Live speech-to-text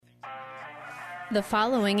The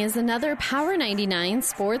following is another Power 99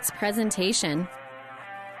 sports presentation.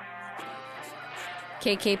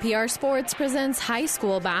 KKPR Sports presents high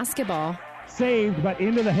school basketball. Saved, but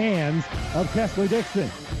into the hands of Kesley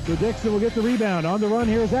Dixon. So Dixon will get the rebound. On the run,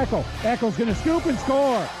 here's Eckel. Eckel's going to scoop and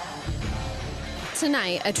score.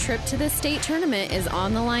 Tonight, a trip to the state tournament is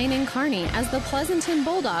on the line in Kearney as the Pleasanton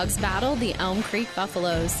Bulldogs battle the Elm Creek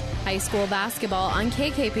Buffaloes. High school basketball on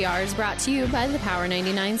KKPR is brought to you by the Power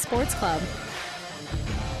 99 Sports Club.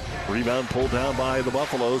 Rebound pulled down by the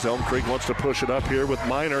Buffaloes. Elm Creek wants to push it up here with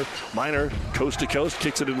Minor. Minor, coast to coast,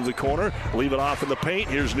 kicks it into the corner. Leave it off in the paint.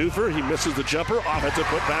 Here's Newfer. He misses the jumper. Offensive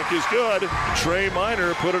putback is good. Trey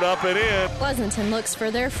Minor put it up and in. Pleasanton looks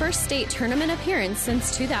for their first state tournament appearance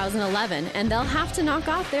since 2011, and they'll have to knock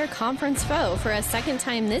off their conference foe for a second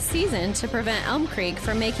time this season to prevent Elm Creek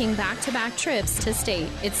from making back-to-back trips to state.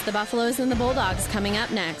 It's the Buffaloes and the Bulldogs coming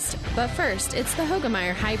up next. But first, it's the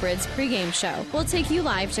Hoegemeyer Hybrids pregame show. We'll take you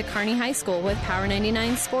live to Kearney High School with Power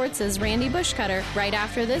 99 Sports' Randy Bushcutter right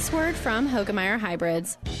after this word from Hoegemeyer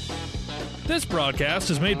Hybrids. This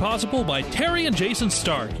broadcast is made possible by Terry and Jason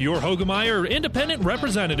Stark, your Hoegemeyer independent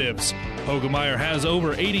representatives. Hoegemeyer has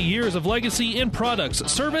over 80 years of legacy in products,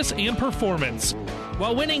 service, and performance.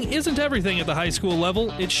 While winning isn't everything at the high school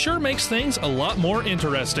level, it sure makes things a lot more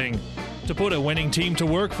interesting. To put a winning team to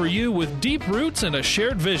work for you with deep roots and a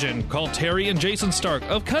shared vision, call Terry and Jason Stark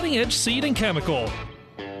of Cutting Edge Seed and Chemical.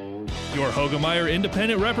 Your Hoegemeyer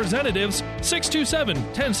independent representatives,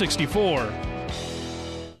 627-1064.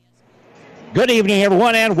 Good evening,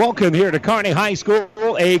 everyone, and welcome here to Kearney High School.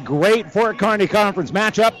 A great Fort Kearney Conference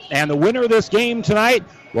matchup, and the winner of this game tonight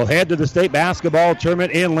will head to the state basketball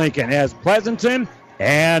tournament in Lincoln as Pleasanton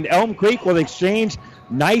and Elm Creek will exchange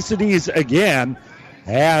niceties again,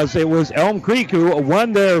 as it was Elm Creek who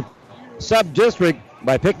won their sub-district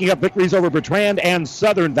by picking up victories over Bertrand and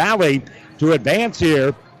Southern Valley to advance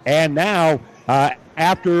here. And now,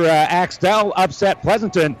 after Axtell upset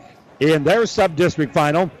Pleasanton in their sub-district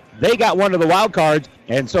final, they got one of the wild cards.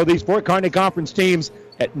 And so these Fort Kearney Conference teams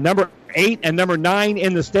at number 8 and number 9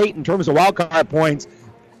 in the state in terms of wild card points,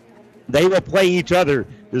 they will play each other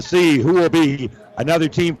to see who will be another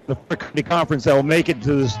team from the Fort Kearney Conference that will make it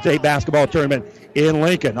to the state basketball tournament in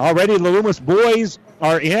Lincoln. Already, the Loomis boys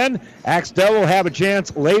are in. Axtell will have a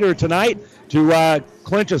chance later tonight to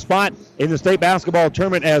clinch a spot in the state basketball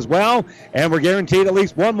tournament as well. And we're guaranteed at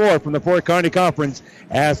least one more from the Fort Kearney Conference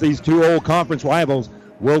as these two old conference rivals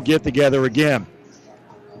will get together again.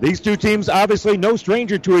 These two teams, obviously no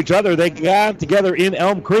stranger to each other. They got together in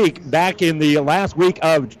Elm Creek back in the last week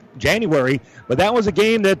of January, but that was a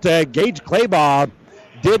game that Gage Claybaugh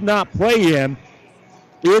did not play in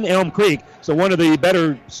Elm Creek. So one of the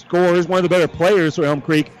better scorers, one of the better players for Elm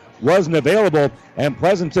Creek wasn't available, and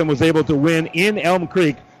Pleasanton was able to win in Elm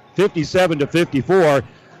Creek 57-54.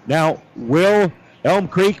 Now, will Elm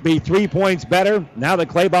Creek be 3 points better now that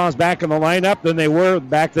Claybaugh's back in the lineup than they were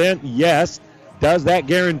back then? Yes. Does that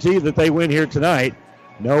guarantee that they win here tonight?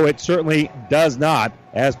 No, it certainly does not,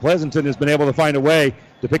 as Pleasanton has been able to find a way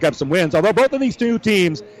to pick up some wins, although both of these two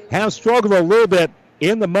teams have struggled a little bit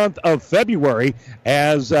in the month of February,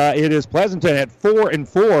 as it is Pleasanton at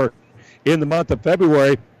 4-4 in the month of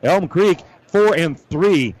February. Elm Creek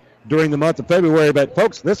 4-3 during the month of February. But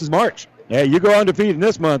folks, this is March. You go undefeated in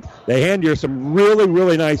this month, they hand you some really,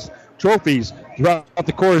 really nice trophies throughout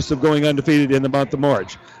the course of going undefeated in the month of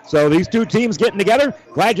March. So these two teams getting together.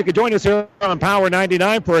 Glad you could join us here on Power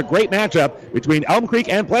 99 for a great matchup between Elm Creek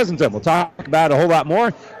and Pleasanton. We'll talk about a whole lot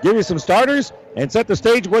more, give you some starters, and set the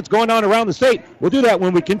stage of what's going on around the state. We'll do that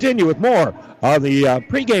when we continue with more of the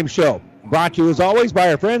pregame show, brought to you as always by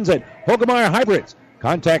our friends at Hoegemeyer Hybrids.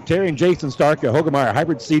 Contact Terry and Jason Stark at Hoegemeyer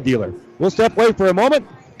Hybrid Seed Dealer. We'll step away for a moment,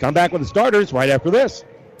 come back with the starters right after this.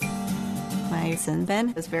 My son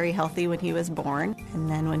Ben was very healthy when he was born, and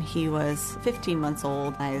then when he was 15 months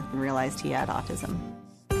old, I realized he had autism.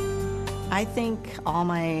 I think all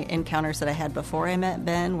my encounters that I had before I met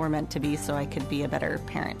Ben were meant to be so I could be a better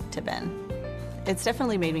parent to Ben. It's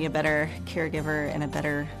definitely made me a better caregiver and a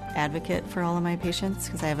better advocate for all of my patients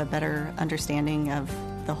because I have a better understanding of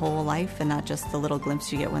the whole life and not just the little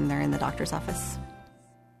glimpse you get when they're in the doctor's office.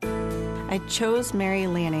 I chose Mary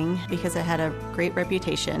Lanning because it had a great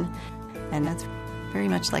reputation, and that's very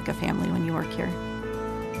much like a family when you work here.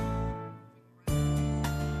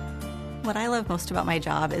 What I love most about my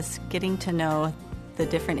job is getting to know the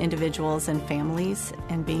different individuals and families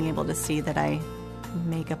and being able to see that I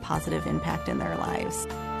make a positive impact in their lives.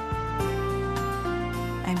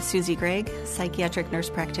 I'm Susie Gregg, psychiatric nurse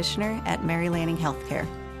practitioner at Mary Lanning Healthcare.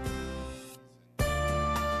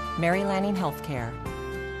 Mary Lanning Healthcare.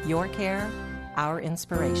 Your care, our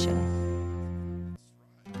inspiration.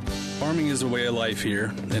 Farming is a way of life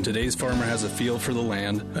here, and today's farmer has a feel for the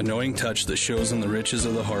land, a knowing touch that shows in the riches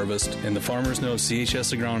of the harvest, and the farmers know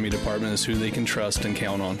CHS Agronomy Department is who they can trust and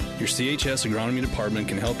count on. Your CHS Agronomy Department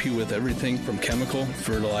can help you with everything from chemical,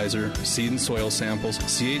 fertilizer, seed and soil samples.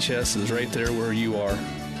 CHS is right there where you are.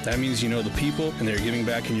 That means you know the people, and they're giving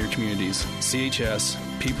back in your communities. CHS,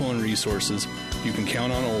 people and resources, you can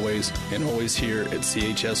count on always, and always here at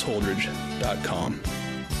chsholdridge.com.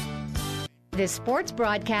 This sports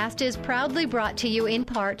broadcast is proudly brought to you in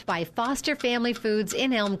part by Foster Family Foods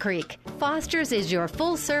in Elm Creek. Foster's is your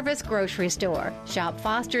full-service grocery store. Shop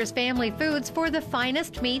Foster's Family Foods for the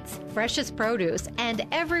finest meats, freshest produce, and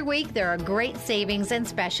every week there are great savings and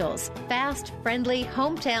specials. Fast, friendly,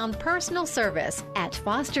 hometown personal service. At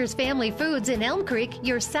Foster's Family Foods in Elm Creek,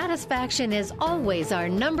 your satisfaction is always our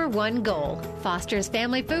number one goal. Foster's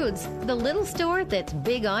Family Foods, the little store that's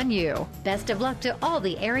big on you. Best of luck to all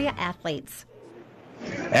the area athletes.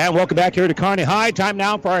 And welcome back here to Kearney High. Time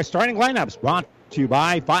now for our starting lineups, brought to you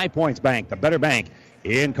by 5 Points Bank, the better bank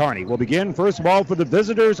in Kearney. We'll begin, first of all, for the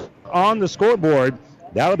visitors on the scoreboard.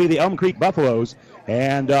 That'll be the Elm Creek Buffaloes.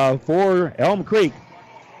 And for Elm Creek,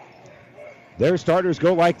 their starters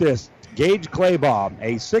go like this. Gage Claybaugh,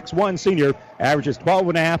 a 6'1 senior, averages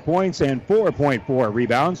 12.5 points and 4.4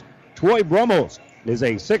 rebounds. Troy Brummels is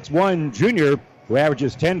a 6'1 junior who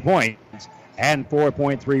averages 10 points and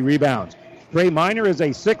 4.3 rebounds. Trey Miner is a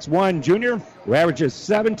 6'1 junior who averages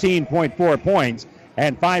 17.4 points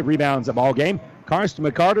and 5 rebounds a ball game. Karsten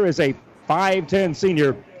McCarter is a 5'10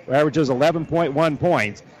 senior who averages 11.1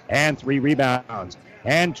 points and 3 rebounds.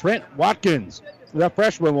 And Trent Watkins, the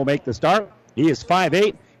freshman, will make the start. He is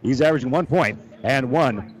 5'8. He's averaging 1 point and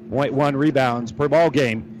 1.1 rebounds per ball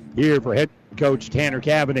game here for head coach Tanner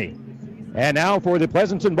Cavaney. And now for the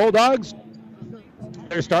Pleasanton Bulldogs.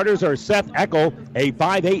 Their starters are Seth Eckel, a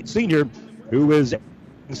 5'8 senior, who is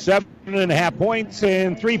 7.5 points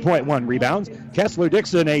and 3.1 rebounds. Kessler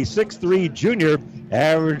Dixon, a 6'3 junior,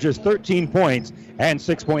 averages 13 points and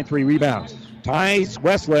 6.3 rebounds. Tice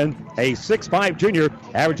Westland, a 6'5 junior,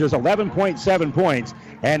 averages 11.7 points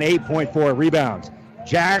and 8.4 rebounds.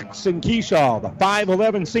 Jackson Keyshaw, the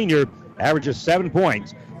 5'11 senior, averages 7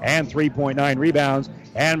 points and 3.9 rebounds.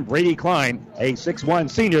 And Brady Klein, a 6'1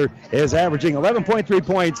 senior, is averaging 11.3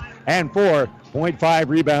 points and 4.5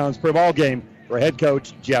 rebounds per ball game for head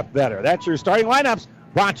coach Jeff Vetter. That's your starting lineups,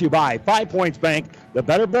 brought to you by 5 Points Bank, the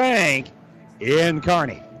better bank in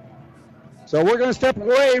Kearney. So we're going to step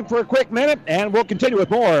away for a quick minute, and we'll continue with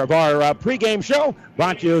more of our pregame show,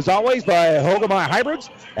 brought to you as always by Hogemeyer Hybrids,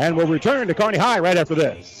 and we'll return to Kearney High right after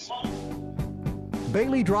this.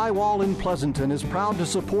 Bailey Drywall in Pleasanton is proud to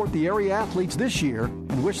support the area athletes this year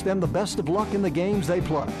and wish them the best of luck in the games they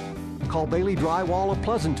play. Call Bailey Drywall of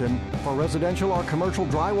Pleasanton for residential or commercial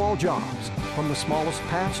drywall jobs. From the smallest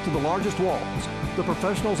patch to the largest walls, the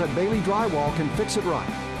professionals at Bailey Drywall can fix it right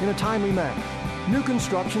in a timely manner. New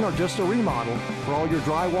construction or just a remodel, for all your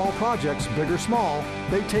drywall projects, big or small,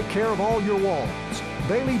 they take care of all your walls.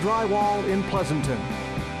 Bailey Drywall in Pleasanton.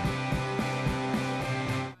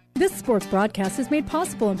 This sports broadcast is made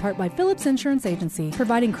possible in part by Phillips Insurance Agency,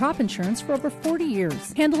 providing crop insurance for over 40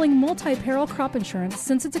 years, handling multi-peril crop insurance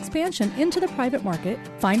since its expansion into the private market.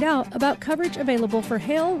 Find out about coverage available for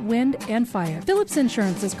hail, wind, and fire. Phillips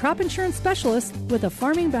Insurance is crop insurance specialist with a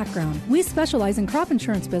farming background. We specialize in crop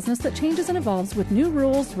insurance business that changes and evolves with new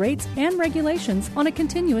rules, rates, and regulations on a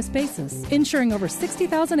continuous basis, insuring over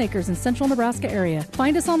 60,000 acres in central Nebraska area.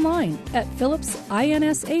 Find us online at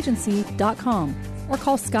phillipsinsagency.com. or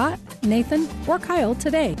call Scott, Nathan, or Kyle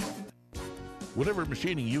today. Whatever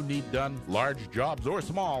machining you need done, large jobs or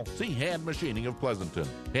small, see Hand Machining of Pleasanton.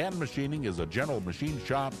 Hand Machining is a general machine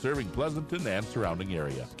shop serving Pleasanton and surrounding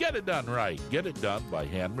area. Get it done right. Get it done by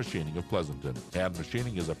Hand Machining of Pleasanton. Hand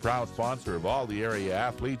Machining is a proud sponsor of all the area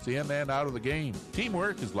athletes in and out of the game.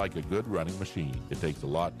 Teamwork is like a good running machine. It takes a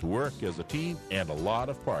lot to work as a team and a lot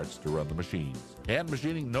of parts to run the machines. Hand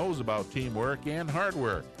Machining knows about teamwork and hard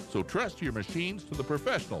work, so trust your machines to the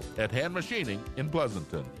professionals at Hand Machining in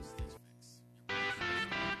Pleasanton.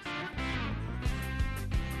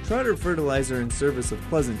 Trotter Fertilizer and Service of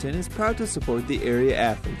Pleasanton is proud to support the area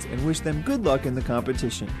athletes and wish them good luck in the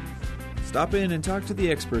competition. Stop in and talk to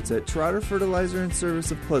the experts at Trotter Fertilizer and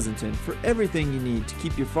Service of Pleasanton for everything you need to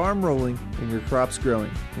keep your farm rolling and your crops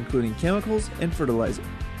growing, including chemicals and fertilizer.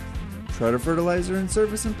 Trotter Fertilizer and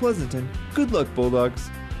Service in Pleasanton. Good luck, Bulldogs.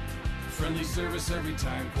 Friendly service every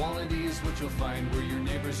time. Quality is what you'll find where your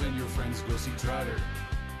neighbors and your friends go see Trotter.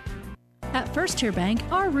 At First Tier Bank,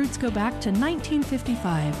 our roots go back to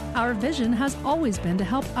 1955. Our vision has always been to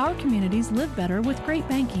help our communities live better with great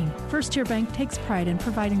banking. First Tier Bank takes pride in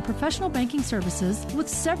providing professional banking services with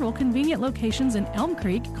several convenient locations in Elm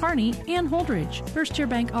Creek, Kearney, and Holdridge. First Tier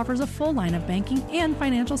Bank offers a full line of banking and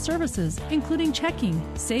financial services, including checking,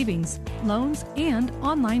 savings, loans, and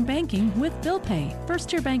online banking with bill pay. First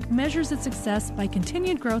Tier Bank measures its success by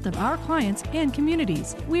continued growth of our clients and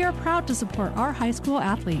communities. We are proud to support our high school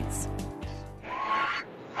athletes.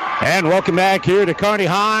 And welcome back here to Kearney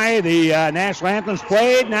High. The national anthem's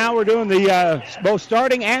played. Now we're doing the both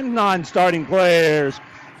starting and non-starting players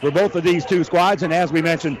for both of these two squads. And as we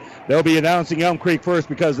mentioned, they'll be announcing Elm Creek first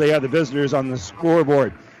because they are the visitors on the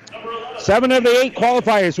scoreboard. 7 of the 8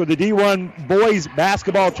 qualifiers for the D1 boys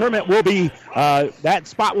basketball tournament will be, that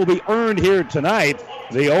spot will be earned here tonight.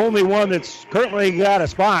 The only one that's currently got a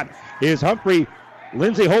spot is Humphrey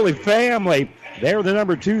Lindsay Holy Family. They're the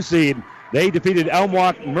number 2 seed. They defeated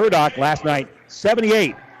Elmwalk Murdoch last night,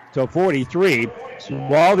 78-43. So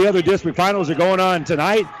all the other district finals are going on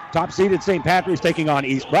tonight. Top seeded St. Patrick's taking on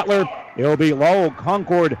East Butler. It'll be Lowell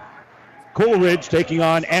Concord Coleridge taking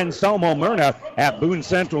on Anselmo Myrna at Boone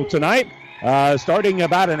Central tonight. Starting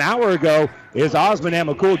about an hour ago is Osmond and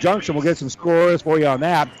McCool Junction. We'll get some scores for you on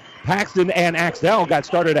that. Paxton and Axtell got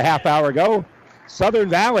started a half hour ago. Southern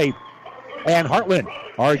Valley and Heartland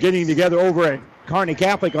are getting together over at Kearney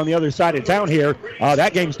Catholic on the other side of town here.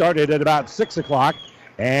 That game started at about 6 o'clock.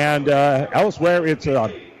 And elsewhere, it's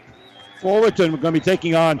Fullerton going to be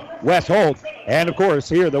taking on West Holt. And, of course,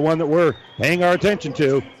 here, the one that we're paying our attention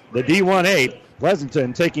to, the D1-8,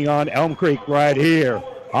 Pleasanton taking on Elm Creek right here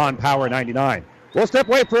on Power 99. We'll step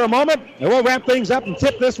away for a moment, and we'll wrap things up and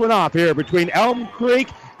tip this one off here between Elm Creek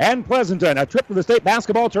and Pleasanton. A trip to the state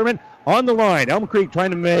basketball tournament on the line. Elm Creek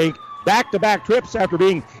trying to make back-to-back trips after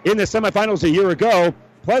being in the semifinals a year ago.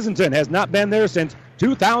 Pleasanton has not been there since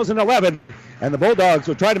 2011, and the Bulldogs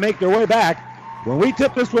will try to make their way back when we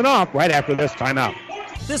tip this one off right after this timeout.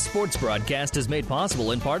 This sports broadcast is made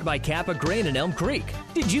possible in part by Kappa Grain in Elm Creek.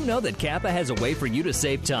 Did you know that Kappa has a way for you to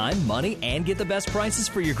save time, money, and get the best prices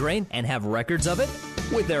for your grain and have records of it?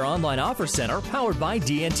 With their online offer center powered by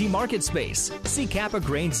DNT MarketSpace. See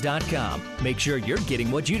kappagrains.com. Make sure you're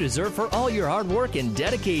getting what you deserve for all your hard work and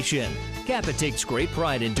dedication. Kappa takes great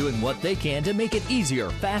pride in doing what they can to make it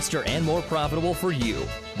easier, faster, and more profitable for you.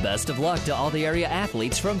 Best of luck to all the area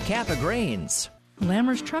athletes from Kappa Grains.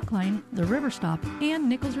 Lammer's Truck Line, the River Stop, and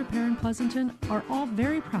Nichols Repair in Pleasanton are all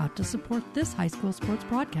very proud to support this high school sports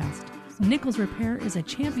broadcast. Nichols Repair is a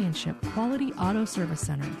championship quality auto service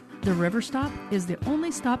center. The River Stop is the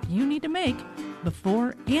only stop you need to make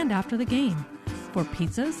before and after the game for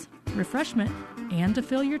pizzas, refreshment, and to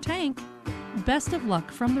fill your tank. Best of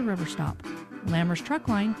luck from the River Stop, Lammer's Truck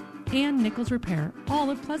Line, and Nichols Repair,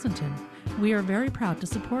 all of Pleasanton. We are very proud to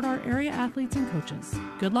support our area athletes and coaches.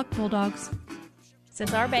 Good luck, Bulldogs.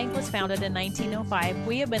 Since our bank was founded in 1905,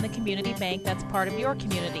 we have been the community bank that's part of your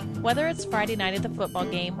community. Whether it's Friday night at the football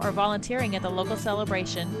game or volunteering at the local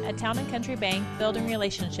celebration, at Town & Country Bank, building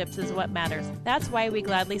relationships is what matters. That's why we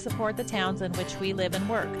gladly support the towns in which we live and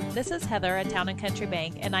work. This is Heather at Town & Country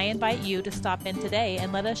Bank, and I invite you to stop in today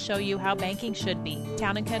and let us show you how banking should be.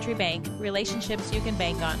 Town & Country Bank, relationships you can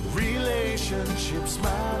bank on. Relationships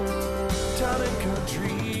matter. Town &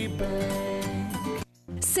 Country Bank.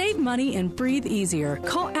 Save money and breathe easier.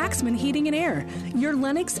 Call Axman Heating and Air, your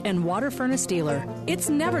Lennox and water furnace dealer. It's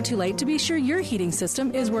never too late to be sure your heating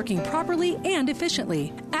system is working properly and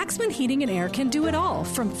efficiently. Axman Heating and Air can do it all,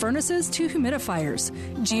 from furnaces to humidifiers,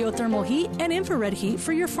 geothermal heat, and infrared heat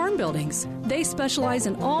for your farm buildings. They specialize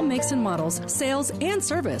in all makes and models, sales, and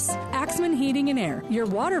service. Axman Heating and Air, your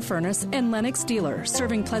water furnace and Lennox dealer,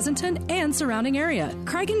 serving Pleasanton and surrounding area.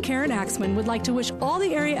 Craig and Karen Axman would like to wish all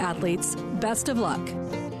the area athletes best of luck.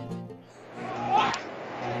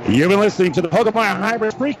 You've been listening to the Hogemeyer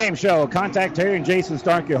Hybrid pregame show. Contact Terry and Jason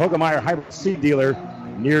Stark, your Hogemeyer Hybrid seed dealer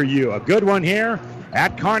near you. A good one here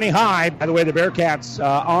at Kearney High. By the way, the Bearcats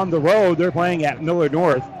on the road, they're playing at Millard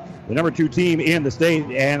North, the number 2 team in the state.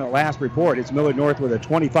 And last report, it's Millard North with a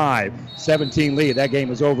 25-17 lead. That game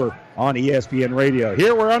is over on ESPN Radio.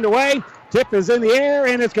 Here we're underway. Tip is in the air,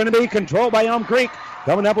 and it's going to be controlled by Elm Creek.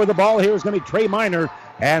 Coming up with the ball here is going to be Trey Miner,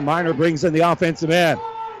 and Miner brings in the offensive end.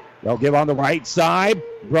 They'll give on the right side.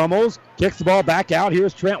 Brummels kicks the ball back out.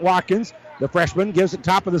 Here's Trent Watkins. The freshman gives it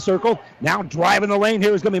top of the circle. Now driving the lane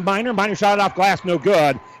here is going to be Miner. Miner shot it off glass, no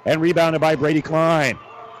good, and rebounded by Brady Klein.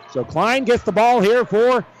 So Klein gets the ball here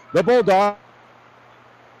for the Bulldogs.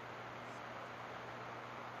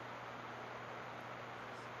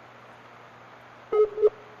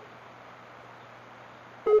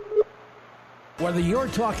 Whether you're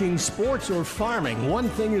talking sports or farming, one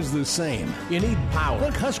thing is the same. You need power.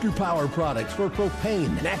 Look Husker Power products for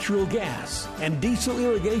propane, natural gas, and diesel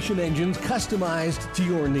irrigation engines customized to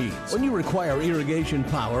your needs. When you require irrigation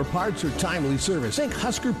power, parts, or timely service, think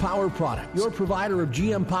Husker Power products, your provider of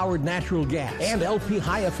GM-powered natural gas and LP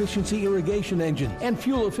high-efficiency irrigation engines and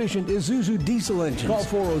fuel-efficient Isuzu diesel engines. Call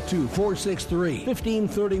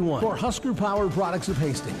 402-463-1531 for Husker Power products of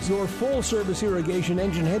Hastings, your full-service irrigation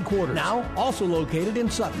engine headquarters. Now, also located in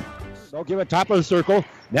Sutton. They'll give it top of the circle.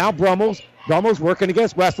 Now Brummels. Brummels working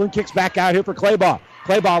against Westland. Kicks back out here for Claybaugh.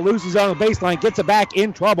 Claybaugh loses on the baseline. Gets it back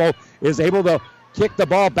in trouble. Is able to kick the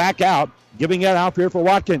ball back out. Giving it out here for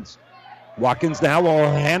Watkins. Watkins now will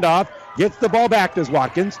hand off. Gets the ball back to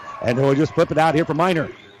Watkins. And he'll just flip it out here for Minor.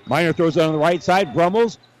 Minor throws it on the right side.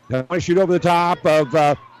 Brummels going to shoot over the top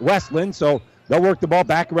of Westland. So they'll work the ball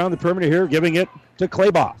back around the perimeter here. Giving it to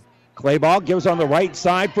Claybaugh. Claybaugh gives on the right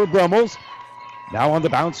side for Brummels. Now on the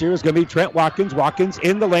bounce here is going to be Trent Watkins. Watkins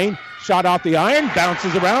in the lane. Shot off the iron.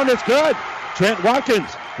 Bounces around. It's good. Trent Watkins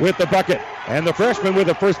with the bucket. And the freshman with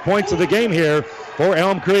the first points of the game here for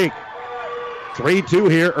Elm Creek.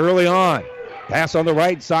 3-2 here early on. Pass on the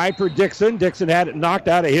right side for Dixon. Dixon had it knocked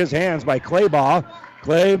out of his hands by Claybaugh.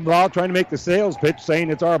 Claybaugh trying to make the sales pitch, saying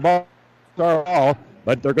it's our ball. It's our ball.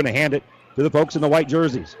 But they're going to hand it to the folks in the white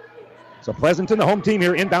jerseys. So Pleasanton, the home team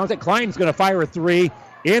here, inbounds it. Klein's going to fire a three.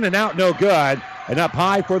 In and out, no good. And up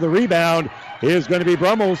high for the rebound is going to be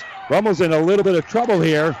Brummels. Brummels in a little bit of trouble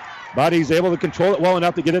here, but he's able to control it well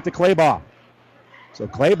enough to get it to Claybaugh. So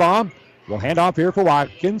Claybaugh will hand off here for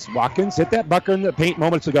Watkins. Watkins hit that bucker in the paint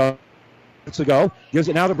moments ago. Gives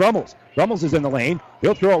it now to Brummels. Brummels is in the lane.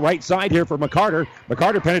 He'll throw it right side here for McCarter.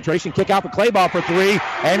 McCarter penetration, kick out for Claybaugh for three,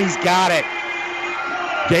 and he's got it.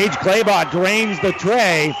 Gage Claybaugh drains the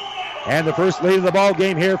tray, and the first lead of the ball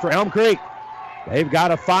game here for Elm Creek. They've got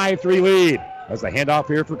a 5-3 lead. As the handoff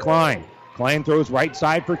here for Klein. Klein throws right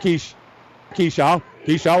side for Keyshaw.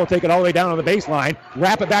 Keyshaw will take it all the way down on the baseline.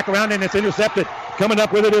 Wrap it back around, and it's intercepted. Coming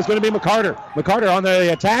up with it is going to be McCarter. McCarter on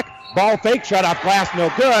the attack. Ball fake, shut off glass, no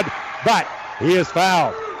good. But he is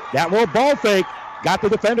fouled. That little ball fake got the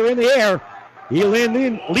defender in the air. He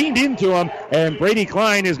leaned into him, and Brady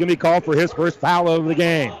Klein is going to be called for his first foul of the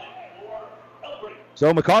game.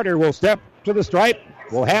 So McCarter will step to the stripe.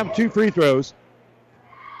 We'll have 2 free throws.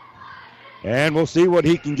 And we'll see what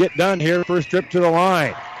he can get done here. First trip to the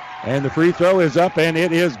line. And the free throw is up, and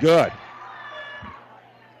it is good.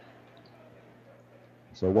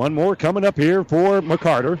 So one more coming up here for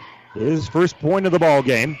McCarter. His first point of the ball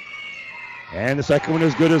game. And the second one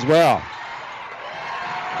is good as well.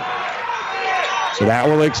 So that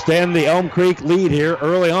will extend the Elm Creek lead here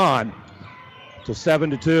early on to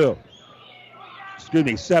 7-2.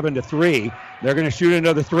 7-3. They're going to shoot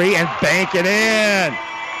another three and bank it in.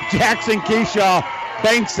 Jackson Keyshaw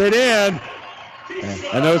banks it in.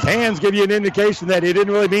 And those hands give you an indication that he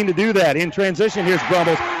didn't really mean to do that. In transition, here's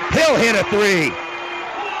Brummels. He'll hit a three.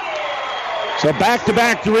 So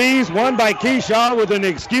back-to-back threes, one by Keyshaw with an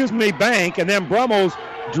bank, and then Brummels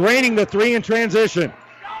draining the three in transition.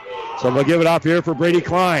 So they'll give it off here for Brady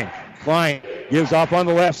Klein. Klein gives off on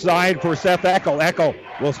the left side for Seth Eckel. Eckel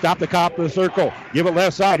will stop the top of the circle. Give it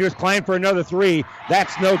left side. Here's Klein for another three.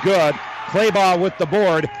 That's no good. Claybaugh with the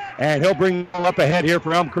board, and he'll bring them up ahead here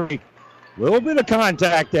for Elm Creek. A little bit of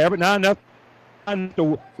contact there, but not enough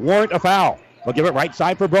to warrant a foul. They'll give it right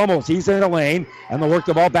side for Brummels. He's in the lane, and they'll work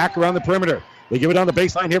the ball back around the perimeter. They give it on the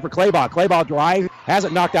baseline here for Claybaugh. Claybaugh drives, has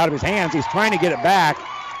it knocked out of his hands. He's trying to get it back,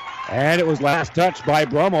 and it was last touched by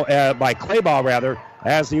by Claybaugh,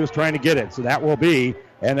 as he was trying to get it. So that will be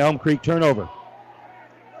an Elm Creek turnover.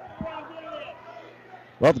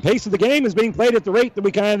 Well, the pace of the game is being played at the rate that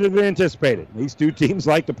we kind of anticipated. These two teams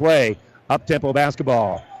like to play up-tempo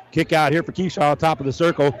basketball. Kick out here for Keyshaw, top of the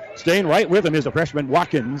circle. Staying right with him is the freshman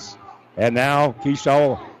Watkins. And now Keyshaw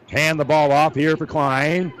will hand the ball off here for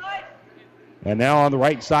Klein. And now on the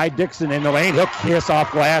right side, Dixon in the lane. He'll kiss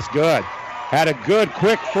off glass. Good. Had a good,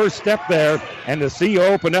 quick first step there. And the C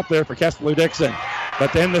opened up there for Kessler Dixon.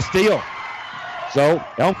 But then the steal. So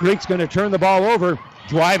Elm Creek's going to turn the ball over.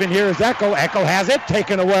 Driving here is Eckel. Eckel has it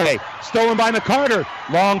taken away. Stolen by McCarter.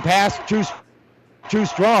 Long pass, too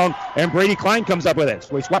strong, and Brady Klein comes up with it.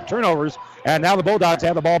 So we swept turnovers, and now the Bulldogs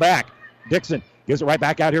have the ball back. Dixon gives it right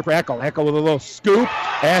back out here for Eckel. Eckel with a little scoop,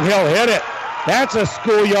 and he'll hit it. That's a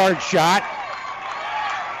schoolyard shot.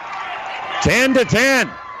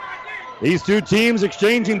 10-10. These two teams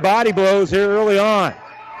exchanging body blows here early on.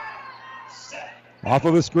 Off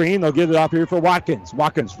of the screen, they'll get it off here for Watkins.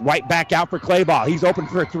 Watkins right back out for Claybaugh. He's open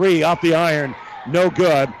for a three off the iron. No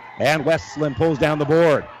good. And Westland pulls down the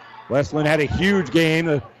board. Westland had a huge game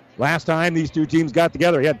the last time these two teams got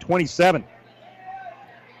together. He had 27.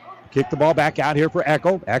 Kick the ball back out here for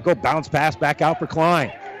Eckel. Eckel bounce pass back out for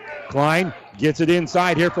Klein. Klein gets it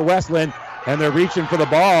inside here for Westland, and they're reaching for the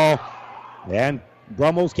ball. And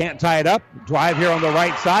Brummels can't tie it up. Drive here on the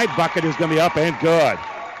right side. Bucket is going to be up and good.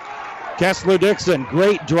 Kessler Dixon,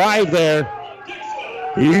 great drive there.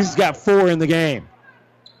 He's got 4 in the game.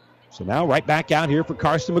 So now right back out here for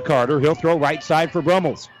Carson McCarter. He'll throw right side for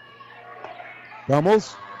Brummels.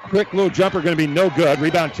 Brummels, quick little jumper, going to be no good.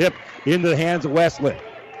 Rebound tip into the hands of Westland.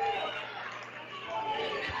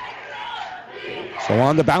 So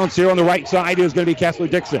on the bounce here on the right side is going to be Kessler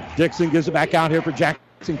Dixon. Dixon gives it back out here for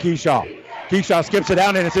Jackson Keyshaw. Keyshaw skips it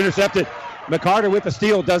down and it's intercepted. McCarter with the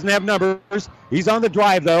steal, doesn't have numbers. He's on the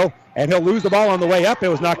drive though, and he'll lose the ball on the way up. It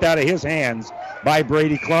was knocked out of his hands by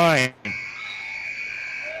Brady Klein.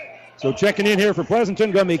 So checking in here for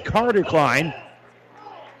Pleasanton, going to be Carter Klein.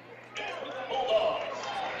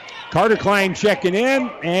 Carter Klein checking in,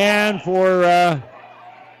 and for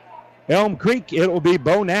Elm Creek, it will be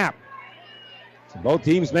Bo Knapp. So both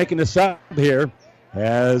teams making the sub here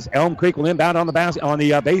as Elm Creek will inbound on the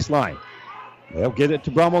baseline. They'll get it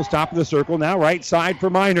to Brummels, top of the circle. Now right side for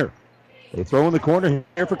Minor. They throw in the corner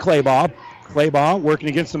here for Claybaugh. Claybaugh working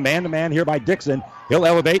against some man-to-man here by Dixon. He'll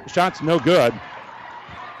elevate. Shot's no good.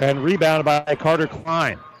 And rebounded by Carter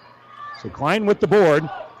Klein. So Klein with the board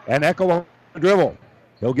and Eckel on the dribble.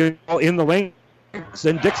 He'll get it in the lane.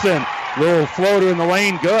 And Dixon, little floater in the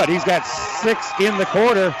lane. Good. He's got 6 in the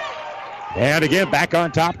quarter. And again, back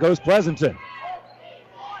on top goes Pleasanton.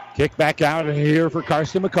 Kick back out here for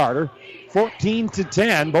Carson McCarter.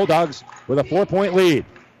 14-10. Bulldogs with a 4-point lead.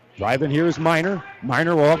 Driving here is Minor.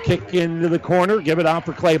 Minor will kick into the corner. Give it out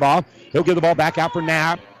for Claybaugh. He'll give the ball back out for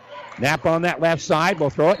Knapp. Knapp on that left side. We'll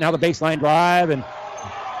throw it. Now the baseline drive. And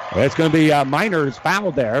it's going to be Minor's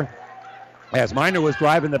fouled there as Minor was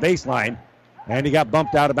driving the baseline. And he got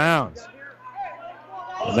bumped out of bounds.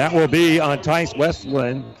 And that will be on Tice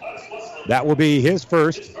Westland. That will be his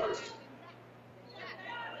first.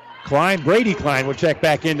 Brady Klein will check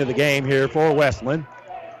back into the game here for Westland.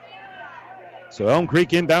 So Elm Creek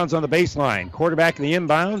inbounds on the baseline. Quarterback in the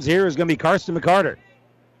inbounds here is going to be Carson McCarter.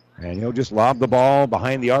 And he'll just lob the ball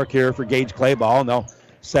behind the arc here for Gage Claybaugh, and they'll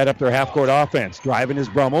set up their half-court offense. Driving is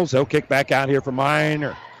Brummels. He'll kick back out here for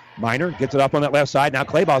Minor. Minor gets it up on that left side. Now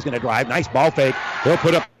Claybaugh's going to drive. Nice ball fake. He'll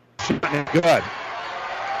put up a shot and good.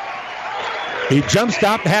 He jump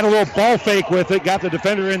stopped, had a little ball fake with it, got the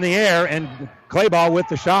defender in the air, and Claybaugh with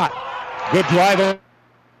the shot. Good drive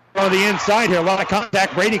on the inside here. A lot of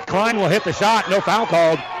contact. Brady Klein will hit the shot. No foul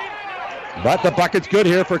called. But the bucket's good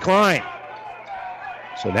here for Klein.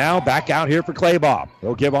 So now back out here for Claybaugh.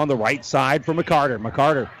 He'll give on the right side for McCarter.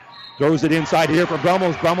 McCarter throws it inside here for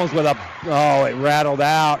Brummels. Brummels with it rattled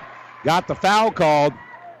out. Got the foul called.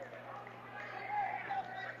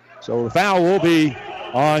 So the foul will be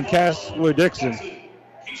on Kessler Dixon.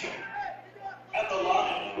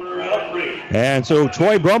 And so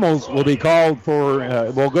Troy Brummels will be called for,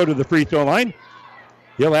 will go to the free throw line.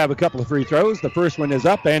 He'll have a couple of free throws. The first one is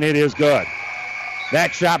up, and it is good.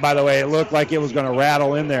 That shot, by the way, it looked like it was going to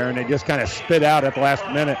rattle in there, and it just kind of spit out at the last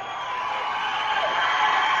minute.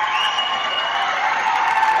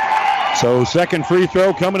 So second free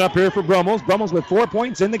throw coming up here for Brummels. Brummels with 4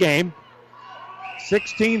 points in the game.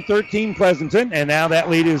 16-13 Pleasanton, and now that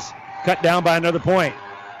lead is cut down by another point.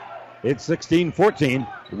 It's 16-14,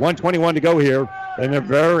 1:21 to go here in a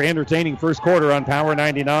very entertaining first quarter on Power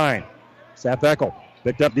 99. Seth Eckel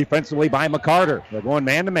picked up defensively by McCarter. They're going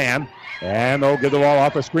man-to-man, and they'll give the ball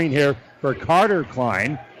off a screen here for Carter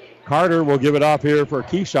Klein. Carter will give it off here for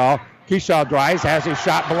Keyshaw. Keyshaw drives, has his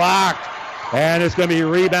shot blocked, and it's going to be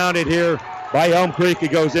rebounded here by Elm Creek.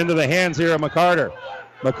 It goes into the hands here of McCarter.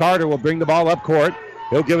 McCarter will bring the ball up court.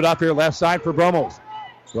 He'll give it up here left side for Brummels.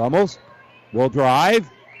 Brummels will drive,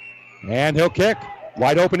 and he'll kick.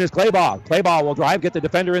 Wide open is Claybaugh. Claybaugh will drive, get the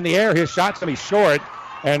defender in the air. His shot's going to be short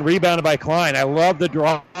and rebounded by Klein. I love the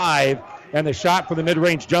drive and the shot for the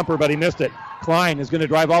mid-range jumper, but he missed it. Klein is going to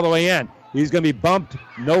drive all the way in. He's going to be bumped.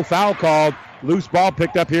 No foul called. Loose ball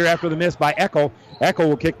picked up here after the miss by Eckel. Eckel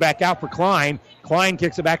will kick back out for Klein. Klein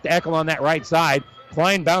kicks it back to Eckel on that right side.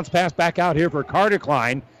 Klein bounce pass back out here for Carter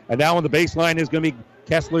Klein. And now on the baseline is going to be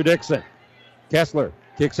Kessler Dixon. Kessler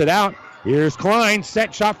kicks it out. Here's Klein.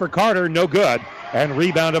 Set shot for Carter. No good. And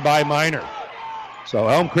rebounded by Minor. So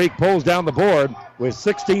Elm Creek pulls down the board with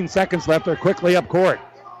 16 seconds left. They're quickly up court.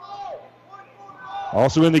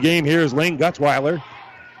 Also in the game here is Lane Gutzweiler.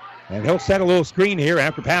 And he'll set a little screen here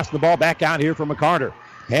after passing the ball back out here for McCarter.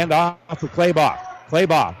 Hand off for Claybaugh.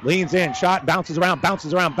 Claybaugh leans in. Shot bounces around.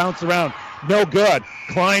 no good.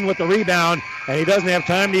 Klein with the rebound, and he doesn't have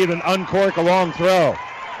time to even uncork a long throw.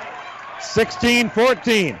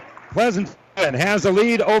 16-14. Pleasanton has the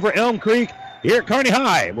lead over Elm Creek here at Kearney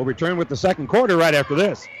High. We'll return with the second quarter right after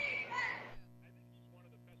this.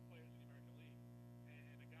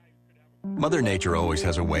 Mother Nature always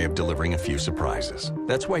has a way of delivering a few surprises.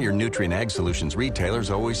 That's why your Nutrien Ag Solutions retailer is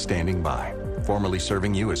always standing by. Formerly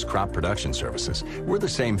serving you as crop production services, we're the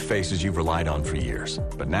same faces you've relied on for years,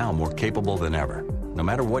 but now more capable than ever, no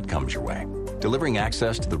matter what comes your way. Delivering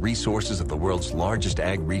access to the resources of the world's largest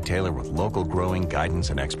ag retailer with local growing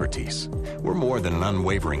guidance and expertise. We're more than an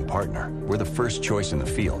unwavering partner. We're the first choice in the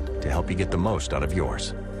field to help you get the most out of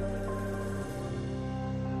yours.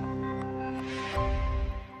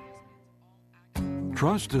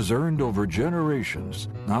 Trust is earned over generations,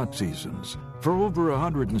 not seasons. For over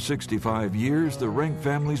 165 years, the Rank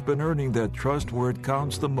family's been earning that trust where it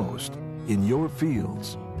counts the most, in your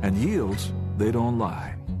fields. And yields, they don't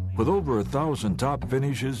lie. With over 1,000 top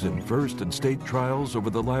finishes in first and state trials over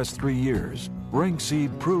the last 3 years, Rank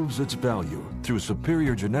Seed proves its value through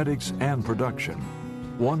superior genetics and production.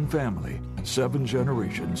 One family, 7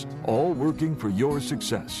 generations, all working for your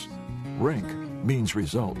success. Rank means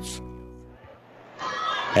results.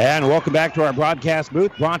 And welcome back to our broadcast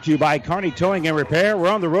booth, brought to you by Kearney Towing and Repair. We're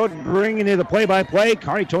on the road bringing you the play-by-play.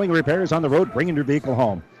 Kearney Towing and Repair is on the road bringing your vehicle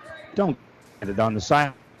home. Don't get it on the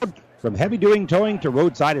side. From heavy-duty towing to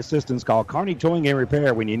roadside assistance, call Kearney Towing and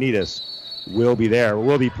Repair when you need us. We'll be there.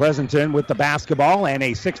 We'll be Pleasanton with the basketball and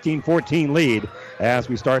a 16-14 lead as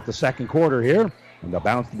we start the second quarter here. And they'll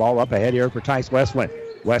bounce the ball up ahead here for Tice Westland.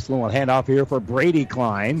 Westland will hand off here for Brady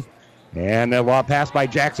Klein. And a lob pass by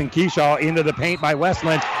Jackson Keyshaw into the paint by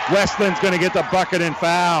Westland. Westland's going to get the bucket and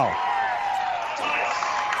foul.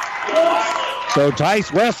 So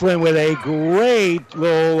Tice Westland with a great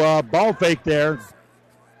little ball fake there.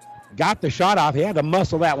 Got the shot off. He had to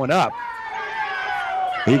muscle that one up.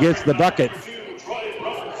 He gets the bucket.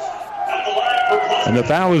 And the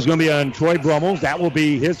foul is going to be on Troy Brummels. That will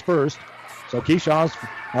be his first. So Keyshaw's,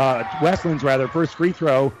 Westland's first free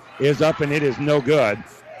throw is up, and it is no good.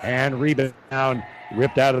 And rebound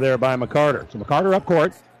ripped out of there by McCarter. So McCarter up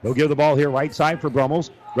court. He'll give the ball here right side for Brummels.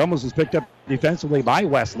 Brummels is picked up defensively by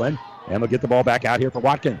Westland. And they'll get the ball back out here for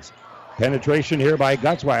Watkins. Penetration here by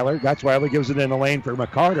Gutzweiler. Gutzweiler gives it in the lane for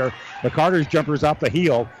McCarter. McCarter's jumper's off the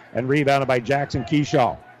heel and rebounded by Jackson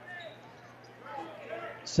Keyshaw.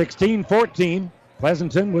 16-14.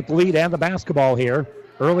 Pleasanton with the lead and the basketball here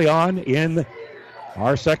early on in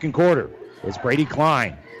our second quarter. It's Brady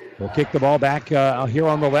Klein. We'll kick the ball back here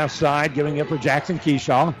on the left side, giving it for Jackson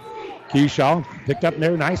Keyshaw. Keyshaw picked up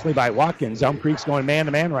there nicely by Watkins. Elm Creek's going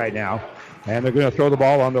man-to-man right now. And they're going to throw the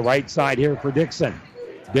ball on the right side here for Dixon.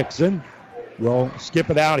 Dixon will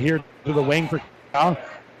skip it out here to the wing for Keyshaw.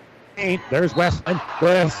 There's Westland.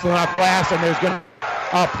 Westland off glass, and there's going to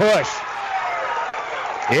a push.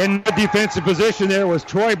 In the defensive position there was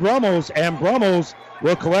Troy Brummels, and Brummels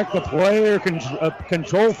will collect the player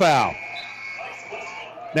control foul.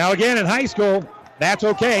 Now, again, in high school, that's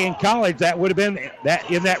okay. In college, that would have been that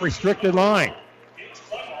in that restricted line.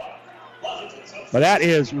 But that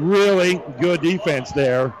is really good defense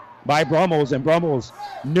there by Brummels, and Brummels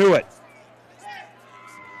knew it.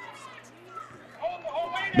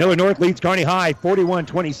 Miller North leads Kearney High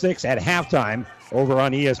 41-26 at halftime over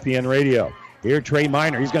on ESPN Radio. Here, Trey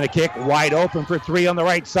Miner. He's going to kick wide open for three on the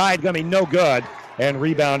right side. Going to be no good. And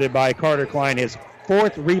rebounded by Carter Klein, his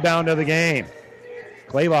fourth rebound of the game.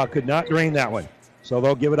 Claybaugh could not drain that one. So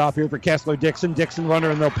they'll give it off here for Kessler Dixon. Dixon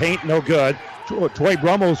runner in the paint, no good. Troy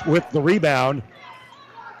Brummels with the rebound.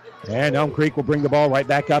 And Elm Creek will bring the ball right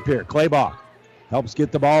back up here. Claybaugh helps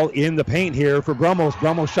get the ball in the paint here for Brummels.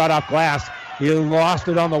 Brummels shot off glass. He lost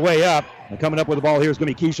it on the way up. And coming up with the ball here is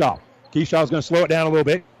going to be Keyshaw. Keyshaw's going to slow it down a little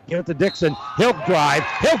bit. Give it to Dixon. He'll drive.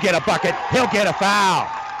 He'll get a bucket. He'll get a foul.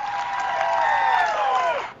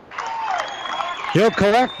 He'll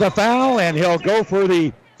collect the foul, and he'll go for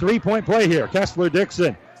the three-point play here. Kessler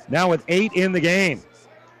Dixon now with 8 in the game.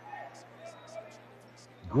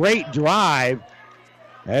 Great drive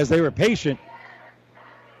as they were patient.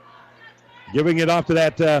 Giving it off to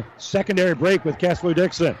that secondary break with Kessler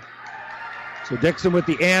Dixon. So Dixon with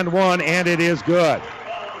the and one, and it is good.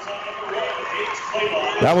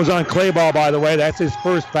 That was on Claybaugh, by the way. That's his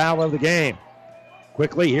first foul of the game.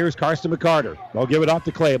 Quickly, here's Karsten McCarter. They'll give it off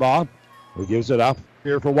to Claybaugh, who gives it up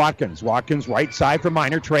here for Watkins. Watkins right side for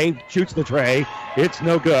Miner. Trey shoots the tray. It's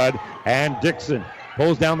no good. And Dixon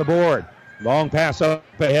pulls down the board. Long pass up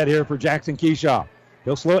ahead here for Jackson Keyshaw.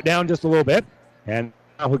 He'll slow it down just a little bit. And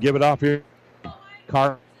now he'll give it off here.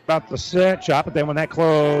 Carr about the set shot, but then when that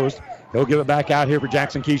closed, he'll give it back out here for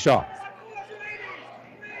Jackson Keyshaw.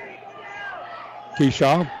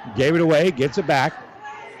 Keyshaw gave it away, gets it back.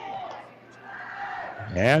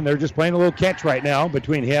 And they're just playing a little catch right now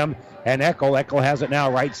between him and Eckel. Eckel has it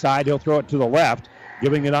now right side. He'll throw it to the left,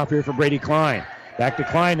 giving it off here for Brady Klein. Back to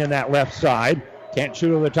Klein in that left side. Can't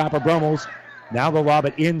shoot over the top of Brummels. Now they'll lob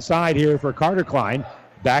it inside here for Carter Klein.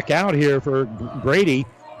 Back out here for Brady.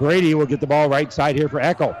 Brady will get the ball right side here for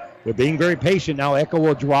Eckel. They're being very patient now. Eckel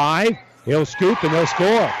will drive. He'll scoop and they'll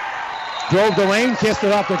score. Drove the lane, kissed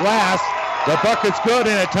it off the glass. The bucket's good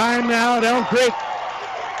and a timeout at Elm Creek.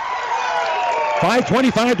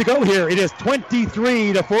 5:25 to go here. It is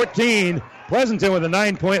 23-14. Pleasanton with a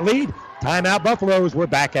 9-point lead. Timeout Buffaloes. We're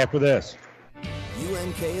back after this.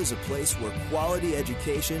 UNK is a place where quality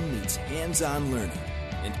education meets hands-on learning,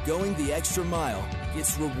 and going the extra mile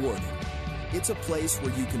gets rewarded. It's a place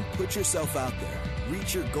where you can put yourself out there,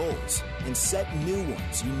 reach your goals, and set new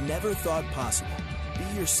ones you never thought possible. Be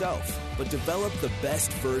yourself, but develop the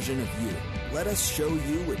best version of you. Let us show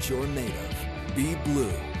you what you're made of. Be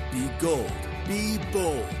blue, be gold, be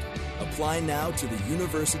bold. Apply now to the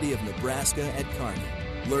University of Nebraska at Kearney.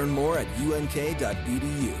 Learn more at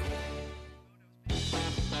unk.edu.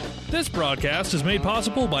 This broadcast is made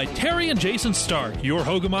possible by Terry and Jason Stark, your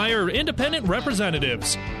Hogemeyer independent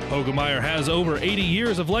representatives. Hogemeyer has over 80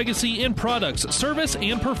 years of legacy in products, service,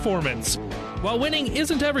 and performance. While winning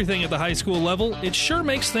isn't everything at the high school level, it sure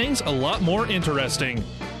makes things a lot more interesting.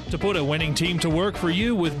 To put a winning team to work for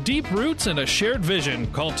you with deep roots and a shared vision,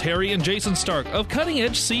 call Terry and Jason Stark of Cutting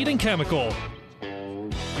Edge Seed and Chemical.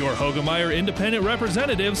 Your Hogemeyer independent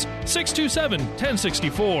representatives,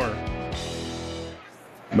 627-1064.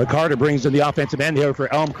 McCarter brings in the offensive end here for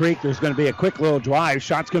Elm Creek. There's going to be a quick little drive.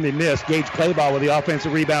 Shot's going to be missed. Gage Claybaugh with the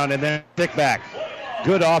offensive rebound and then kick back.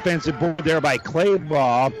 Good offensive board there by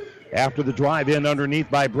Claybaugh after the drive in underneath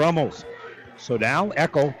by Brummels. So now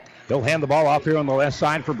Eckel, he'll hand the ball off here on the left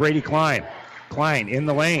side for Brady Klein. Klein in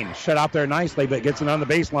the lane. Shut out there nicely, but gets it on the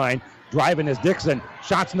baseline. Driving is Dixon.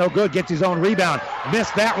 Shot's no good. Gets his own rebound.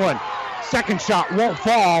 Missed that one. Second shot won't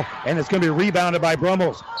fall, and it's going to be rebounded by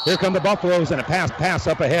Brummels. Here come the Buffaloes, and a pass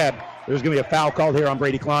up ahead. There's going to be a foul called here on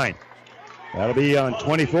Brady Klein. That'll be on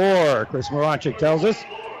 24, Chris Moranchik tells us.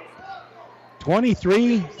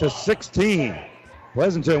 23-16.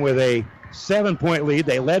 Pleasanton with a 7-point lead.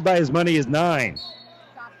 They led by as many as 9.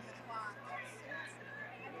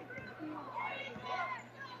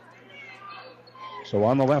 So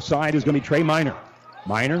on the left side is going to be Trey Minor.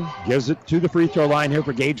 Minor gives it to the free throw line here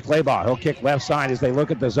for Gage Claybaugh. He'll kick left side as they look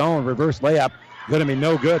at the zone. Reverse layup. Going to be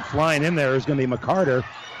no good. Flying in there is going to be McCarter.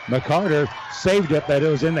 McCarter saved it, but it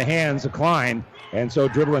was in the hands of Klein. And so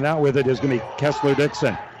dribbling out with it is going to be Kessler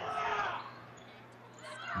Dixon.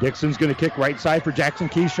 Dixon's going to kick right side for Jackson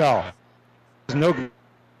Keyshaw. No good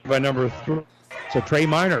by number 3. So Trey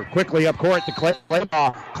Minor quickly up court to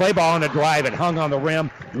Claybaugh. Claybaugh on a drive. It hung on the rim.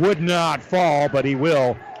 Would not fall, but he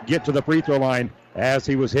will get to the free throw line as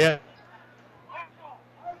he was hit.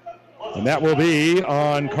 And that will be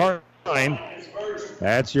on Carline.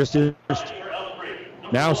 That's just his first.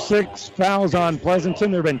 Now 6 fouls on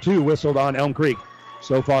Pleasanton. There have been 2 whistled on Elm Creek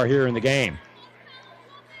so far here in the game.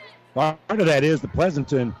 Part of that is the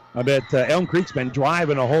Pleasanton, I bet Elm Creek's been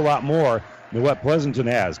driving a whole lot more than what Pleasanton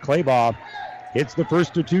has. Claybaugh hits the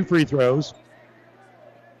first of 2 free throws.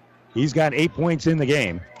 He's got 8 points in the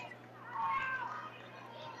game.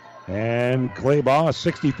 And Claybaugh, a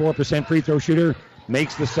 64% free throw shooter,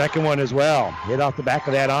 makes the second one as well. Hit off the back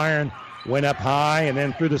of that iron, went up high, and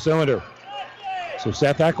then through the cylinder. So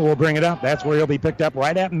Seth Eckel will bring it up. That's where he'll be picked up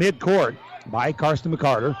right at midcourt by Karsten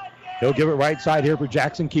McCarter. He'll give it right side here for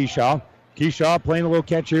Jackson Keyshaw. Keyshaw playing a little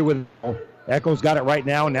catch here with Eckel's got it right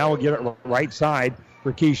now. Now we'll give it right side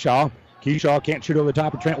for Keyshaw. Keyshaw can't shoot over the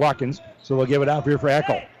top of Trent Watkins, so they'll give it out here for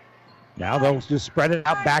Eckel. Now they'll just spread it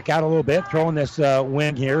out, back out a little bit, throwing this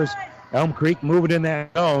wing here is Elm Creek moving in that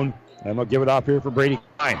zone, and they'll give it off here for Brady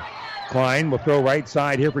Klein. Klein will throw right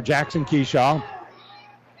side here for Jackson Keyshaw.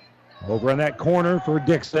 Over in that corner for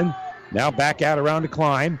Dixon. Now back out around to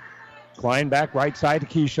Klein. Klein back right side to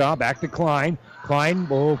Keyshaw, back to Klein. Klein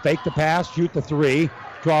will fake the pass, shoot the 3,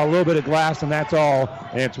 draw a little bit of glass, and that's all,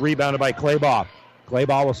 and it's rebounded by Claybaugh.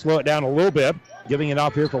 Claybaugh will slow it down a little bit, giving it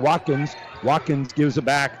off here for Watkins. Watkins gives it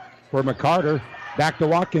back for McCarter. Back to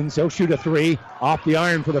Watkins. He'll shoot a 3 off the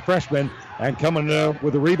iron for the freshman. And coming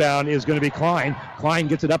with the rebound is going to be Klein. Klein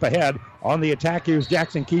gets it up ahead. On the attack, here's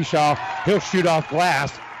Jackson Keyshaw. He'll shoot off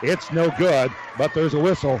glass. It's no good, but there's a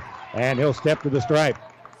whistle, and he'll step to the stripe.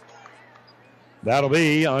 That'll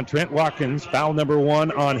be on Trent Watkins. Foul number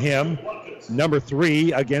 1 on him. Number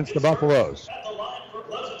 3 against the Buffaloes. At the line for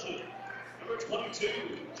Pleasanton, number 22,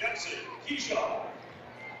 Jackson Keyshaw.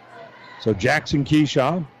 So Jackson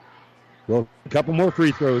Keyshaw Well, a couple more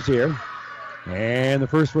free throws here. And the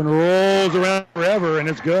first one rolls around forever, and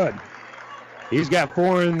it's good. He's got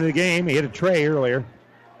 4 in the game. He hit a tray earlier.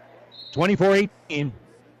 24-18.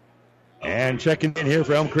 And checking in here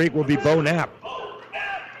for Elm Creek will be Bo Knapp.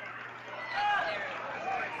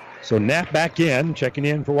 So Knapp back in, checking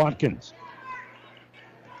in for Watkins.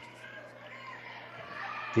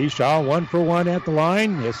 Keyshaw 1 for 1 at the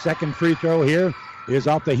line. His second free throw here is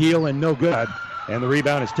off the heel and no good. And the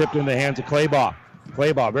rebound is tipped in the hands of Claybaugh.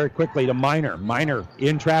 Claybaugh very quickly to Minor. Minor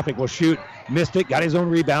in traffic will shoot. Missed it. Got his own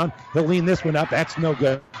rebound. He'll lean this one up. That's no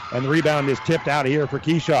good. And the rebound is tipped out of here for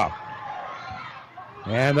Keyshaw.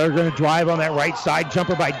 And they're going to drive on that right side.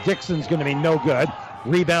 Jumper by Dixon's going to be no good.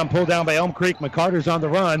 Rebound pulled down by Elm Creek. McCarter's on the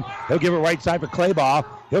run. He'll give it right side for Claybaugh.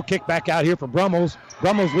 He'll kick back out here for Brummels.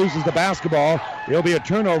 Brummels loses the basketball. It'll be a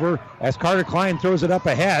turnover as Carter Klein throws it up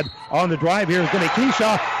ahead. On the drive here is going to be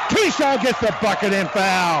Keyshaw. Keyshaw gets the bucket and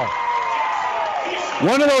foul.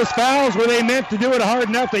 One of those fouls where they meant to do it hard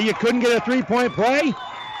enough that you couldn't get a three-point play,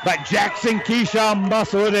 but Jackson Keyshaw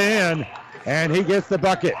muscled it in, and he gets the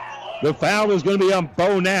bucket. The foul is going to be on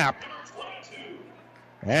Bo Knapp.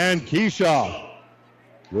 And Keyshaw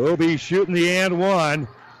will be shooting the and one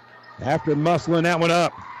after muscling that one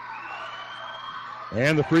up.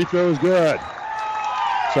 And the free throw is good.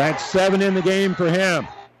 So that's 7 in the game for him.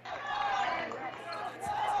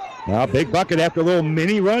 Now, big bucket after a little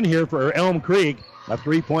mini run here for Elm Creek. A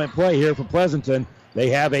 3-point play here for Pleasanton. They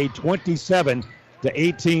have a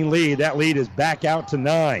 27-18 lead. That lead is back out to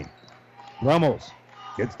 9. Brummels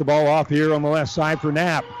gets the ball off here on the left side for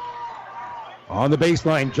Knapp. On the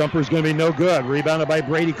baseline, jumper's going to be no good. Rebounded by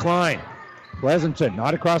Brady Klein. Pleasanton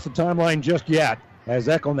not across the timeline just yet, as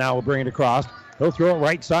Eckel now will bring it across. He'll throw it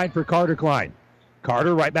right side for Carter Klein.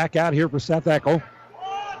 Carter right back out here for Seth Eckel.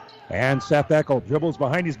 And Seth Eckel dribbles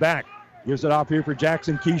behind his back. Gives it off here for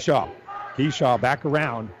Jackson Keyshaw. Keyshaw back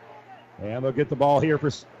around. And they'll get the ball here for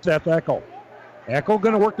Seth Eckel. Eckel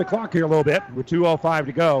going to work the clock here a little bit with 2:05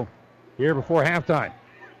 to go here before halftime.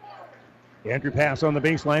 Entry pass on the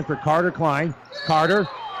baseline for Carter Klein. Carter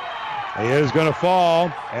is going to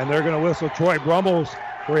fall, and they're going to whistle Troy Brummels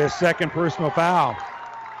for his second personal foul.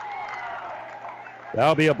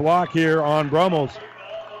 That'll be a block here on Brummels.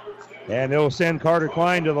 And they'll send Carter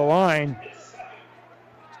Klein to the line.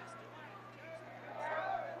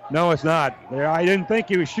 No, it's not. I didn't think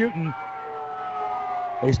he was shooting.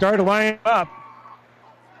 They started lining up.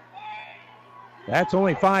 That's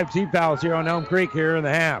only 5 team fouls here on Elm Creek here in the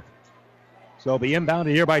half. So it'll be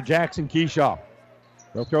inbounded here by Jackson Keyshaw.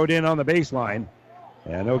 They'll throw it in on the baseline.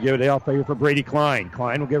 And they'll give it out here for Brady Klein.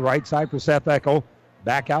 Klein will get right side for Seth Eckel.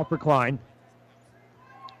 Back out for Klein.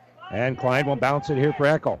 And Klein will bounce it here for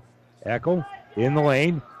Eckel. Eckel in the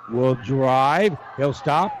lane. Will drive. He'll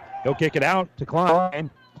stop. He'll kick it out to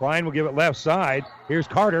Klein. Klein will give it left side. Here's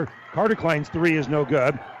Carter. Carter Klein's 3 is no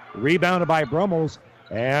good. Rebounded by Brummels.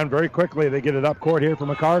 And very quickly they get it up court here for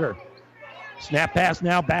McCarter. Snap pass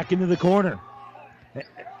now back into the corner.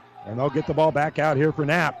 And they'll get the ball back out here for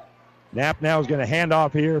Knapp. Knapp now is going to hand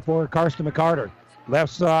off here for Karsten McCarter.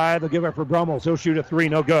 Left side, they'll give it for Brummels. He'll shoot a 3,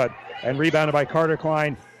 no good. And rebounded by Carter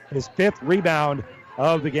Klein. His 5th rebound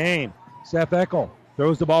of the game. Seth Eckel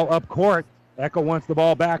throws the ball up court. Eckel wants the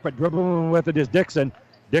ball back, but dribbling with it is Dixon.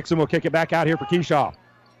 Dixon will kick it back out here for Keyshaw.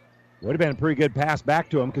 Would have been a pretty good pass back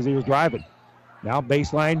to him because he was driving. Now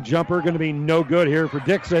baseline jumper going to be no good here for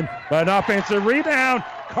Dixon, but an offensive rebound.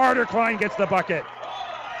 Carter Klein gets the bucket.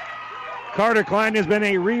 Carter Klein has been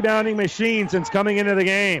a rebounding machine since coming into the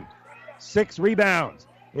game. 6 rebounds.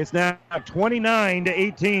 It's now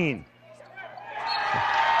 29-18.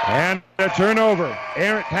 And a turnover.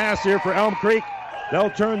 Errant pass here for Elm Creek. They'll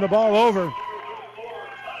turn the ball over.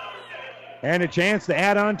 And a chance to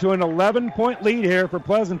add on to an 11-point lead here for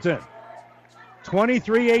Pleasanton.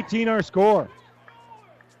 23-18 our score.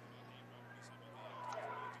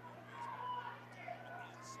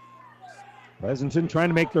 Pleasanton trying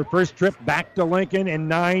to make their first trip back to Lincoln in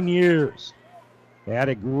 9 years. They had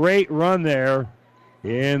a great run there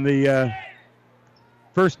in the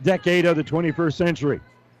first decade of the 21st century.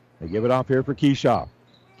 They give it off here for Keyshaw.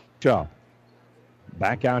 Keyshaw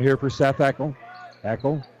back out here for Seth Eckel.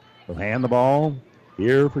 Eckel will hand the ball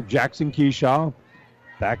here for Jackson Keyshaw.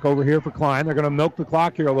 Back over here for Klein. They're going to milk the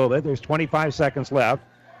clock here a little bit. There's 25 seconds left.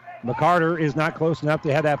 McCarter is not close enough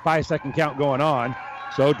to have that 5-second count going on.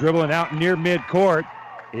 So dribbling out near midcourt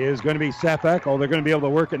is going to be Seth Eckel. They're going to be able to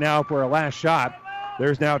work it now for a last shot.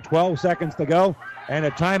 There's now 12 seconds to go. And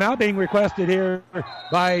a timeout being requested here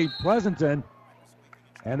by Pleasanton.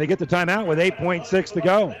 And they get the timeout with 8.6 to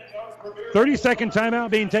go. 30-second timeout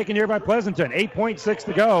being taken here by Pleasanton. 8.6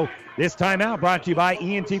 to go. This timeout brought to you by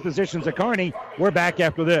ENT Physicians at Kearney. We're back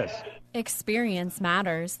after this. Experience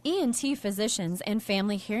matters. ENT Physicians and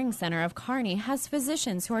Family Hearing Center of Kearney has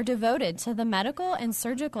physicians who are devoted to the medical and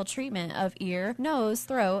surgical treatment of ear, nose,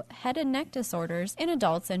 throat, head and neck disorders in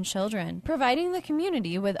adults and children, providing the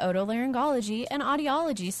community with otolaryngology and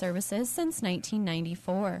audiology services since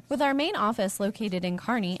 1994. With our main office located in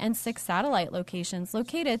Kearney and 6 satellite locations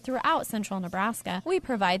located throughout central Nebraska, we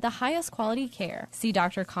provide the highest quality care. See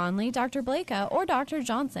Dr. Conley, Dr. Blaka, or Dr.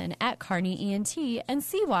 Johnson at Kearney ENT and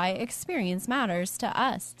see why experience matters to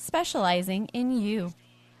us, specializing in you.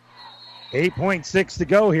 8.6 to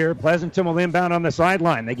go here. Pleasanton will inbound on the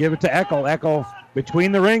sideline. They give it to Eckel. Eckel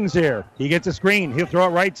between the rings here. He gets a screen. He'll throw it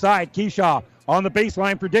right side. Keyshaw on the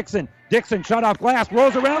baseline for Dixon. Dixon shot off glass,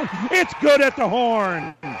 rolls around. It's good at the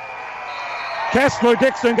horn. Kessler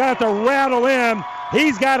Dixon got to rattle in.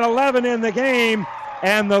 He's got 11 in the game,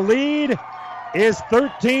 and the lead is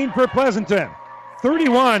 13 for Pleasanton.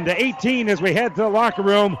 31-18 as we head to the locker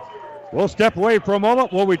room. We'll step away for a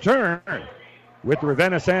moment. We'll return with the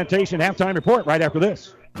Ravenna Sanitation halftime report right after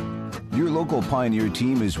this. Your local Pioneer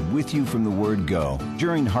team is with you from the word go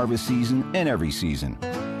during harvest season and every season.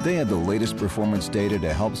 They have the latest performance data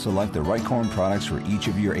to help select the right corn products for each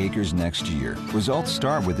of your acres next year. Results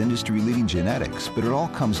start with industry-leading genetics, but it all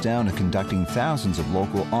comes down to conducting thousands of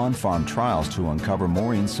local on-farm trials to uncover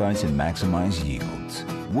more insights and maximize yields.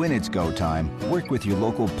 When it's go time, work with your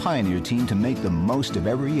local Pioneer team to make the most of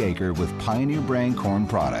every acre with Pioneer brand corn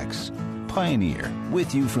products. Pioneer,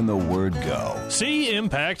 with you from the word go. See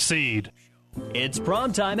Impact Seed. It's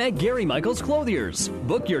prom time at Gary Michaels Clothiers.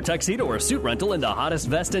 Book your tuxedo or suit rental in the hottest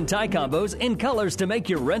vest and tie combos in colors to make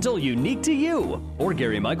your rental unique to you. Or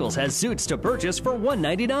Gary Michaels has suits to purchase for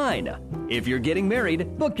 $199. If you're getting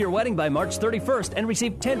married, book your wedding by March 31st and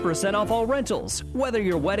receive 10% off all rentals. Whether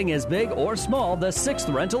your wedding is big or small, the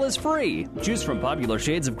 6th rental is free. Choose from popular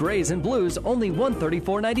shades of grays and blues, only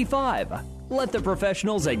 $134.95. Let the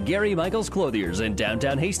professionals at Gary Michaels Clothiers in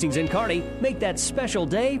downtown Hastings and Kearney make that special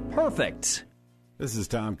day perfect. This is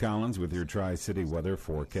Tom Collins with your Tri-City weather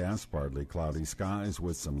forecast. Partly cloudy skies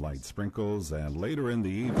with some light sprinkles, and later in the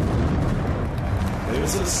evening,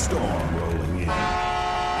 there's a storm rolling in.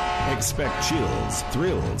 Expect chills,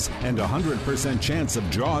 thrills, and 100% chance of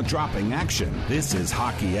jaw-dropping action. This is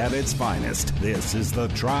hockey at its finest. This is the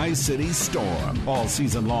Tri-City Storm. All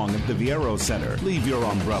season long at the Viero Center. Leave your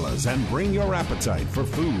umbrellas and bring your appetite for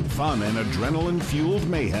food, fun, and adrenaline-fueled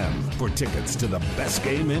mayhem. For tickets to the best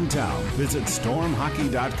game in town, visit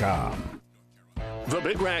stormhockey.com. The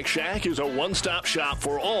Big Rack Shack is a one-stop shop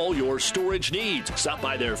for all your storage needs. Stop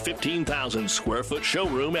by their 15,000-square-foot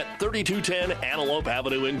showroom at 3210 Antelope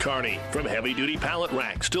Avenue in Kearney. From heavy-duty pallet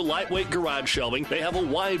racks to lightweight garage shelving, they have a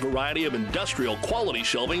wide variety of industrial-quality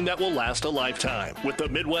shelving that will last a lifetime. With the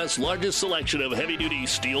Midwest's largest selection of heavy-duty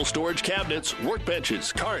steel storage cabinets,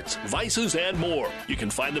 workbenches, carts, vices, and more. You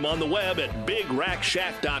can find them on the web at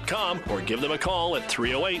BigRackShack.com or give them a call at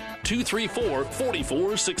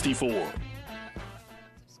 308-234-4464.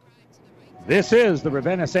 This is the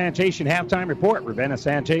Ravenna Sanitation halftime report. Ravenna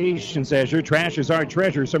Sanitation says your trash is our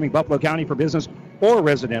treasure, serving Buffalo County for business or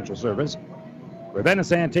residential service. Ravenna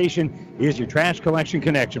Sanitation is your trash collection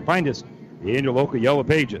connection. Find us in your local Yellow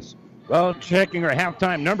Pages. Well, checking our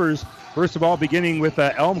halftime numbers, first of all, beginning with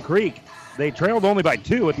Elm Creek. They trailed only by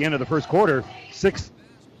 2 at the end of the first quarter,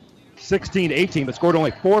 16-18, but scored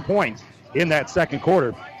only 4 points in that second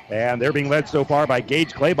quarter. And they're being led so far by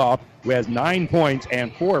Gage Claybaugh, who has 9 points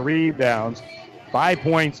and 4 rebounds. 5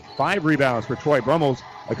 points, 5 rebounds for Troy Brummels.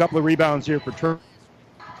 A couple of rebounds here for Turner.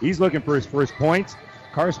 He's looking for his first points.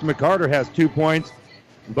 Karsten McCarter has 2 points.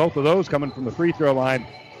 Both of those coming from the free throw line.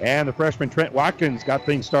 And the freshman Trent Watkins got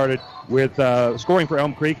things started with scoring for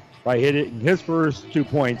Elm Creek by hitting his first 2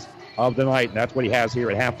 points of the night. And that's what he has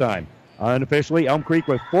here at halftime. Unofficially, Elm Creek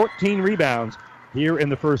with 14 rebounds here in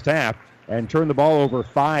the first half and turned the ball over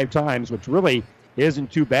 5 times, which really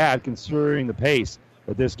isn't too bad considering the pace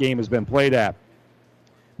that this game has been played at.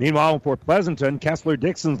 Meanwhile, for Pleasanton, Kessler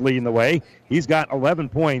Dixon's leading the way. He's got 11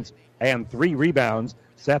 points and 3 rebounds.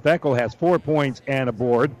 Seth Eckel has 4 points and a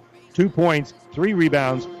board. 2 points, 3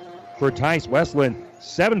 rebounds for Tice Westland.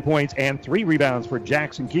 7 points and 3 rebounds for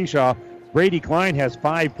Jackson Keyshaw. Brady Klein has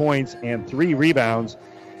 5 points and 3 rebounds.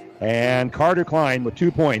 And Carter Klein with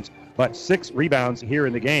 2 points, but 6 rebounds here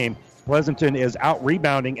in the game. Pleasanton is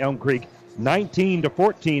out-rebounding Elm Creek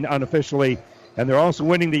 19-14 unofficially, and they're also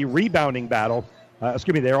winning the rebounding battle.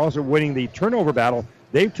 They're also winning the turnover battle.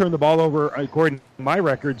 They've turned the ball over, according to my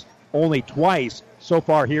records, only twice so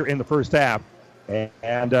far here in the first half.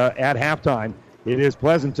 And at halftime, it is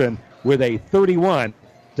Pleasanton with a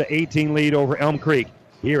 31-18 lead over Elm Creek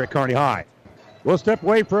here at Kearney High. We'll step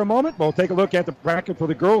away for a moment. We'll take a look at the bracket for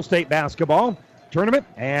the girls' state basketball tournament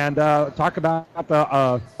and talk about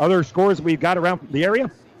the other scores we've got around the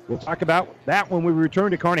area. We'll talk about that when we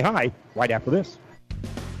return to Kearney High right after this.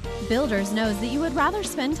 Builders knows that you would rather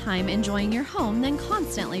spend time enjoying your home than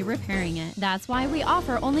constantly repairing it. That's why we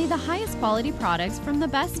offer only the highest quality products from the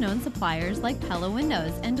best known suppliers like Pella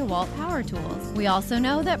Windows and DeWalt Power Tools. We also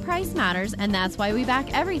know that price matters, and that's why we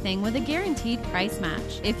back everything with a guaranteed price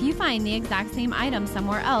match. If you find the exact same item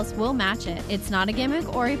somewhere else, we'll match it. It's not a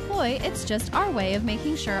gimmick or a ploy, it's just our way of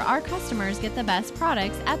making sure our customers get the best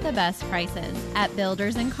products at the best prices. At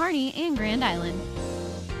Builders in Kearney and Grand Island.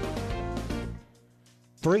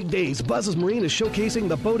 For 8 days, Buzz's Marine is showcasing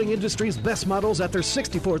the boating industry's best models at their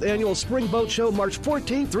 64th annual Spring Boat Show, March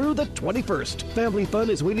 14th through the 21st. Family fun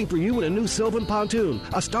is waiting for you in a new Sylvan pontoon,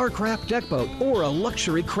 a Starcraft deck boat, or a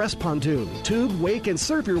luxury Crest pontoon. Tube, wake, and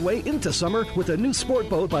surf your way into summer with a new sport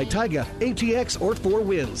boat by Taiga, ATX, or 4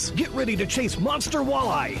 Winds. Get ready to chase monster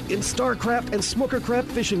walleye in Starcraft and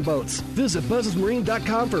Smokercraft fishing boats. Visit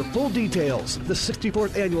buzzesmarine.com for full details. The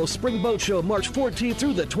 64th annual Spring Boat Show, March 14th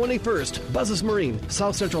through the 21st. Buzzes Marine,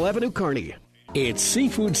 South Central Avenue, Kearney. It's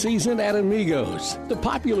seafood season at Amigos. The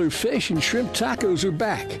popular fish and shrimp tacos are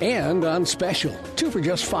back and on special. 2 for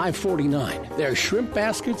just $5.49. There's shrimp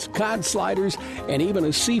baskets, cod sliders, and even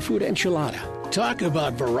a seafood enchilada. Talk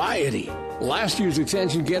about variety. Last year's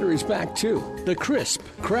attention getter is back too. The crisp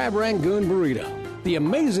crab rangoon burrito. The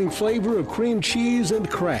amazing flavor of cream cheese and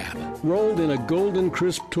crab, rolled in a golden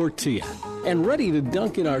crisp tortilla, and ready to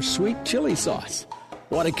dunk in our sweet chili sauce.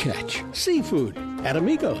 What a catch. Seafood at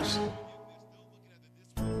Amigos.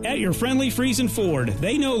 At your friendly Friesen Ford,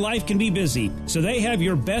 they know life can be busy, so they have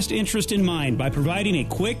your best interest in mind by providing a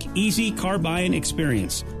quick, easy car buying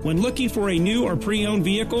experience. When looking for a new or pre-owned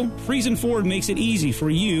vehicle, Friesen Ford makes it easy for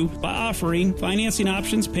you by offering financing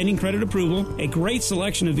options pending credit approval, a great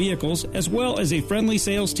selection of vehicles, as well as a friendly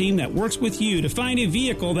sales team that works with you to find a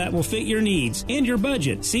vehicle that will fit your needs and your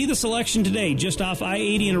budget. See the selection today just off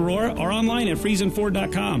I-80 in Aurora or online at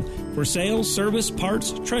FriesenFord.com. For sales, service,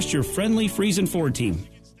 parts, trust your friendly Friesen Ford team.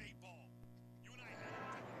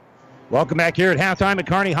 Welcome back here at halftime at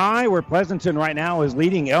Kearney High, where Pleasanton right now is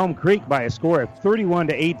leading Elm Creek by a score of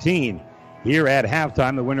 31-18. Here at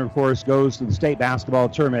halftime, the winner, of course, goes to the state basketball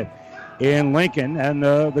tournament in Lincoln. And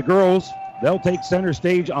the girls, they'll take center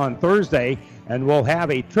stage on Thursday, and we'll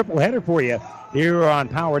have a triple header for you here on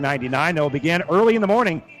Power 99. They'll begin early in the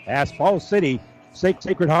morning as Falls City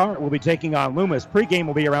Sacred Heart will be taking on Loomis. Pregame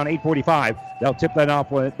will be around 8:45. They'll tip that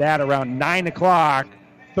off with that around 9 o'clock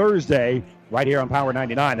Thursday, right here on Power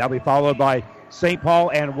 99. That'll be followed by St.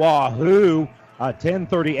 Paul and Wahoo,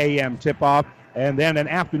 10:30 a.m. tip-off, and then an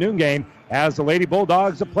afternoon game as the Lady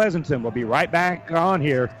Bulldogs of Pleasanton will be right back on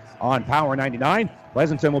here on Power 99.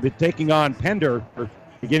 Pleasanton will be taking on Pender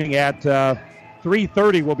beginning at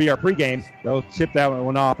 3:30 will be our pregame. They'll tip that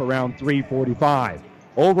one off around 3:45.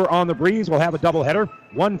 Over on the Breeze, we'll have a doubleheader.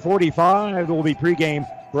 1:45 will be pregame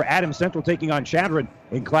for Adams Central taking on Chadron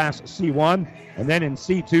in Class C1. And then in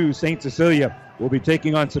C2, St. Cecilia will be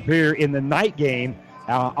taking on Superior in the night game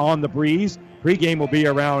on the Breeze. Pregame will be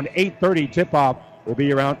around 8:30. Tip-off will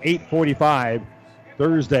be around 8:45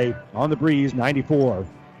 Thursday on the Breeze,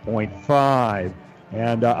 94.5.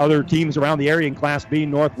 And other teams around the area in Class B,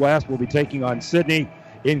 Northwest will be taking on Sydney.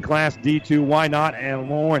 In Class D2, Why Not? And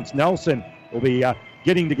Lawrence Nelson will be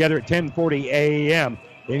getting together at 10:40 a.m.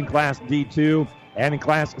 in Class D2. And in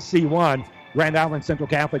Class C1, Grand Island Central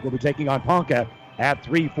Catholic will be taking on Ponca at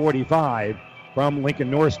 3:45 from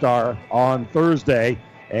Lincoln North Star on Thursday.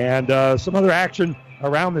 And some other action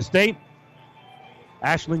around the state.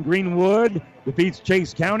 Ashland Greenwood defeats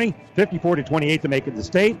Chase County 54-28 to make it the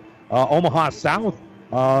state. Omaha South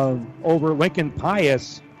over Lincoln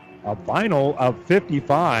Pius, a final of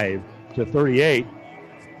 55-38.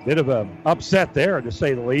 Bit of an upset there, to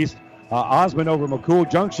say the least. Osmond over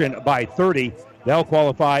McCool Junction by 30. They'll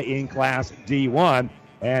qualify in Class D1.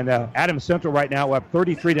 And Adams Central right now up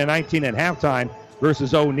 33-19 at halftime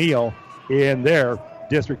versus O'Neill in their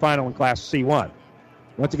district final in Class C1.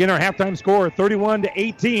 Once again, our halftime score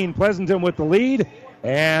 31-18. Pleasanton with the lead.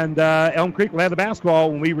 And Elm Creek will have the basketball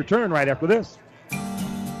when we return right after this.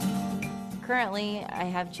 Currently, I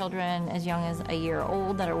have children as young as a year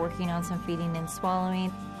old that are working on some feeding and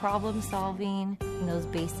swallowing, problem solving, those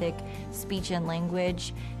basic speech and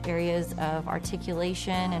language, areas of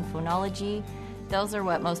articulation and phonology. Those are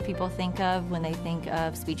what most people think of when they think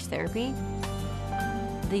of speech therapy.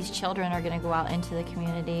 These children are going to go out into the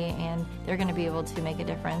community and they're going to be able to make a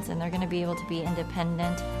difference and they're going to be able to be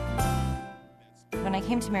independent. When When I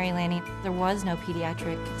came to Mary Lanning, there was no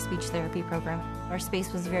pediatric speech therapy program. Our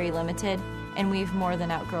space was very limited, and we've more than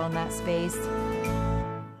outgrown that space.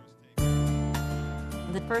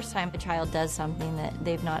 The first time a child does something that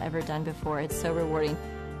they've not ever done before, it's so rewarding.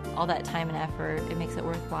 All that time and effort, it makes it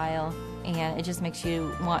worthwhile, and it just makes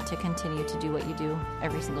you want to continue to do what you do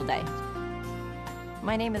every single day.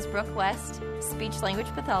 My name is Brooke West, speech-language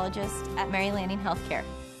pathologist at Mary Lanning Healthcare.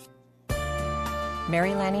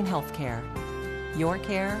 Mary Lanning Healthcare. Your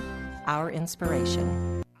care, our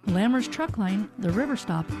inspiration. Lammer's Truck Line, the River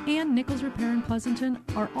Stop, and Nichols Repair in Pleasanton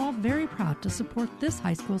are all very proud to support this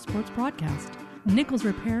high school sports broadcast. Nichols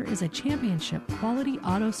Repair is a championship quality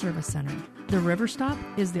auto service center. The River Stop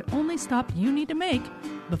is the only stop you need to make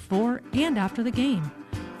before and after the game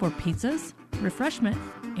for pizzas, refreshment,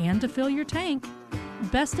 and to fill your tank.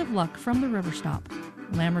 Best of luck from the River Stop,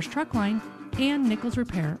 Lammer's Truck Line, and Nichols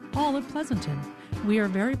Repair, all of Pleasanton. We are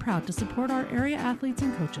very proud to support our area athletes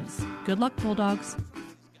and coaches. Good luck, Bulldogs.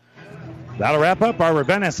 That'll wrap up our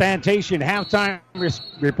Ravenna Sanitation halftime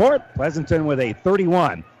report. Pleasanton with a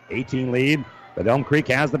 31-18 lead. But Elm Creek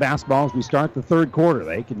has the basketball as we start the third quarter.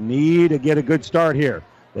 They need to get a good start here.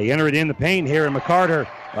 They enter it in the paint here, and McCarter,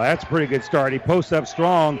 well, that's a pretty good start. He posts up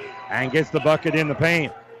strong and gets the bucket in the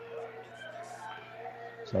paint.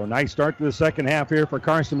 So nice start to the second half here for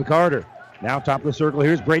Carson McCarter. Now top of the circle,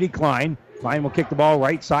 here's Brady Klein. Klein will kick the ball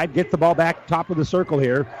right side, get the ball back top of the circle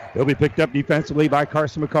here. He'll be picked up defensively by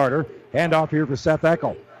Carson McCarter. Hand off here for Seth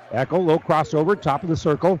Eckel. Eckel, low crossover, top of the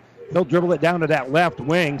circle. He'll dribble it down to that left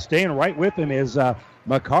wing. Staying right with him is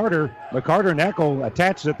McCarter. McCarter and Eckel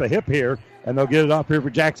attached at the hip here, and they'll get it off here for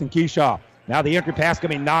Jackson Keyshaw. Now the entry pass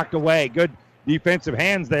going to be knocked away. Good defensive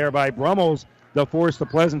hands there by Brummels to force the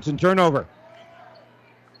Pleasanton turnover.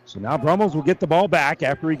 So now Brummels will get the ball back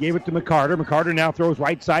after he gave it to McCarter. McCarter now throws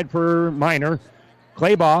right side for Minor.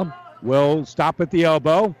 Claybaugh will stop at the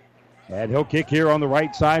elbow, and he'll kick here on the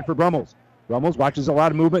right side for Brummels. Brummels watches a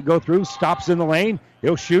lot of movement go through, stops in the lane.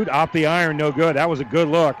 He'll shoot off the iron, no good. That was a good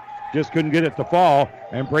look. Just couldn't get it to fall,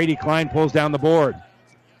 and Brady Klein pulls down the board.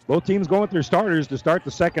 Both teams going with their starters to start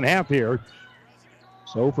the second half here.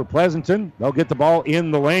 So for Pleasanton, they'll get the ball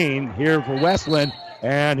in the lane here for Westland,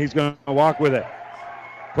 and he's going to walk with it.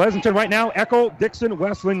 Pleasanton right now, Eckel, Dixon,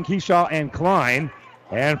 Westland, Keyshaw, and Klein.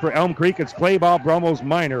 And for Elm Creek, it's Claybaugh, Brummels,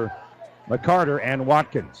 Minor, McCarter, and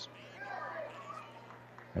Watkins.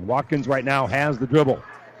 And Watkins right now has the dribble.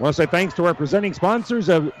 I want to say thanks to our presenting sponsors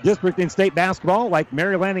of district and state basketball, like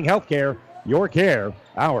Mary Lanning Healthcare, your care,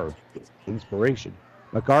 our inspiration.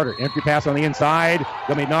 McCarter, entry pass on the inside.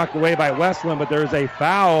 Going to be knocked away by Westland, but there's a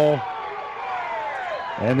foul.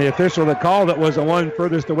 And the official that called it was the one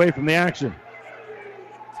furthest away from the action.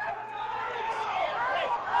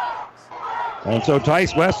 And so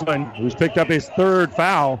Tice Westland, who's picked up his third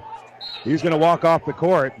foul, he's going to walk off the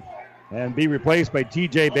court and be replaced by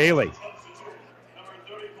T.J. Bailey.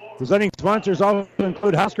 Presenting sponsors also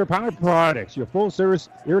include Husker Power Products, your full-service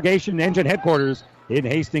irrigation engine headquarters in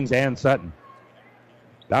Hastings and Sutton.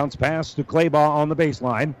 Bounce pass to Claybaugh on the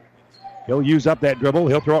baseline. He'll use up that dribble.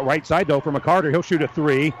 He'll throw it right side, though, for McCarter. He'll shoot a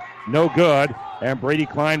three. No good. And Brady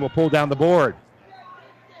Klein will pull down the board.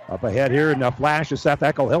 Up ahead here in a flash is Seth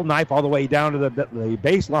Eckel. He'll knife all the way down to the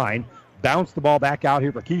baseline. Bounce the ball back out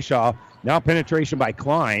here for Keyshaw. Now penetration by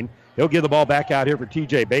Klein. He'll give the ball back out here for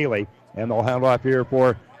T.J. Bailey. And they'll handle off here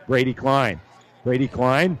for Brady Klein. Brady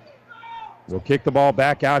Klein will kick the ball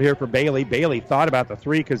back out here for Bailey. Bailey thought about the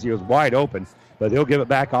three because he was wide open. But he'll give it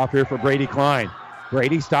back off here for Brady Klein.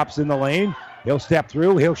 Brady stops in the lane. He'll step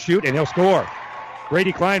through. He'll shoot, and he'll score.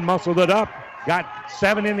 Brady Klein muscled it up. Got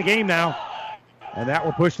 7 in the game now. And that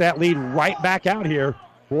will push that lead right back out here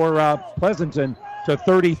for Pleasanton to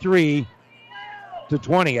 33-20. A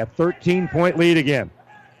 13-point lead again.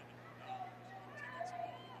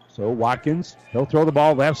 So Watkins, he'll throw the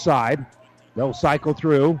ball left side. They'll cycle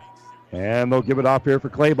through, and they'll give it off here for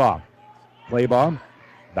Claybaugh. Claybaugh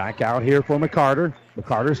back out here for McCarter.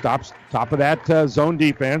 McCarter stops top of that zone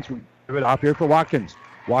defense. We'll give it off here for Watkins.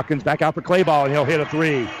 Watkins back out for Claybaugh, and he'll hit a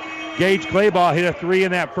three. Gage Claybaugh hit a three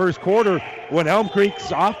in that first quarter when Elm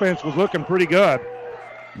Creek's offense was looking pretty good.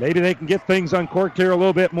 Maybe they can get things uncorked here a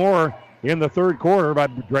little bit more in the third quarter by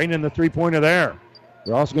draining the three-pointer there.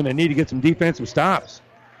 They're also going to need to get some defensive stops.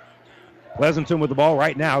 Pleasanton with the ball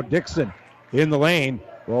right now. Dixon in the lane.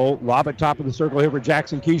 Will lob it top of the circle here for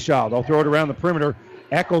Jackson Keyshaw. They'll throw it around the perimeter.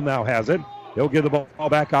 Eckel now has it. He'll give the ball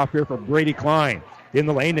back off here for Brady Klein. In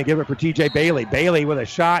the lane, they give it for T.J. Bailey. Bailey with a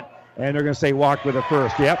shot, and they're going to say walked with it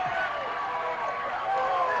first. Yep.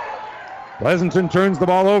 Pleasanton turns the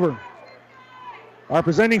ball over. Our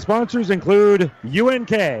presenting sponsors include UNK,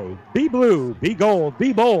 Be Blue, Be Gold,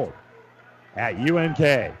 Be Bold. at UNK.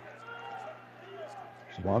 So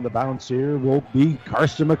on the bounce here will be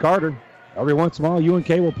Karsten McCarter. Every once in a while, UNK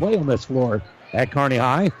will play on this floor at Kearney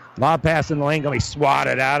High. Lob pass in the lane, going to be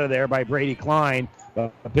swatted out of there by Brady Klein.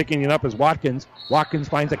 Picking it up is Watkins. Watkins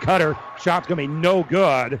finds a cutter. Shot's going to be no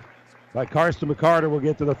good. But Karsten McCarter will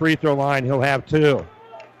get to the free throw line. He'll have 2.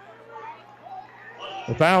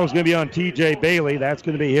 The foul is going to be on T.J. Bailey. That's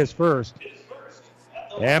going to be his first.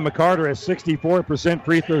 And McCarter is 64%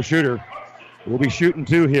 free throw shooter. We'll be shooting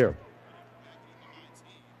 2 here.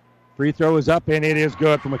 Free throw is up, and it is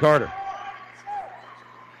good for McCarter.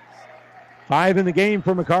 5 in the game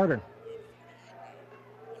for McCarter.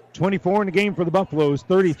 24 in the game for the Buffaloes.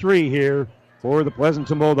 33 here for the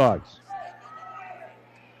Pleasanton Bulldogs.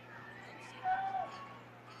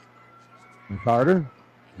 McCarter.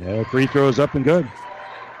 Yeah, free throw is up and good.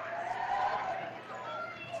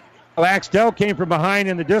 Axtell came from behind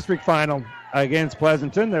in the district final against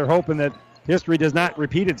Pleasanton. They're hoping that history does not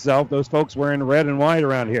repeat itself. Those folks wearing red and white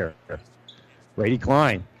around here. Brady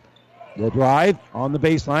Klein will drive on the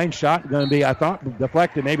baseline. Shot going to be, I thought,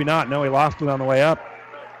 deflected. Maybe not. No, he lost it on the way up.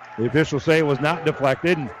 The officials say it was not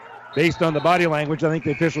deflected. And based on the body language, I think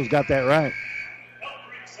the officials got that right.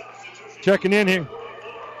 Checking in here.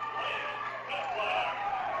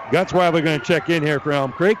 Gutzweiler going to check in here for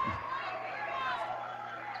Elm Creek.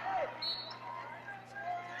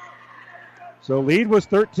 So lead was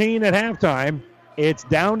 13 at halftime. It's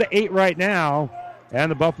down to 8 right now,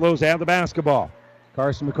 and the Buffaloes have the basketball.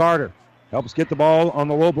 Karsten McCarter helps get the ball on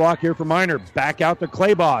the low block here for Minor. Back out to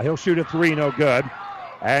Claybaugh. He'll shoot a 3, no good.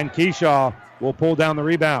 And Keyshaw will pull down the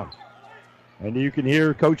rebound. And you can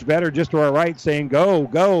hear Coach Vetter just to our right saying, go,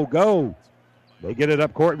 go, go. They get it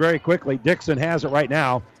up court very quickly. Dixon has it right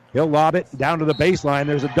now. He'll lob it down to the baseline.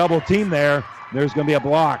 There's a double team there. There's going to be a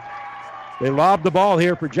block. They lobbed the ball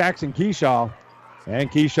here for Jackson Keyshaw.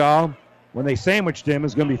 And Keyshaw, when they sandwiched him,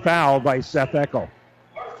 is going to be fouled by Seth Eckel.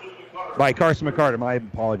 By Karsten McCarter. My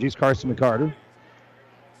apologies, Karsten McCarter.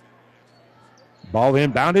 Ball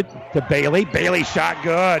inbounded to Bailey. Bailey shot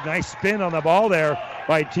good. Nice spin on the ball there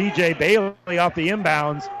by T.J. Bailey off the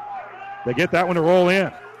inbounds. They get that one to roll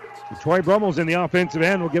in. Troy Brummel's in the offensive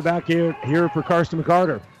end. We'll get back here for Karsten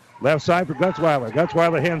McCarter. Left side for Gutzweiler.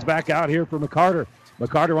 Gutzweiler hands back out here for McCarter.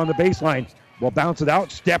 McCarter on the baseline. Will bounce it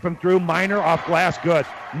out. Stepping through. Minor off glass. Good.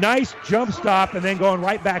 Nice jump stop, and then going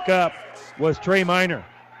right back up was Trey Minor.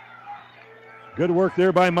 Good work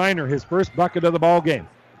there by Minor. His first bucket of the ball game.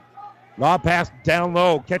 Lob pass down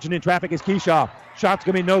low. Catching in traffic is Keyshaw. Shot's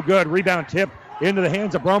going to be no good. Rebound tip into the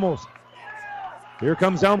hands of Brummels. Here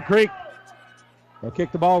comes Elm Creek. They'll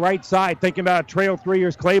kick the ball right side. Thinking about a trail 3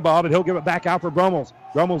 years Claybaugh, but he'll give it back out for Brummels.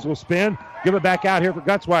 Brummels will spin. Give it back out here for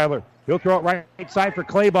Gutzweiler. He'll throw it right side for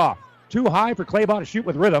Claybaugh. Too high for Claybaugh to shoot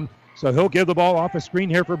with rhythm, so he'll give the ball off a screen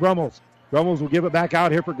here for Brummels. Brummels will give it back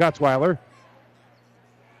out here for Gutzweiler.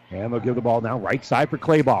 And they'll give the ball now right side for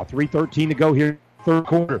Claybaugh. 3:13 to go here, third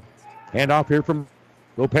quarter. Hand off here from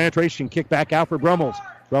low penetration. Kick back out for Brummels.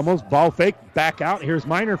 Brummels, ball fake, back out. Here's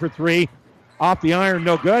Minor for 3. Off the iron,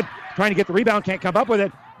 no good. Trying to get the rebound, can't come up with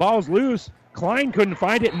it. Ball's loose. Klein couldn't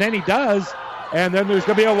find it, and then he does. And then there's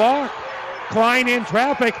going to be a walk. Klein in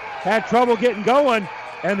traffic, had trouble getting going,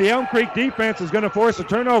 and the Elm Creek defense is going to force a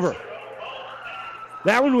turnover.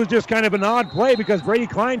 That one was just kind of an odd play because Brady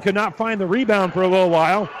Klein could not find the rebound for a little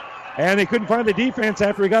while, and they couldn't find the defense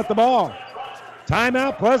after he got the ball.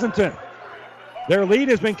 Timeout, Pleasanton. Their lead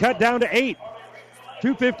has been cut down to 8.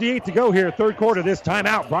 2:58 to go here, third quarter. This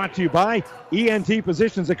timeout brought to you by ENT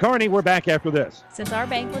Physicians at Kearney. We're back after this. Since our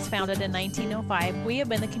bank was founded in 1905, we have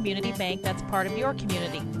been the community bank that's part of your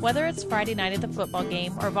community. Whether it's Friday night at the football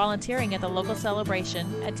game or volunteering at the local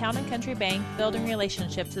celebration, at Town & Country Bank, building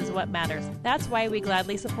relationships is what matters. That's why we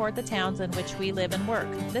gladly support the towns in which we live and work.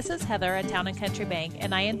 This is Heather at Town & Country Bank,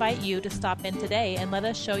 and I invite you to stop in today and let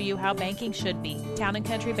us show you how banking should be. Town &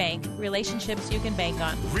 Country Bank, relationships you can bank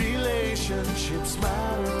on. Relationships matter.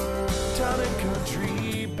 Town &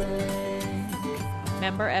 Country Bank.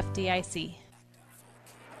 Member FDIC.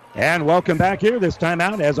 And welcome back here. This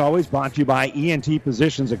timeout, as always, brought to you by ENT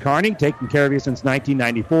Physicians at Kearney, taking care of you since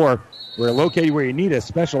 1994. We're located where you need us,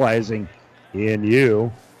 specializing in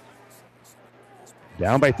you.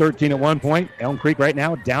 Down by 13 at one point. Elm Creek right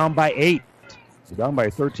now down by 8. We're down by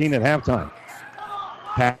 13 at halftime.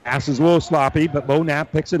 Pass is a little sloppy, but Bo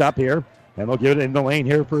Knapp picks it up here, and they'll give it in the lane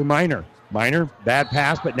here for Minor. Minor, bad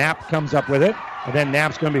pass, but Knapp comes up with it, and then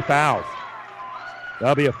Knapp's going to be fouled.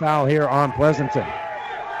 There'll be a foul here on Pleasanton.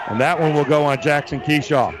 And that one will go on Jackson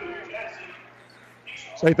Keyshaw.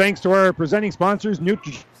 Say thanks to our presenting sponsors,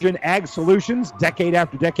 Nutrition Ag Solutions. Decade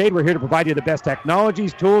after decade, we're here to provide you the best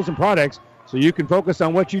technologies, tools, and products so you can focus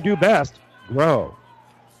on what you do best, grow.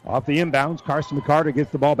 Off the inbounds, Carson McCarter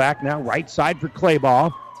gets the ball back now. Right side for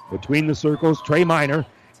Clayball. Between the circles, Trey Minor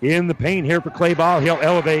in the paint here for Clayball. He'll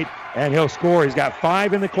elevate and he'll score. He's got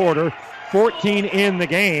 5 in the quarter, 14 in the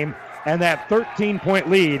game, and that 13-point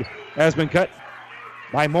lead has been cut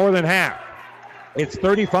by more than half. It's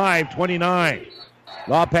 35-29.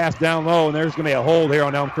 Lob pass down low, and there's going to be a hold here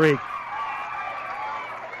on Elm Creek.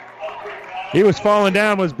 He was falling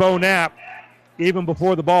down, was Bo Knapp, even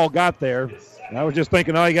before the ball got there. And I was just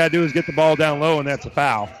thinking all you got to do is get the ball down low, and that's a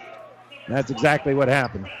foul. And that's exactly what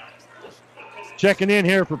happened. Checking in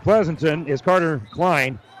here for Pleasanton is Carter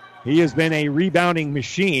Klein. He has been a rebounding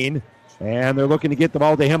machine, and they're looking to get the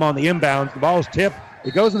ball to him on the inbounds. The ball's tipped.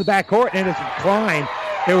 It goes in the backcourt, and it's Klein.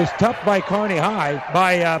 It was toughed by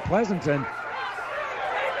Pleasanton.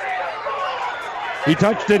 He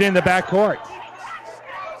touched it in the backcourt.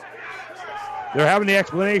 They're having the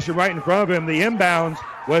explanation right in front of him. The inbounds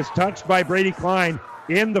was touched by Brady Klein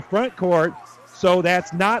in the front court, so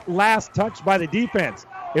that's not last touched by the defense.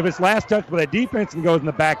 If it's last touched by the defense and goes in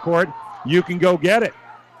the backcourt, you can go get it.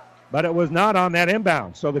 But it was not on that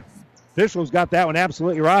inbound, so the officials got that one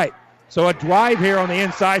absolutely right. So a drive here on the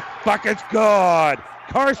inside. Bucket's good.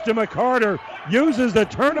 Karsten McCarter uses the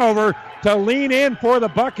turnover to lean in for the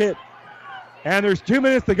bucket. And there's 2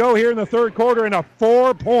 minutes to go here in the third quarter and a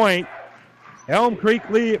 4-point Elm Creek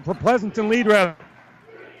lead for Pleasanton lead.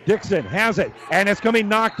 Dixon has it, and it's going to be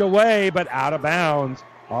knocked away, but out of bounds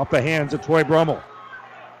off the hands of Troy Brummel.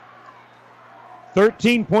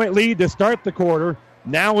 13-point lead to start the quarter.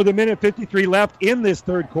 Now with 1:53 left in this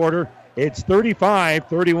third quarter, it's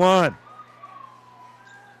 35-31.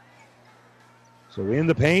 So in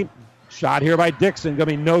the paint, shot here by Dixon, going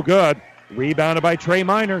to be no good. Rebounded by Trey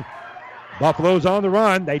Minor. Buffalo's on the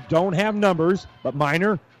run. They don't have numbers, but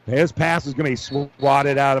Minor, his pass is going to be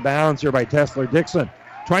swatted out of bounds here by Tesler Dixon.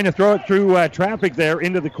 Trying to throw it through traffic there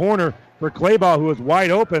into the corner for Clayball, who was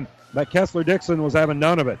wide open, but Kessler Dixon was having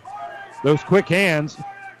none of it. Those quick hands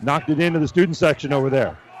knocked it into the student section over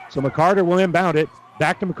there. So McCarter will inbound it.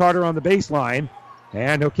 Back to McCarter on the baseline,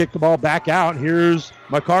 and he'll kick the ball back out. Here's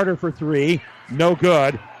McCarter for 3. No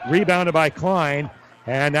good. Rebounded by Klein,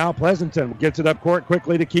 and now Pleasanton gets it up court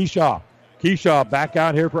quickly to Keyshaw. Keyshaw back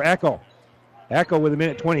out here for Eckel. Eckel with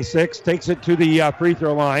 1:26 takes it to the free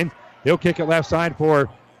throw line. He'll kick it left side for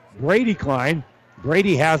Brady Klein.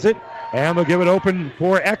 Brady has it, and they'll give it open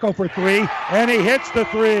for Eckel for 3, and he hits the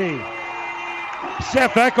 3.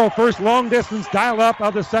 Seth Eckel, first long-distance dial-up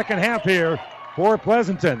of the second half here for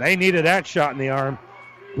Pleasanton. They needed that shot in the arm.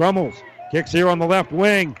 Brummels kicks here on the left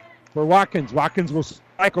wing for Watkins. Watkins will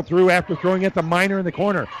cycle through after throwing it to Minor in the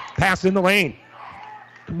corner. Pass in the lane.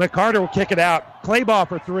 McCarter will kick it out. Clayball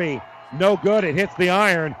for 3. No good. It hits the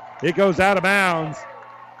iron. It goes out of bounds.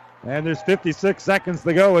 And there's 56 seconds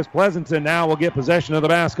to go as Pleasanton now will get possession of the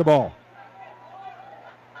basketball.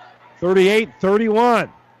 38-31.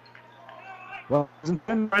 Well,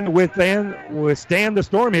 Pleasanton trying to withstand the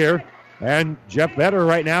storm here. And Jeff Vetter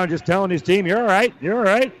right now just telling his team, you're all right, you're all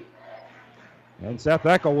right. And Seth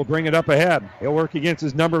Eckel will bring it up ahead. He'll work against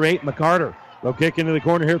his number 8, McCarter. They'll kick into the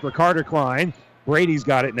corner here for Carter Klein. Brady's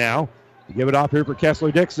got it now. Give it off here for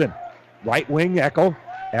Kessler Dixon. Right wing, Eckel.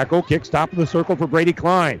 Eckel kicks top of the circle for Brady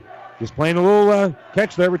Klein. Just playing a little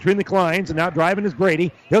catch there between the Kleins, and now driving is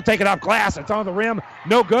Brady. He'll take it off glass. It's on the rim.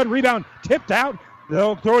 No good. Rebound tipped out.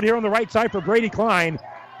 They'll throw it here on the right side for Brady Klein.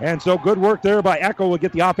 And so good work there by Eckel will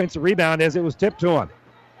get the offensive rebound as it was tipped to him.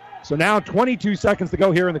 So now 22 seconds to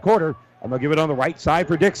go here in the quarter. And they'll give it on the right side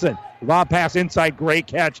for Dixon. Lob pass inside. Great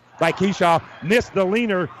catch by Keyshaw. Missed the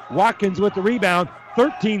leaner. Watkins with the rebound.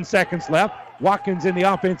 13 seconds left. Watkins in the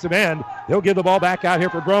offensive end. He'll give the ball back out here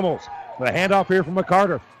for Brummels. The handoff here from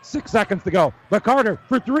McCarter. 6 seconds to go. McCarter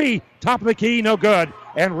for 3. Top of the key. No good.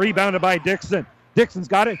 And rebounded by Dixon. Dixon's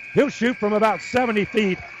got it. He'll shoot from about 70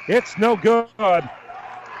 feet. It's no good.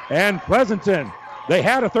 And Pleasanton, they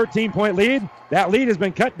had a 13-point lead. That lead has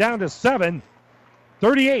been cut down to 7.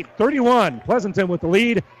 38-31. Pleasanton with the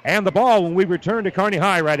lead and the ball when we return to Kearney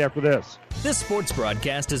High right after this. This sports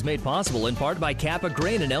broadcast is made possible in part by Kappa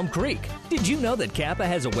Grain in Elm Creek. Did you know that Kappa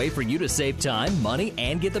has a way for you to save time, money,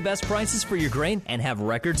 and get the best prices for your grain and have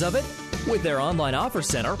records of it? With their online offer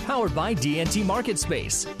center powered by DNT Market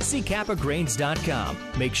Space. See kappagrains.com.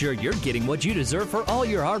 Make sure you're getting what you deserve for all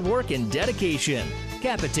your hard work and dedication.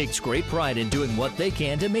 Kappa takes great pride in doing what they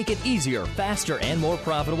can to make it easier, faster, and more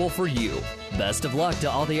profitable for you. Best of luck to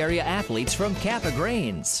all the area athletes from Kappa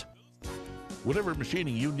Grains. Whatever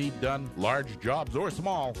machining you need done, large jobs or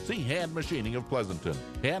small, see Hand Machining of Pleasanton.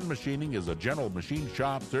 Hand Machining is a general machine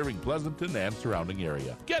shop serving Pleasanton and surrounding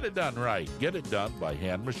area. Get it done right. Get it done by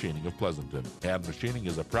Hand Machining of Pleasanton. Hand Machining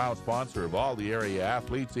is a proud sponsor of all the area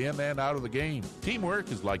athletes in and out of the game.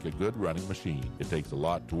 Teamwork is like a good running machine. It takes a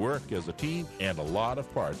lot to work as a team and a lot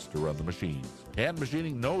of parts to run the machines. Hand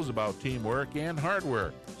Machining knows about teamwork and hard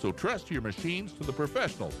work, so trust your machines to the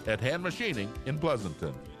professionals at Hand Machining in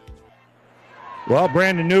Pleasanton. Well,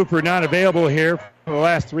 Brandon Newford not available here for the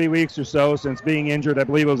last 3 weeks or so since being injured. I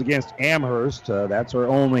believe it was against Amherst. That's our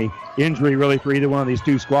only injury really for either one of these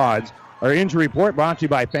two squads. Our injury report brought to you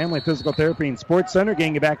by Family Physical Therapy and Sports Center,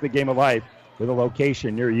 getting you back to the game of life with a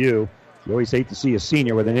location near you. You always hate to see a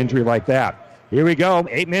senior with an injury like that. Here we go,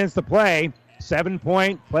 8 minutes to play.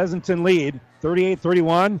 7-point Pleasanton lead,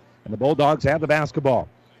 38-31, and the Bulldogs have the basketball.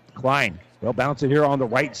 Klein, they'll bounce it here on the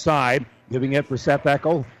right side, giving it for Seth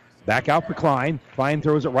Eckel. Back out for Klein. Klein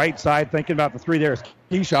throws it right side, thinking about the three there is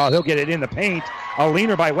Keyshaw. He'll get it in the paint. A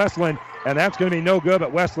leaner by Westland, and that's going to be no good,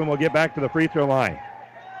 but Westland will get back to the free throw line.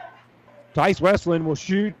 Tice Westland will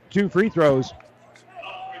shoot 2 free throws.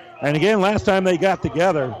 And again, last time they got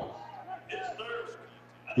together,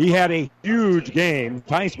 he had a huge game.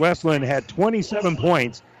 Tice Westland had 27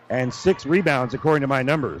 points and 6 rebounds, according to my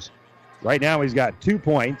numbers. Right now he's got 2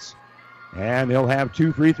 points, and he'll have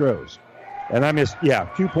 2 free throws. And I missed,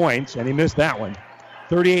 2 points, and he missed that one.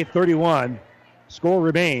 38-31. Score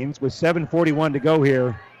remains with 7:41 to go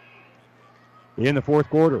here in the fourth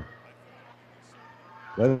quarter.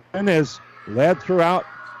 Pleasanton has led throughout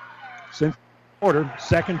since the quarter.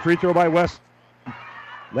 Second free throw by West.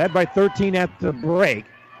 Led by 13 at the break.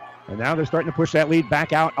 And now they're starting to push that lead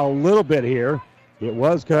back out a little bit here. It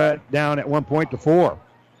was cut down at 1 point to 4.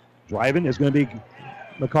 Driving is going to be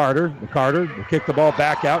McCarter. McCarter will kick the ball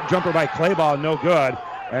back out. Jumper by Claybaugh, no good.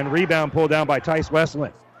 And rebound pulled down by Tice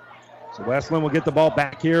Westland. So Westland will get the ball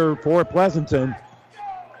back here for Pleasanton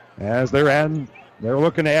as they're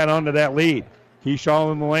looking to add on to that lead.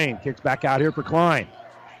 Keyshaw in the lane. Kicks back out here for Klein.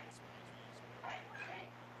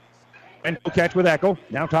 And he'll catch with Eckel.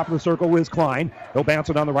 Now top of the circle is Klein. He'll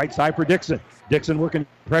bounce it on the right side for Dixon. Dixon working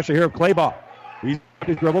pressure here of Claybaugh. He's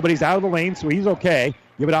his dribble, but he's out of the lane, so he's okay.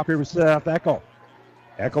 Give it off here for Seth Eckel.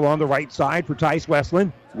 Eckel on the right side for Tice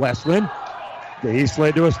Westland. Westland. He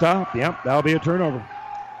slid to a stop. Yep, that'll be a turnover.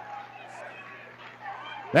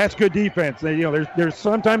 That's good defense. There's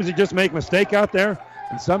sometimes you just make a mistake out there,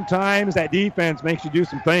 and sometimes that defense makes you do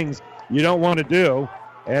some things you don't want to do.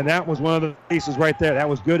 And that was one of the pieces right there. That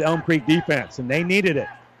was good Elm Creek defense, and they needed it.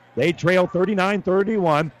 They trailed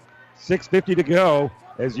 39-31, 6:50 to go.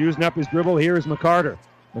 As using up his dribble, here is McCarter.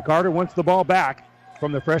 McCarter wants the ball back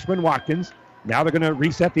from the freshman Watkins. Now they're going to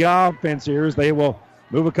reset the offense here as they will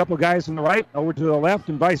move a couple guys from the right over to the left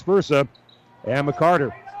and vice versa. And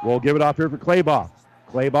McCarter will give it off here for Claybaugh.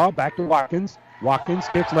 Claybaugh back to Watkins. Watkins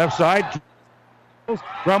kicks left side.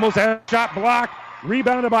 Brummels has a shot blocked.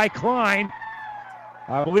 Rebounded by Klein.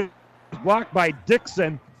 I believe it was blocked by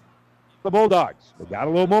Dixon. The Bulldogs. They got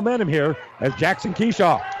a little momentum here as Jackson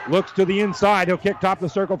Keyshaw looks to the inside. He'll kick top of the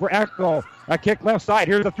circle for Eckel. A kick left side.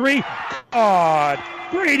 Here's the three. God.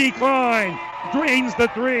 Grady Klein drains the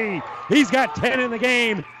three. He's got 10 in the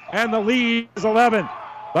game, and the lead is 11.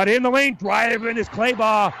 But in the lane, driving is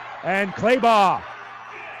Claybaugh. And Claybaugh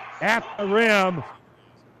at the rim.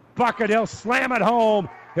 Bucket. He'll slam it home.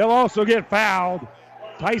 He'll also get fouled.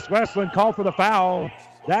 Tice Westland called for the foul.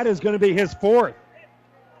 That is going to be his 4th.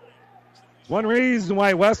 One reason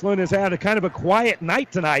why Westland has had a kind of a quiet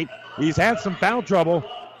night tonight, he's had some foul trouble.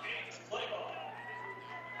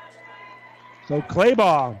 So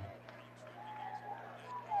Claybaugh,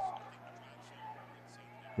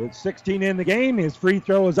 with 16 in the game, his free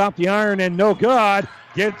throw is off the iron and no good.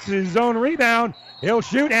 Gets his own rebound. He'll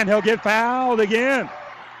shoot and he'll get fouled again.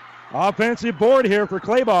 Offensive board here for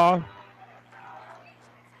Claybaugh.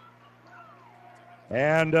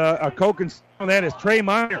 And a coke on that is Trey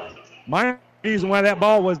Meyer. My reason why that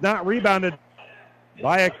ball was not rebounded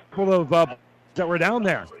by a couple of that were down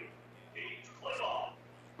there.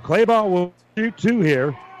 Claybaugh will shoot 2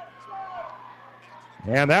 here.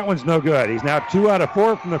 And that one's no good. He's now 2 out of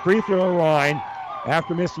 4 from the free throw line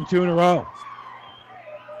after missing 2 in a row.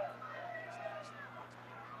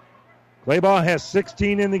 Claybaugh has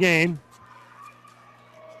 16 in the game.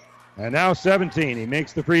 And now 17. He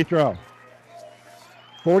makes the free throw.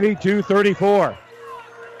 42-34.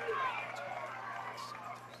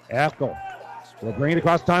 Eckel will bring it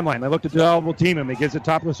across the timeline. They look to double team him. He gets it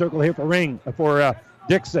top of the circle here for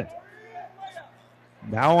Dixon.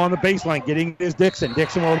 Now on the baseline, getting is Dixon.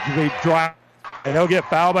 Dixon will drive, and he'll get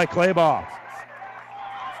fouled by Claybaugh.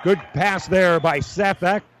 Good pass there by Seth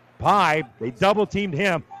Pye. They double-teamed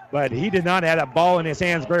him, but he did not have that ball in his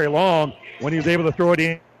hands very long when he was able to throw it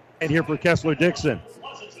in here for Kessler Dixon.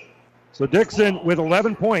 So Dixon with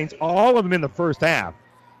 11 points, all of them in the first half,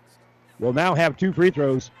 will now have 2 free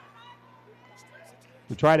throws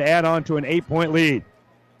to try to add on to an 8-point lead.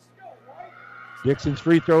 Dixon's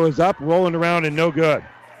free throw is up, rolling around, and no good.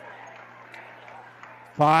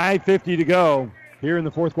 5:50 to go here in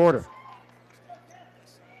the fourth quarter.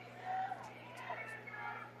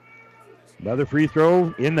 Another free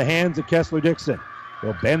throw in the hands of Kessler Dixon.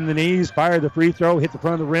 They'll bend the knees, fire the free throw, hit the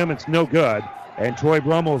front of the rim. It's no good. And Troy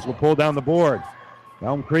Brummels will pull down the board.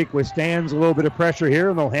 Elm Creek withstands a little bit of pressure here,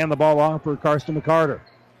 and they'll hand the ball off for Karsten McCarter.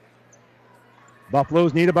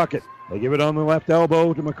 Buffaloes need a bucket. They give it on the left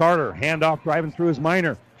elbow to McCarter. Handoff driving through is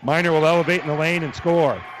Minor. Minor will elevate in the lane and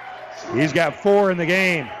score. He's got 4 in the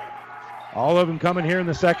game. All of them coming here in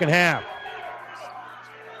the second half.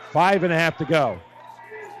 5.5 to go.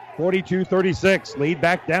 42-36. Lead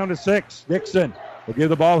back down to 6. Dixon will give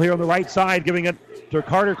the ball here on the right side, giving it to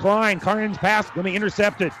Carter Klein. Carnan's pass going to be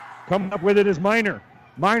intercepted. Coming up with it is Minor.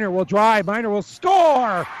 Minor will drive. Minor will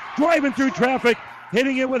score. Driving through traffic,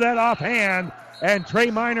 hitting it with that offhand. And Trey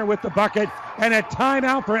Minor with the bucket. And a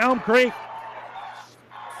timeout for Elm Creek.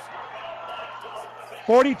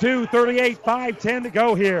 42-38, 5:10 to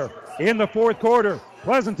go here in the fourth quarter.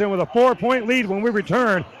 Pleasanton with a 4-point lead when we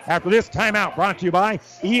return after this timeout, brought to you by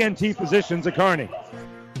ENT Physicians of Kearney.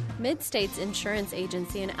 Mid-States Insurance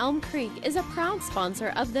Agency in Elm Creek is a proud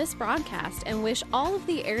sponsor of this broadcast and wish all of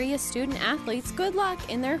the area student athletes good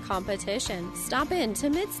luck in their competition. Stop in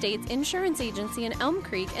to Mid-States Insurance Agency in Elm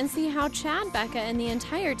Creek and see how Chad, Becca, and the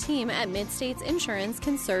entire team at Mid-States Insurance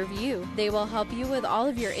can serve you. They will help you with all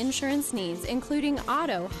of your insurance needs, including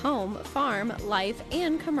auto, home, farm, life,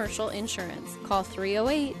 and commercial insurance. Call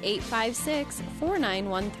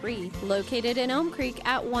 308-856-4913, located in Elm Creek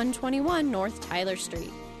at 121 North Tyler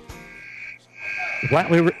Street.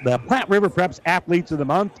 The Platte River Preps Athletes of the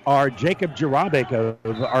Month are Jacob Jarabek of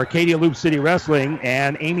Arcadia Loop City Wrestling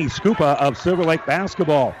and Amy Scupa of Silver Lake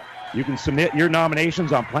Basketball. You can submit your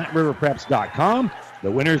nominations on PlatteRiverPreps.com.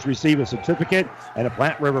 The winners receive a certificate and a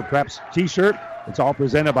Platte River Preps t-shirt. It's all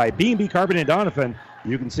presented by B&B Carpet in Doniphan.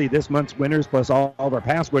 You can see this month's winners plus all of our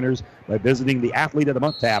past winners by visiting the Athlete of the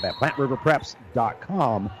Month tab at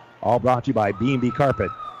PlatteRiverPreps.com. All brought to you by B&B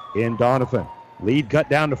Carpet in Doniphan. Lead cut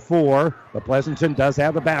down to 4, but Pleasanton does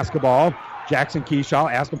have the basketball. Jackson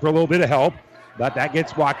Keyshaw asking for a little bit of help, but that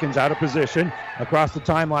gets Watkins out of position. Across the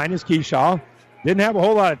timeline is Keyshaw. Didn't have a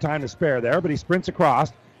whole lot of time to spare there, but he sprints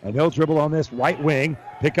across, and he'll dribble on this right wing,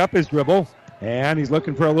 pick up his dribble, and he's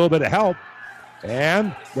looking for a little bit of help.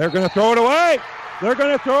 And they're going to throw it away. They're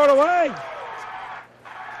going to throw it away.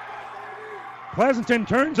 Pleasanton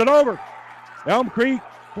turns it over. Elm Creek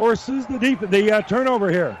forces the turnover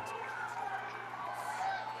here.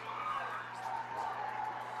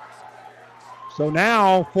 So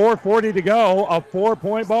now 4:40 to go, a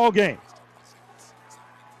 4-point ball game.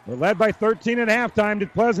 We're led by 13 at halftime to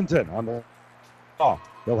Pleasanton on the ball.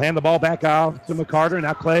 They'll hand the ball back out to McCarter.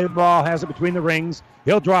 Now Clay Ball has it between the rings.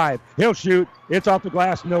 He'll drive. He'll shoot. It's off the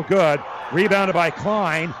glass. No good. Rebounded by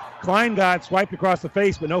Klein. Klein got swiped across the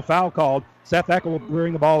face, but no foul called. Seth Eckel will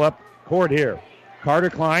bring the ball up court here. Carter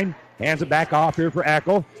Klein hands it back off here for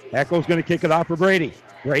Eckel. Eckel's going to kick it off for Brady.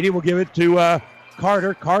 Brady will give it to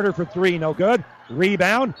Carter. Carter for 3. No good.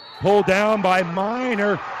 Rebound. Pulled down by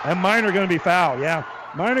Minor. And Minor going to be fouled. Yeah.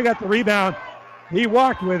 Minor got the rebound. He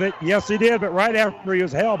walked with it. Yes, he did. But right after he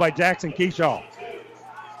was held by Jackson Keyshaw.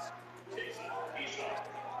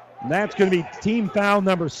 And that's going to be team foul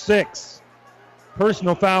number 6.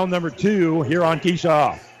 Personal foul number 2 here on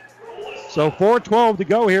Keyshaw. So 4:12 to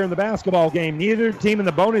go here in the basketball game. Neither team in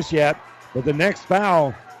the bonus yet. But the next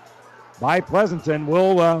foul by Pleasanton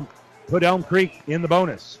will put Elm Creek in the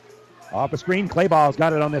bonus. Off a screen, Clayball's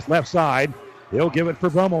got it on this left side. He'll give it for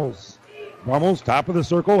Brummels. Brummels, top of the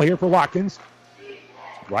circle here for Watkins.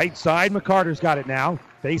 Right side, McCarter's got it now.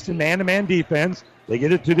 Facing man-to-man defense. They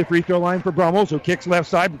get it to the free throw line for Brummels, who kicks left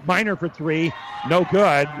side. Minor for 3. No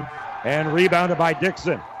good. And rebounded by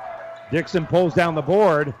Dixon. Dixon pulls down the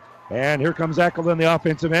board. And here comes Eckel in the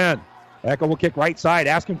offensive end. Eckel will kick right side.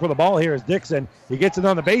 Asking for the ball here is Dixon. He gets it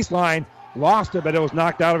on the baseline. Lost it, but it was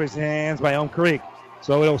knocked out of his hands by Elm Creek.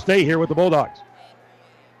 So it'll stay here with the Bulldogs.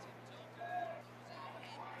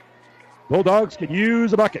 Bulldogs could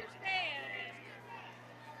use a bucket.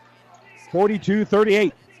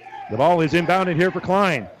 42-38. The ball is inbounded here for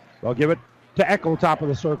Klein. They'll give it to Eckel, top of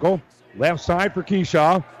the circle. Left side for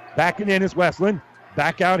Keyshaw. Backing in is Westland.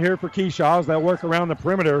 Back out here for Keyshaw as they'll work around the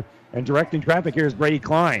perimeter. And directing traffic here is Brady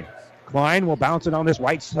Klein. Klein will bounce it on this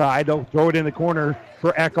right side. They'll throw it in the corner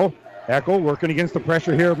for Eckel. Eckel working against the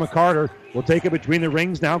pressure here of McCarter. Will take it between the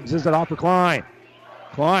rings now. Gives it off for Klein.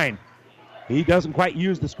 Klein, he doesn't quite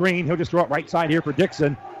use the screen. He'll just throw it right side here for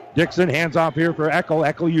Dixon. Dixon hands off here for Eckel.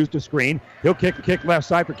 Eckel used a screen. He'll kick left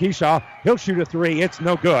side for Keyshaw. He'll shoot a three. It's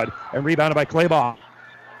no good. And rebounded by Claybaugh.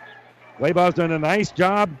 Claybaugh's done a nice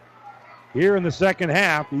job here in the second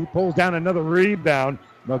half. He pulls down another rebound.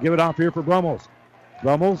 They'll give it off here for Brummels.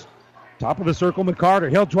 Brummels, top of the circle, McCarter.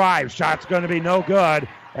 He'll drive. Shot's going to be no good.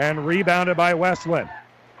 And rebounded by Westland.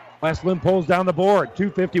 Westland pulls down the board.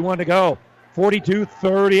 2:51 to go.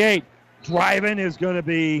 42-38. Driving is going to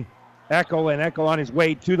be Eckel, and Eckel on his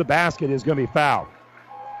way to the basket is going to be fouled.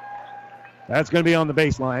 That's going to be on the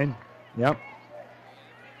baseline. Yep.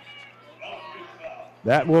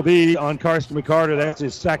 That will be on Karsten McCarter. That's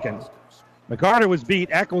his second. McCarter was beat.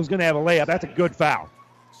 Eckel's going to have a layup. That's a good foul.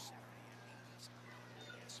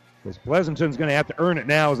 Because Pleasanton's going to have to earn it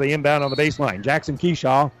now as they inbound on the baseline. Jackson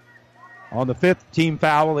Keyshaw on the fifth team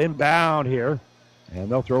foul inbound here.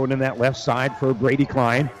 And they'll throw it in that left side for Brady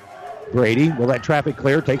Klein. Brady will let traffic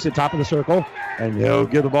clear, takes it top of the circle, and he'll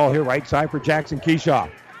give the ball here right side for Jackson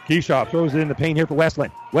Keyshaw. Keyshaw throws it in the paint here for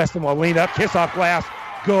Westland. Westland will lean up, kiss off glass.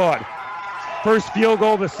 Good. First field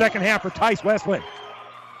goal of the second half for Tice Westland.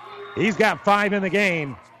 He's got 5 in the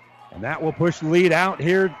game, and that will push the lead out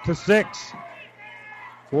here to 6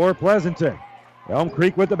 for Pleasanton. Elm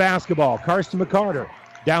Creek with the basketball. Karsten McCarter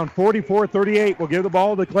down 44-38 will give the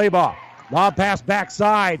ball to Claybaugh. Lob pass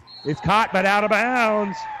backside. It's caught but out of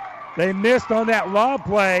bounds. They missed on that lob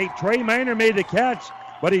play. Trey Miner made the catch,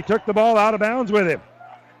 but he took the ball out of bounds with him.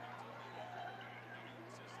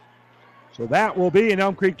 So that will be an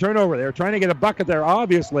Elm Creek turnover. They're trying to get a bucket there,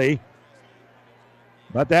 obviously.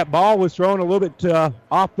 But that ball was thrown a little bit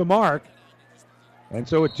off the mark. And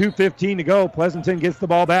so with 2:15 to go, Pleasanton gets the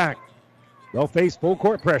ball back. They'll face full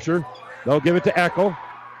court pressure. They'll give it to Eckel.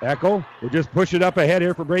 Eckel will just push it up ahead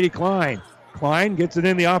here for Brady Klein. Klein gets it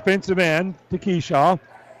in the offensive end to Keyshaw.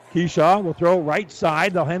 Keyshaw will throw right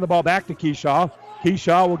side. They'll hand the ball back to Keyshaw.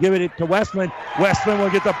 Keyshaw will give it to Westland. Westland will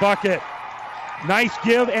get the bucket. Nice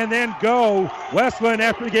give and then go. Westland,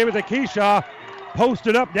 after he gave it to Keyshaw,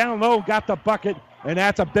 posted up down low, got the bucket, and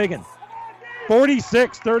that's a big one.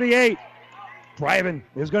 46-38. Driving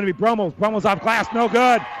is going to be Brummels. Brummels off glass, no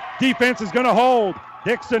good. Defense is going to hold.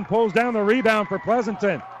 Dixon pulls down the rebound for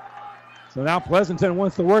Pleasanton. So now Pleasanton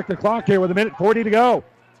wants to work the clock here with 1:40 to go.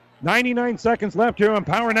 99 seconds left here on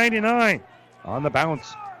Power 99. On the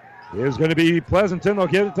bounce is going to be Pleasanton. They'll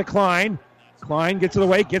give it to Klein. Klein gets it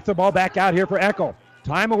away, gets the ball back out here for Eckel.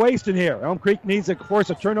 Time wasting here. Elm Creek needs to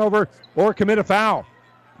force a turnover or commit a foul.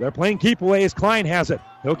 They're playing keep away as Klein has it.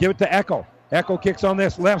 He'll give it to Eckel. Eckel kicks on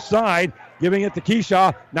this left side, giving it to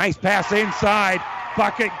Keyshaw. Nice pass inside.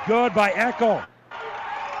 Bucket good by Eckel.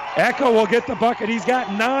 Eckel will get the bucket. He's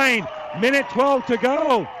got 9. 1:12 to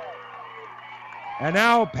go. And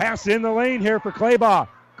now pass in the lane here for Claybaugh.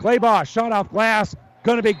 Claybaugh, shot off glass,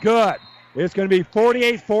 going to be good. It's going to be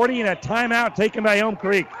 48-40 and a timeout taken by Elm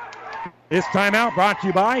Creek. This timeout brought to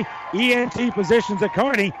you by ENT Positions at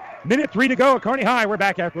Kearney. 1:03 to go at Kearney High. We're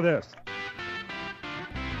back after this.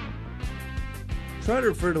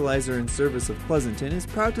 Trotter Fertilizer and Service of Pleasanton is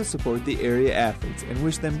proud to support the area athletes and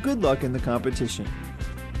wish them good luck in the competition.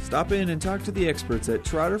 Stop in and talk to the experts at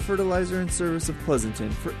Trotter Fertilizer and Service of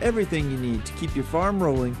Pleasanton for everything you need to keep your farm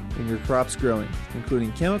rolling and your crops growing,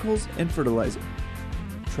 including chemicals and fertilizer.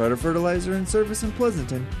 Trotter Fertilizer and Service in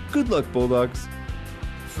Pleasanton. Good luck, Bulldogs.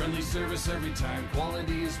 Friendly service every time.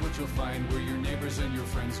 Quality is what you'll find where your neighbors and your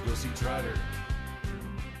friends go see Trotter.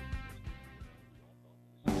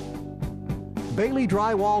 Bailey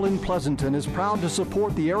Drywall in Pleasanton is proud to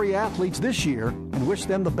support the area athletes this year and wish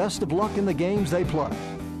them the best of luck in the games they play.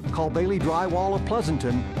 Call Bailey Drywall of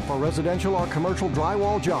Pleasanton for residential or commercial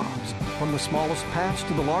drywall jobs. From the smallest patch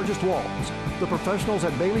to the largest walls, the professionals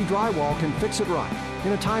at Bailey Drywall can fix it right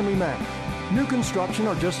in a timely manner. New construction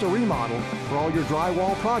or just a remodel, for all your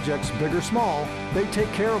drywall projects, big or small, they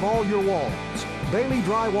take care of all your walls. Bailey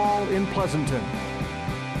Drywall in Pleasanton.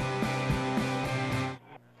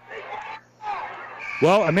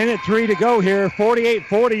 Well, 1:03 to go here.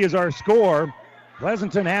 48-40 is our score.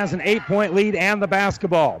 Pleasanton has an 8-point lead and the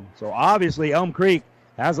basketball. So obviously Elm Creek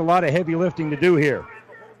has a lot of heavy lifting to do here.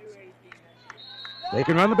 They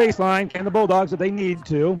can run the baseline, can the Bulldogs if they need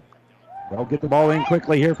to. They'll get the ball in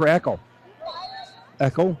quickly here for Eckel.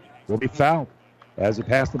 Eckel will be fouled as he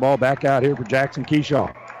passed the ball back out here for Jackson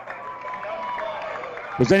Keyshaw.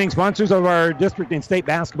 Presenting sponsors of our district and state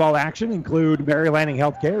basketball action include Mary Lanning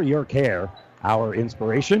Healthcare, your care, our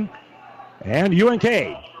inspiration. And UNK,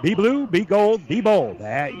 be blue, be gold, be bold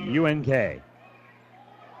at UNK.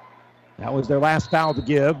 That was their last foul to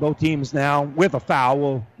give. Both teams now with a foul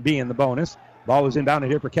will be in the bonus. Ball is inbounded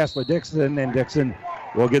here for Kessler Dixon, and Dixon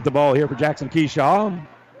will get the ball here for Jackson Keyshaw.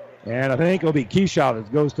 And I think it'll be Keyshaw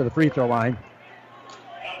that goes to the free throw line.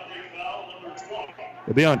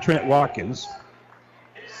 It'll be on Trent Watkins.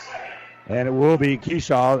 And it will be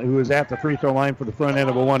Keyshaw who is at the free throw line for the front end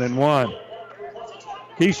of a 1-and-1.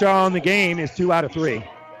 Keyshaw on the game is 2 out of 3.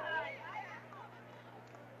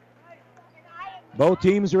 Both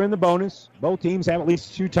teams are in the bonus. Both teams have at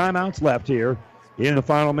least 2 timeouts left here in the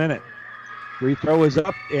final minute. Free throw is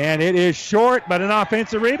up, and it is short, but an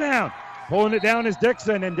offensive rebound. Pulling it down is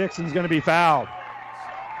Dixon, and Dixon's going to be fouled.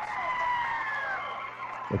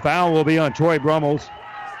 The foul will be on Troy Brummels,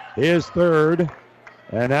 his third.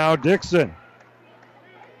 And now Dixon,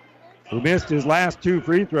 who missed his last 2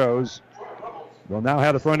 free throws, will now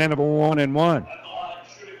have the front end of a 1-and-1.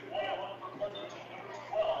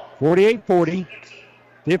 48-40,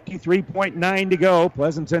 53.9 to go.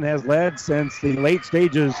 Pleasanton has led since the late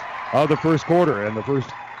stages of the first quarter. And the first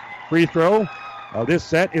free throw of this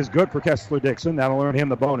set is good for Kessler Dixon. That'll earn him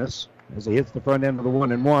the bonus as he hits the front end of the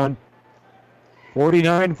 1-and-1.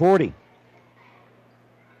 49-40.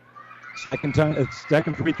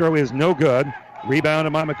 Second free throw is no good.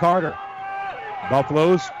 Rebounded by McCarter.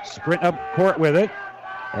 Buffaloes sprint up court with it.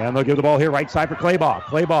 And they'll give the ball here right side for Claybaugh.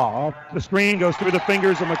 Claybaugh off the screen, goes through the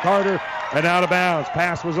fingers of McCarter and out of bounds.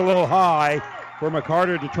 Pass was a little high for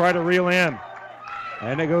McCarter to try to reel in.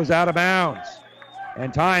 And it goes out of bounds.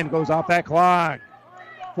 And time goes off that clock.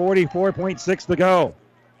 44.6 to go.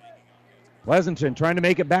 Pleasanton trying to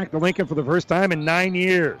make it back to Lincoln for the first time in 9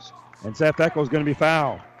 years. And Seth Eckel's going to be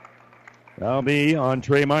fouled. That'll be on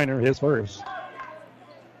Trey Minor, his first.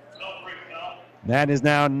 That is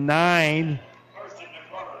now 9.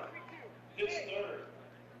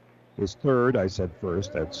 His third, I said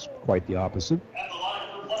first. That's quite the opposite.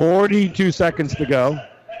 42 seconds to go.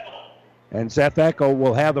 And Seth Eckel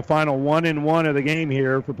will have the final 1-and-1 of the game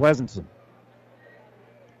here for Pleasanton.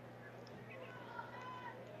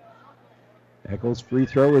 Eckel's free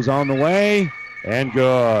throw is on the way. And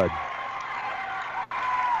good.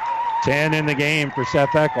 10 in the game for Seth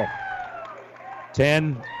Eckel.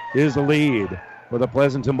 10 is the lead for the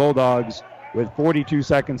Pleasanton Bulldogs with 42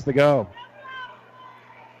 seconds to go.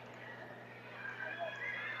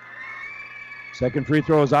 Second free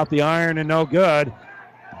throw is off the iron and no good.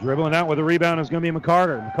 Dribbling out with a rebound is going to be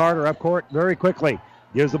McCarter. McCarter up court very quickly.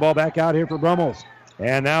 Gives the ball back out here for Brummels.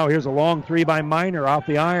 And now here's a long 3 by Minor off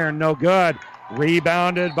the iron. No good.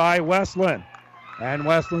 Rebounded by Westland. And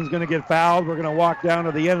Westland's going to get fouled. We're going to walk down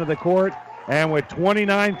to the end of the court. And with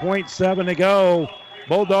 29.7 to go,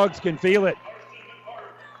 Bulldogs can feel it.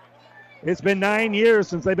 It's been 9 years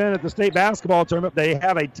since they've been at the state basketball tournament. They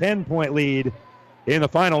have a 10-point lead in the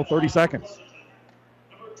final 30 seconds.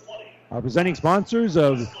 Our presenting sponsors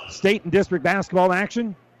of state and district basketball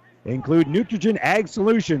action include Nutrigen Ag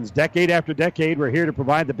Solutions. Decade after decade, we're here to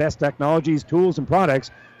provide the best technologies, tools, and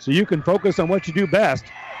products so you can focus on what you do best,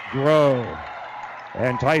 grow.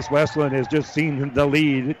 And Tice Westland has just seen the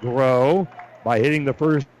lead grow by hitting the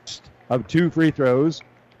first of 2 free throws,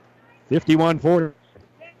 51-40.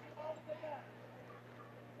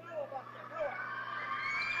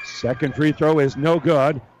 Second free throw is no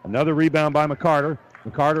good. Another rebound by McCarter.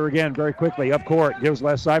 McCarter again very quickly up court. Gives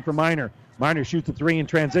left side for Minor. Minor shoots the 3 in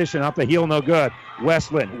transition. Off the heel, no good.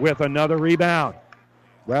 Westland with another rebound.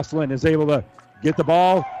 Westland is able to get the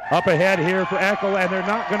ball up ahead here for Eckel, and they're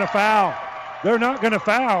not going to foul. They're not going to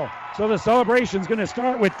foul. So the celebration's going to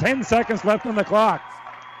start with 10 seconds left on the clock.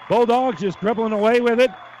 Bulldogs just dribbling away with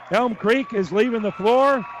it. Elm Creek is leaving the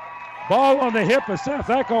floor. Ball on the hip of Seth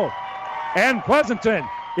Eckel. And Pleasanton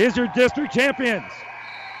is your district champions.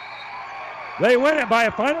 They win it by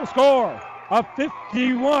a final score of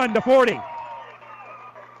 51-40.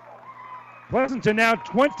 Pleasanton now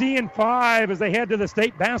 20-5 as they head to the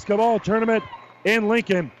state basketball tournament in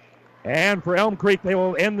Lincoln. And for Elm Creek, they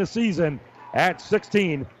will end the season at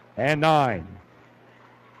 16-9.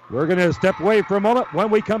 We're going to step away for a moment.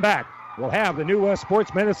 When we come back, we'll have the New West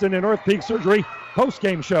Sports Medicine and Orthopedic Surgery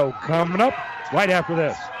post-game show coming up right after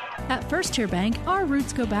this. At First Tier Bank, our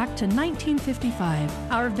roots go back to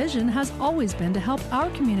 1955. Our vision has always been to help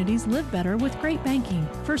our communities live better with great banking.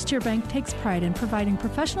 First Tier Bank takes pride in providing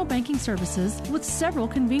professional banking services with several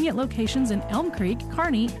convenient locations in Elm Creek,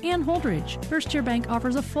 Kearney, and Holdridge. First Tier Bank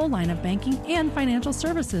offers a full line of banking and financial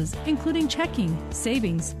services, including checking,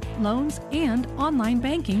 savings, loans, and online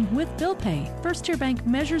banking with bill pay. First Tier Bank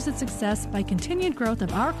measures its success by continued growth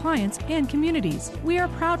of our clients and communities. We are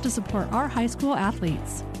proud to support our high school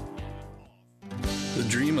athletes. The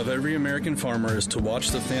dream of every American farmer is to watch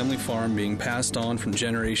the family farm being passed on from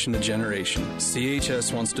generation to generation.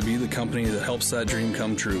 CHS wants to be the company that helps that dream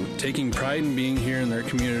come true. Taking pride in being here in their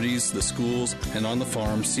communities, the schools, and on the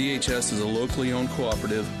farm, CHS is a locally owned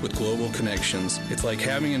cooperative with global connections. It's like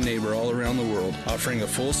having a neighbor all around the world, offering a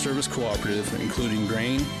full-service cooperative including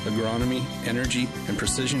grain, agronomy, energy, and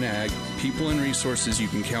precision ag, people and resources you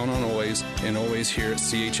can count on always, and always here at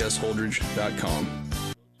chsholdridge.com.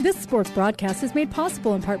 This sports broadcast is made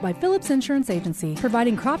possible in part by Phillips Insurance Agency,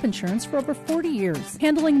 providing crop insurance for over 40 years,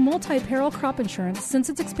 handling multi-peril crop insurance since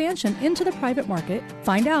its expansion into the private market.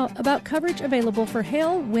 Find out about coverage available for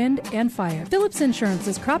hail, wind, and fire. Phillips Insurance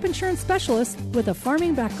is crop insurance specialist with a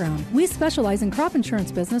farming background. We specialize in crop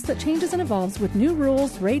insurance business that changes and evolves with new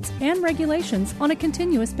rules, rates, and regulations on a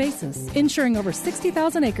continuous basis, insuring over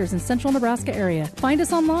 60,000 acres in central Nebraska area. Find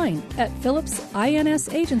us online at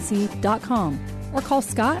phillipsinsagency.com. or call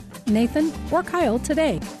Scott, Nathan, or Kyle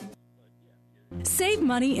today. Save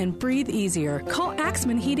money and breathe easier. Call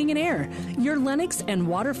Axman Heating and Air, your Lennox and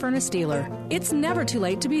water furnace dealer. It's never too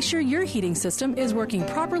late to be sure your heating system is working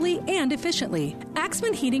properly and efficiently.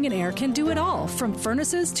 Axman Heating and Air can do it all, from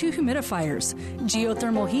furnaces to humidifiers,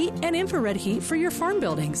 geothermal heat, and infrared heat for your farm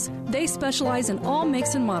buildings. They specialize in all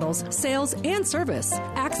makes and models, sales, and service.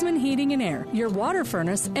 Axman Heating and Air, your water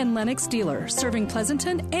furnace and Lennox dealer, serving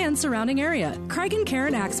Pleasanton and surrounding area. Craig and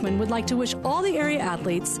Karen Axman would like to wish all the area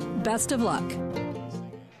athletes best of luck.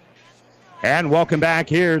 And welcome back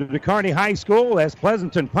here to Kearney High School as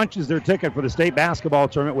Pleasanton punches their ticket for the state basketball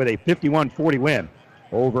tournament with a 51-40 win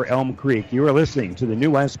over Elm Creek. You are listening to the New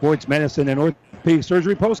West Sports Medicine and Orthopedic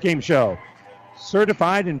Surgery postgame show.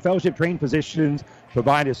 Certified and fellowship-trained physicians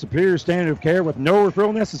provide a superior standard of care with no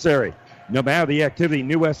referral necessary. No matter the activity,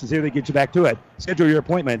 New West is here to get you back to it. Schedule your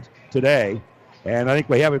appointment today. And I think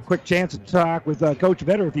we have a quick chance to talk with Coach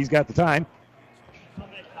Vetter if he's got the time.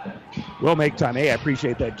 We'll make time. Hey, I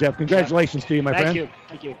appreciate that, Jeff. Congratulations to you, my friend.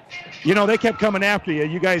 Thank you. You know, they kept coming after you.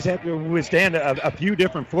 You guys had to withstand a few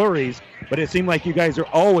different flurries, but it seemed like you guys are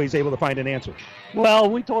always able to find an answer. Well,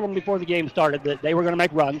 we told them before the game started that they were going to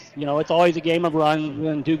make runs. You know, it's always a game of runs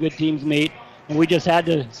when two good teams meet, and we just had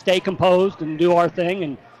to stay composed and do our thing,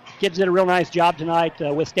 and kids did a real nice job tonight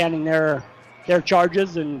withstanding their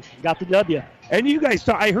charges and got the W. And you guys,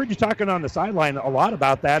 I heard you talking on the sideline a lot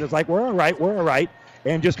about that. It's like, we're all right.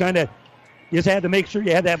 And just kind of just had to make sure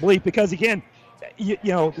you had that belief because, again,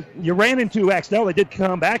 you ran into Axtell. They did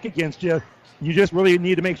come back against you. You just really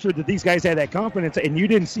need to make sure that these guys had that confidence, and you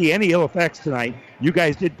didn't see any ill effects tonight. You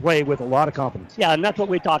guys did play with a lot of confidence. Yeah, and that's what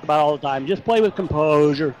we talk about all the time. Just play with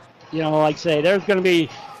composure. You know, like I say, there's going to be,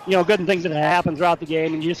 good things that happen throughout the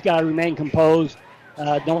game, and you just got to remain composed.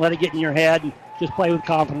 Don't let it get in your head. And just play with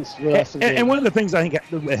confidence for the rest of the game. And one of the things I think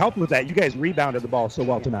that helped with that, you guys rebounded the ball so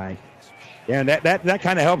well tonight. And that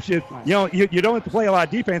kind of helps you. You don't have to play a lot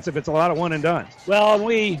of defense if it's a lot of one and done. Well, and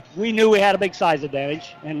we knew we had a big size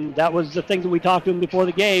advantage, and that was the things that we talked to them before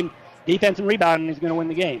the game. Defense and rebounding is going to win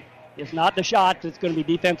the game. It's not the shots. It's going to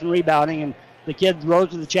be defense and rebounding, and the kids rose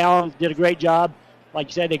to the challenge, did a great job. Like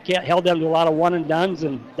you said, they held them to a lot of one and dones,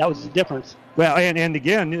 and that was the difference. Well, and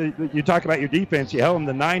again, you talk about your defense. You held them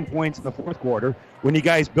to 9 points in the fourth quarter. When you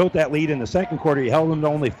guys built that lead in the second quarter, you held them to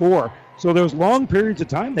only 4. So there was long periods of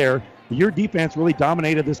time there. Your defense really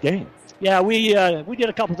dominated this game. Yeah, we did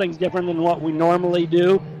a couple things different than what we normally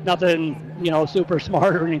do. Nothing, super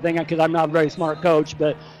smart or anything, because I'm not a very smart coach.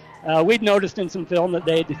 But we'd noticed in some film that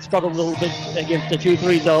they struggled a little bit against the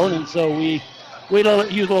 2-3 zone, and so we use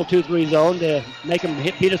a little 2-3 zone to make them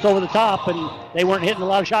beat us over the top, and they weren't hitting a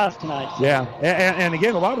lot of shots tonight. So. Yeah, and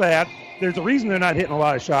again, a lot of that, there's a reason they're not hitting a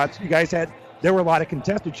lot of shots. You guys there were a lot of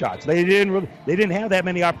contested shots. They didn't have that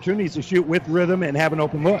many opportunities to shoot with rhythm and have an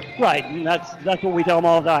open look. Right, and that's what we tell them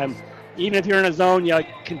all the time. Even if you're in a zone, you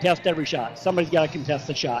contest every shot. Somebody's got to contest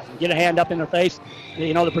the shot. Get a hand up in their face.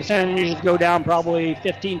 The percentages go down probably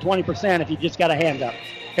 15-20% if you just got a hand up.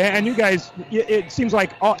 And you guys, it seems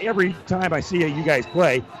like every time I see you guys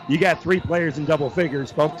play, you got 3 players in double figures.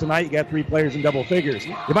 Folks, tonight you got 3 players in double figures.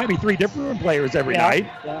 It might be 3 different players every night,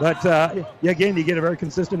 but again, you get a very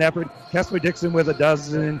consistent effort. Kessler Dixon with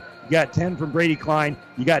 12. You got 10 from Brady Klein.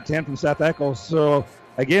 You got 10 from Seth Eccles. So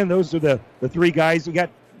again, those are the 3 guys. You got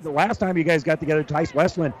the last time you guys got together, Tice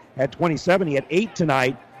Westland had 27. He had 8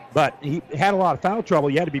 tonight, but he had a lot of foul trouble.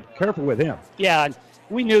 You had to be careful with him. Yeah.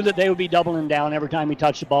 We knew that they would be doubling down every time he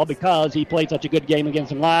touched the ball because he played such a good game against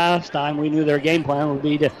them last time. We knew their game plan would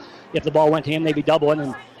be to, if the ball went to him, they'd be doubling.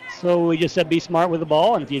 And So we just said be smart with the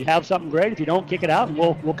ball, and if you have something great, if you don't, kick it out, and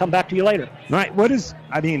we'll come back to you later. Right.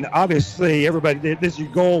 Obviously, everybody, this is your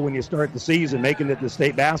goal when you start the season, making it the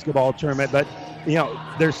state basketball tournament. But,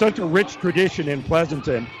 there's such a rich tradition in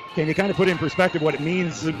Pleasanton. Can you kind of put in perspective what it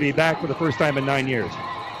means to be back for the first time in 9 years?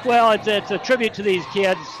 Well, it's a tribute to these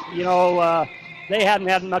kids. They hadn't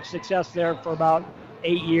had much success there for about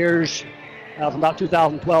 8 years. From about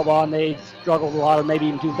 2012 on, they struggled a lot, or maybe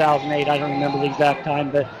even 2008. I don't remember the exact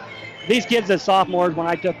time. But these kids as sophomores, when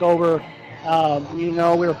I took over, we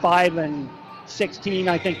were 5-16,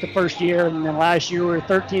 I think, the first year. And then last year we were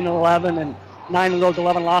 13-11, and 9 of those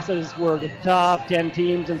 11 losses were the top 10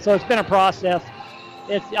 teams. And so it's been a process.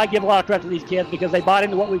 I give a lot of credit to these kids because they bought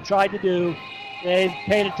into what we've tried to do. They've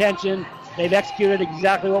paid attention. They've executed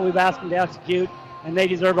exactly what we've asked them to execute, and they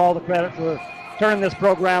deserve all the credit for turning this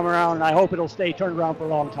program around, and I hope it'll stay turned around for a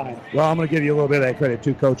long time. Well, I'm going to give you a little bit of that credit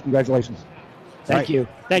too, Coach. Congratulations. Thank you.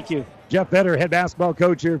 Jeff Vetter, head basketball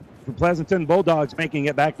coach here for Pleasanton Bulldogs, making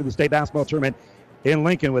it back to the state basketball tournament in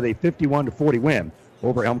Lincoln with a 51-40 win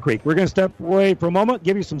over Elm Creek. We're going to step away for a moment,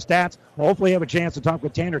 give you some stats, hopefully have a chance to talk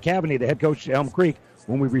with Tanner Cavaney, the head coach at Elm Creek,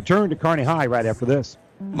 when we return to Kearney High right after this.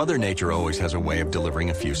 Mother Nature always has a way of delivering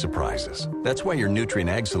a few surprises. That's why your Nutrient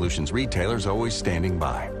Ag Solutions retailer is always standing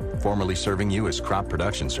by. Formerly serving you as Crop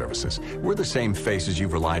Production Services, we're the same faces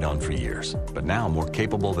you've relied on for years, but now more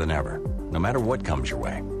capable than ever, no matter what comes your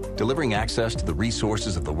way. Delivering access to the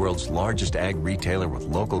resources of the world's largest ag retailer with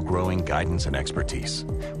local growing guidance and expertise.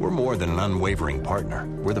 We're more than an unwavering partner.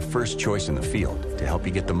 We're the first choice in the field to help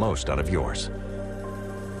you get the most out of yours.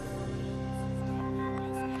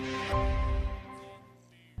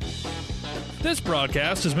 This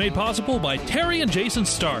broadcast is made possible by Terry and Jason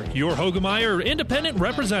Stark, your Hogemeyer independent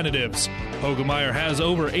representatives. Hogemeyer has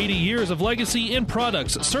over 80 years of legacy in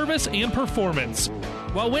products, service, and performance.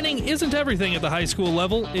 While winning isn't everything at the high school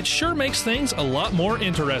level, it sure makes things a lot more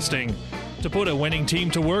interesting. To put a winning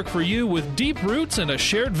team to work for you with deep roots and a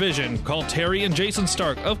shared vision, call Terry and Jason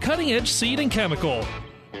Stark of Cutting Edge Seed and Chemical.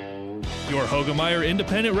 Your Hogemeyer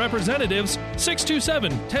independent representatives,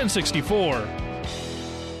 627-1064.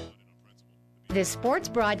 This sports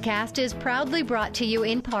broadcast is proudly brought to you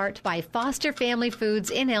in part by Foster Family Foods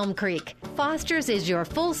in Elm Creek. Foster's is your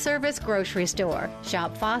full-service grocery store.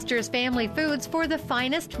 Shop Foster's Family Foods for the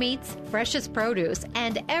finest meats, freshest produce,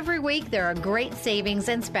 and every week there are great savings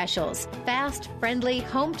and specials. Fast, friendly,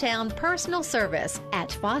 hometown personal service.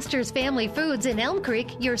 At Foster's Family Foods in Elm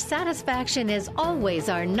Creek, your satisfaction is always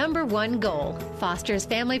our #1 goal. Foster's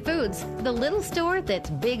Family Foods, the little store that's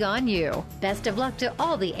big on you. Best of luck to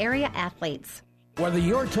all the area athletes. Whether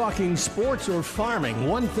you're talking sports or farming,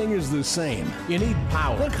 one thing is the same. You need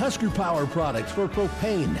power. Look Husker Power products for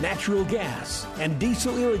propane, natural gas, and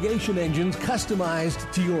diesel irrigation engines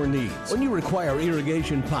customized to your needs. When you require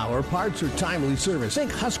irrigation power, parts, or timely service,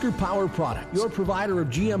 think Husker Power products, your provider of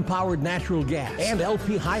GM-powered natural gas and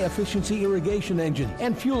LP high-efficiency irrigation engine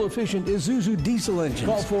and fuel-efficient Isuzu diesel engines.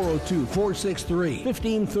 Call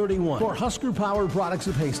 402-463-1531 for Husker Power products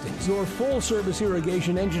of Hastings, your full-service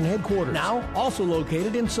irrigation engine headquarters. Now, also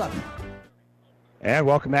located in Sutton. And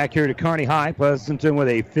welcome back here to Kearney High. Pleasanton with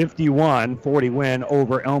a 51-40 win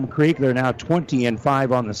over Elm Creek. They're now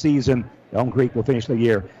 20-5 on the season. Elm Creek will finish the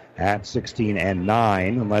year at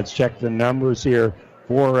 16-9. And let's check the numbers here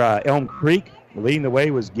for Elm Creek. Leading the way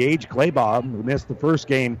was Gage Claybaugh, who missed the first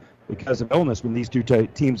game because of illness when these two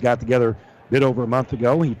teams got together a bit over a month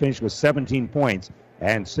ago. He finished with 17 points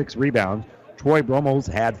and 6 rebounds. Troy Brummels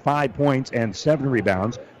had 5 points and 7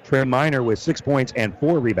 rebounds. Trey Miner with 6 points and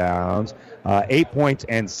 4 rebounds. 8 points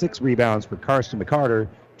and 6 rebounds for Karsten McCarter.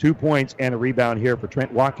 2 points and a rebound here for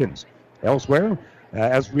Trent Watkins. Elsewhere,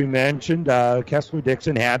 as we mentioned, Kessler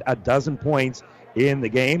Dixon had 12 points in the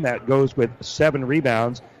game. That goes with 7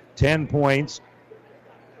 rebounds, 10 points,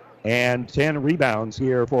 and 10 rebounds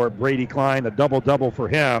here for Brady Klein. A double-double for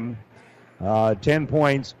him. 10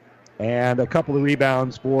 points and a couple of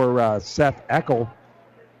rebounds for Seth Eckel.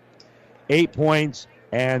 8 points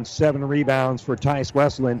and 7 rebounds for Tice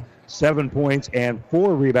Westland. 7 points and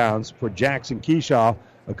 4 rebounds for Jackson Keyshaw.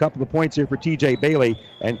 A couple of points here for TJ Bailey.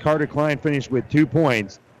 And Carter Klein finished with 2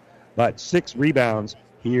 points, but 6 rebounds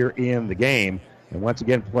here in the game. And once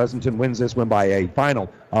again, Pleasanton wins this one by a final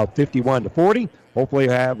of 51-40. Hopefully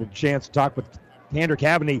we'll have a chance to talk with Tanner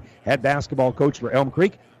Cavaney, head basketball coach for Elm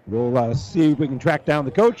Creek. We'll see if we can track down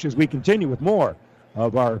the coach as we continue with more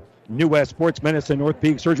of our New West Sports Medicine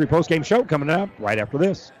Orthopedic Surgery postgame show coming up right after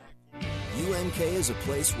this. UNK is a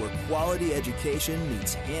place where quality education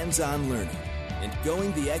meets hands-on learning, and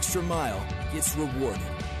going the extra mile gets rewarded.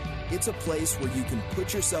 It's a place where you can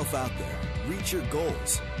put yourself out there, reach your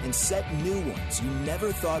goals, and set new ones you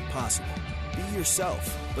never thought possible. Be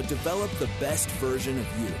yourself, but develop the best version of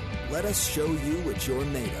you. Let us show you what you're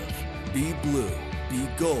made of. Be blue, be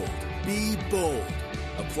gold, be bold.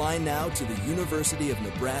 Apply now to the University of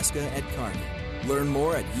Nebraska at Kearney. Learn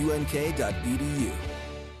more at unk.edu.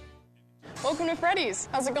 Welcome to Freddy's.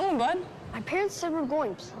 How's it going, bud? My parents said we're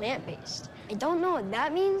going plant-based. I don't know what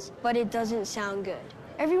that means, but it doesn't sound good.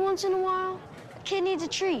 Every once in a while, a kid needs a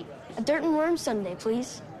treat. A dirt and worm sundae,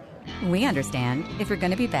 please. We understand. If you're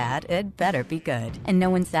going to be bad, it better be good. And no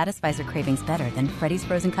one satisfies your cravings better than Freddy's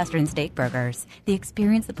Frozen Custard and Steak Burgers. The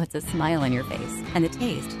experience that puts a smile on your face and the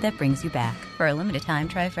taste that brings you back. For a limited time,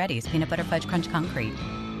 try Freddy's Peanut Butter Fudge Crunch Concrete.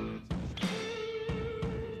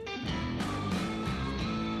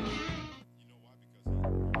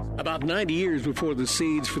 About 90 years before the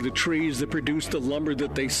seeds for the trees that produce the lumber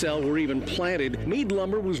that they sell were even planted, Mead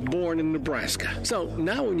Lumber was born in Nebraska. So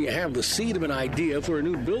now when you have the seed of an idea for a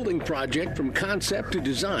new building project from concept to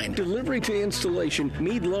design, delivery to installation,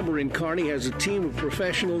 Mead Lumber in Kearney has a team of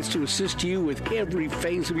professionals to assist you with every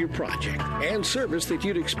phase of your project and service that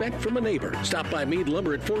you'd expect from a neighbor. Stop by Mead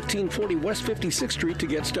Lumber at 1440 West 56th Street to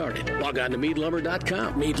get started. Log on to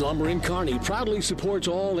meadlumber.com. Mead Lumber in Kearney proudly supports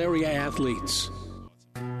all area athletes.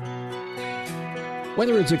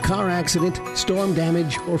 Whether it's a car accident, storm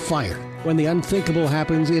damage, or fire, when the unthinkable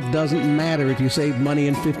happens, it doesn't matter if you save money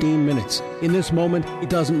in 15 minutes. In this moment, it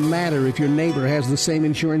doesn't matter if your neighbor has the same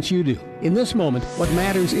insurance you do. In this moment, what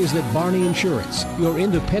matters is that Barney Insurance, your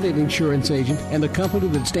independent insurance agent, and the company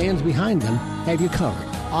that stands behind them have you covered.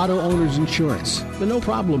 Auto Owners Insurance, the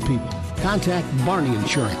no-problem people. Contact Barney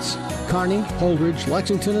Insurance, Kearney, Holdridge,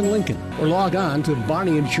 Lexington, and Lincoln, or log on to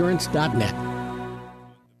barneyinsurance.net.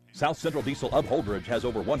 South Central Diesel of Holdridge has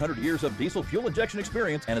over 100 years of diesel fuel injection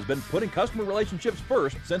experience and has been putting customer relationships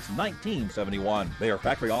first since 1971. They are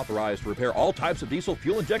factory authorized to repair all types of diesel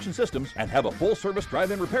fuel injection systems and have a full-service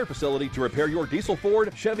drive-in repair facility to repair your diesel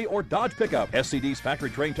Ford, Chevy, or Dodge pickup. SCD's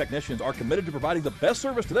factory-trained technicians are committed to providing the best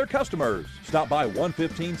service to their customers. Stop by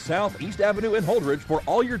 115 South East Avenue in Holdridge for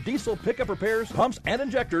all your diesel pickup repairs, pumps and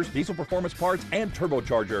injectors, diesel performance parts, and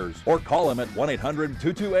turbochargers. Or call them at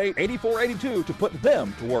 1-800-228-8482 to put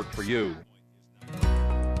them to work for you.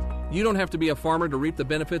 You don't have to be a farmer to reap the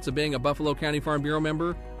benefits of being a Buffalo County Farm Bureau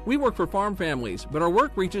member. We work for farm families, but our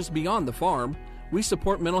work reaches beyond the farm. We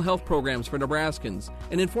support mental health programs for Nebraskans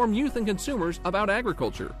and inform youth and consumers about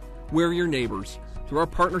agriculture. We're your neighbors. Through our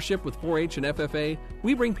partnership with 4-H and FFA,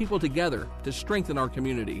 we bring people together to strengthen our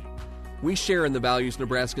community. We share in the values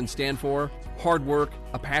Nebraskans stand for: hard work,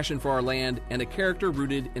 a passion for our land, and a character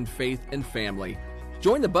rooted in faith and family.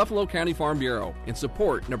 Join the Buffalo County Farm Bureau and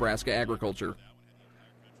support Nebraska agriculture.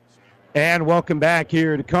 And welcome back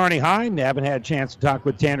here to Kearney High. I haven't had a chance to talk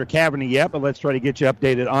with Tanner Cavaney yet, but let's try to get you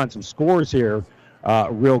updated on some scores here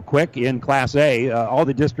real quick. In Class A, all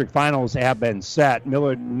the district finals have been set.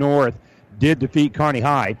 Millard North did defeat Kearney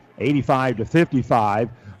High 85-55.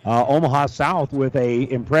 Omaha South with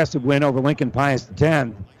a impressive win over Lincoln Pius X,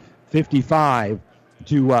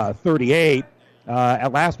 55-38.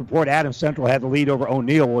 At last report, Adams Central had the lead over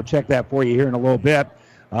O'Neill. We'll check that for you here in a little bit.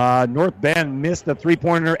 North Bend missed the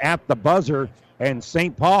three-pointer at the buzzer, and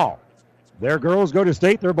St. Paul, their girls go to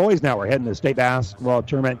state. Their boys now are heading to the state basketball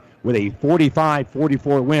tournament with a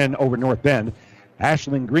 45-44 win over North Bend.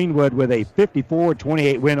 Ashland Greenwood with a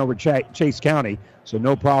 54-28 win over Chase County, so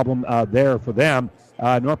no problem there for them.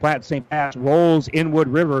 North Platte St. Pat's rolls Inwood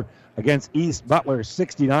River against East Butler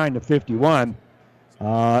 69-51.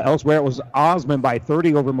 Elsewhere, it was Osmond by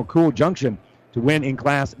 30 over McCool Junction to win in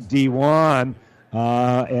Class D1.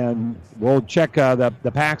 And we'll check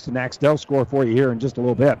the Paxton Axtell score for you here in just a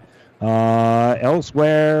little bit.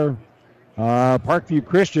 Elsewhere, Parkview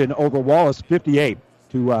Christian over Wallace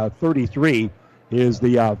 58-33 is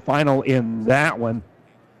the final in that one.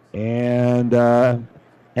 And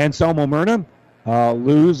Anselmo Myrna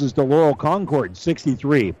loses to Laurel Concord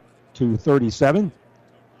 63-37.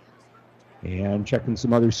 And checking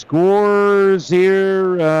some other scores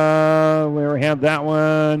here. We have that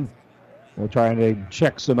one. We'll try to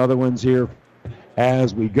check some other ones here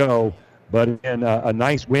as we go. But again, a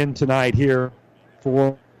nice win tonight here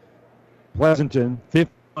for Pleasanton,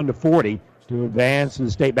 51-40, to advance to the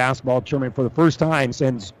state basketball tournament for the first time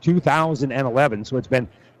since 2011. So it's been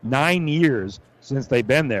 9 years since they've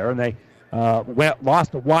been there. And they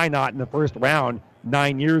lost to Wynot in the first round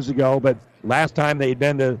 9 years ago. But last time they'd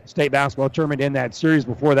been to state basketball tournament in that series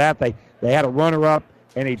before that, they had a runner-up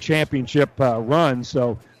and a championship run.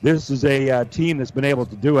 So this is a team that's been able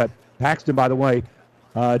to do it. Paxton, by the way,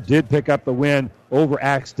 did pick up the win over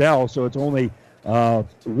Axtell, so it's only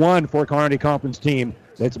one Fort Kearney Conference team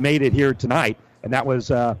that's made it here tonight, and that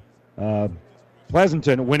was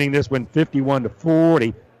Pleasanton winning this one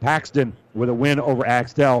 51-40. Paxton with a win over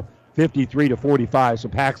Axtell 53-45. So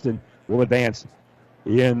Paxton will advance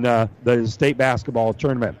in the state basketball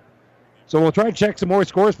tournament. So we'll try to check some more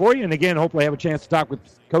scores for you, and again, hopefully have a chance to talk with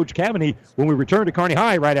Coach Cavaney when we return to Kearney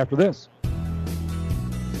High right after this.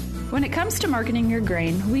 When it comes to marketing your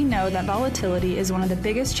grain, we know that volatility is one of the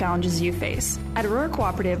biggest challenges you face. At Aurora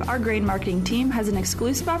Cooperative, our grain marketing team has an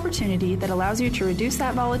exclusive opportunity that allows you to reduce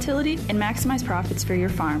that volatility and maximize profits for your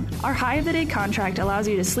farm. Our high of the day contract allows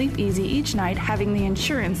you to sleep easy each night, having the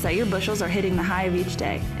insurance that your bushels are hitting the high of each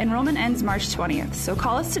day. Enrollment ends March 20th, so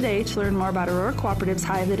call us today to learn more about Aurora Cooperative's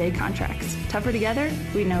high of the day contracts. Tougher together,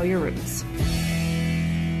 we know your roots.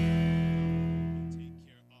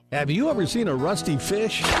 Have you ever seen a rusty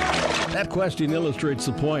fish? That question illustrates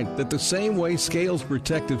the point that the same way scales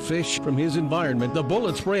protected fish from his environment, the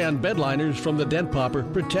bullet spray-on bed liners from the Dent Popper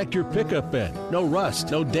protect your pickup bed. No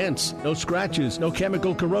rust, no dents, no scratches, no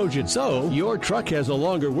chemical corrosion. So, your truck has a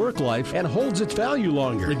longer work life and holds its value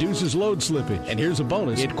longer, reduces load slippage. And here's a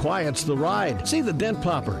bonus, it quiets the ride. See the Dent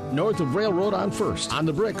Popper, north of Railroad on 1st, on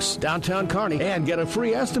the Bricks, downtown Kearney, and get a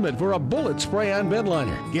free estimate for a bullet spray-on bed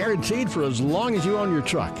liner. Guaranteed for as long as you own your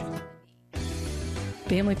truck.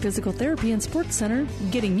 Family Physical Therapy and Sports Center,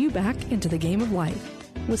 getting you back into the game of life.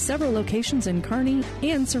 With several locations in Kearney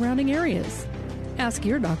and surrounding areas. Ask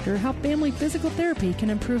your doctor how Family Physical Therapy can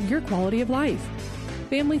improve your quality of life.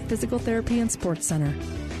 Family Physical Therapy and Sports Center.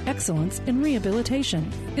 Excellence in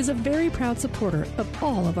Rehabilitation is a very proud supporter of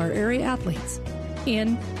all of our area athletes,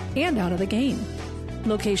 in and out of the game.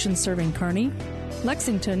 Locations serving Kearney,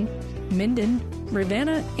 Lexington, Minden,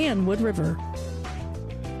 Ravenna, and Wood River.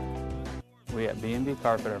 We at B&B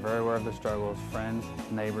Carpet are very aware of the struggles friends,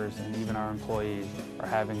 neighbors, and even our employees are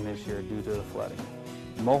having this year due to the flooding.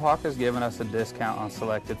 Mohawk has given us a discount on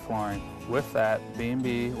selected flooring. With that,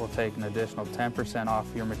 B&B will take an additional 10% off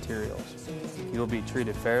your materials. You will be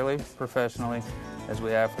treated fairly, professionally, as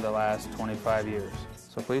we have for the last 25 years.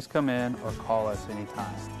 So please come in or call us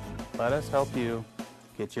anytime. Let us help you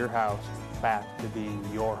get your house back to being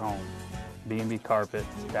your home. B&B Carpet,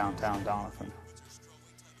 downtown Doniphan.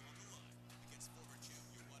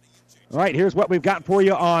 All right, here's what we've got for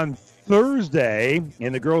you on Thursday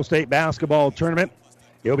in the Girls State Basketball Tournament.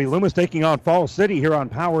 It'll be Loomis taking on Falls City here on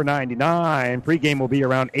Power 99. Pregame will be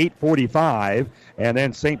around 8:45, and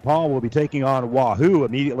then St. Paul will be taking on Wahoo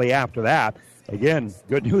immediately after that. Again,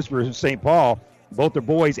 good news for St. Paul. Both their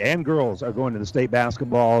boys and girls are going to the state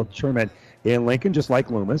basketball tournament in Lincoln, just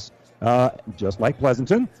like Loomis. Just like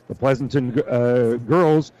Pleasanton. The Pleasanton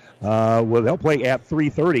girls, they'll play at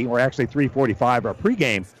 3:30, or actually 3:45. Our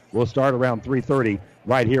pregame will start around 3:30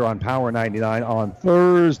 right here on Power 99 on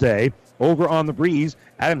Thursday. Over on the Breeze,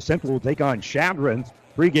 Adams Central will take on Chadron.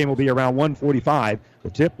 Pregame will be around 1:45. The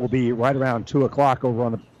tip will be right around 2 o'clock over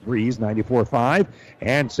on the Breeze, 94.5.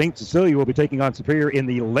 And St. Cecilia will be taking on Superior in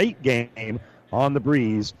the late game on the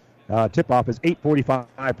Breeze. Tip-off is 8:45.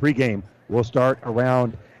 Pregame will start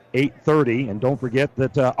around 8:30. And don't forget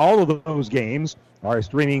that all of those games are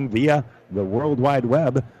streaming via the World Wide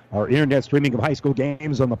Web. Our internet streaming of high school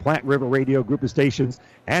games on the Platte River Radio group of stations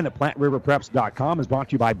and at PlatteRiverPreps.com is brought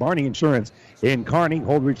to you by Barney Insurance in Kearney,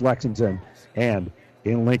 Holdridge, Lexington, and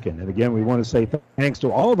in Lincoln. And again, we want to say thanks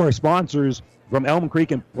to all of our sponsors from Elm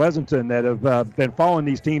Creek and Pleasanton that have been following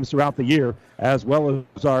these teams throughout the year, as well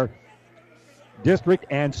as our district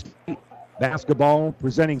and state basketball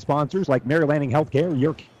presenting sponsors like Mary Lanning Healthcare,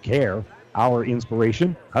 your care, our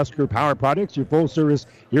inspiration, Husker Power Products, your full-service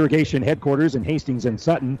irrigation headquarters in Hastings and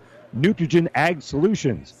Sutton, Nutrigen Ag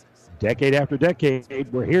Solutions. Decade after decade,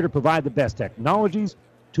 we're here to provide the best technologies,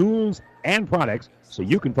 tools, and products so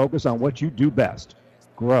you can focus on what you do best,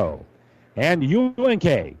 grow. And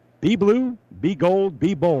UNK, be blue, be gold,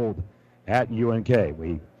 be bold at UNK.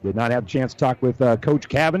 We did not have a chance to talk with Coach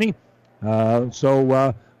Cavaney,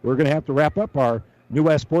 so we're going to have to wrap up our New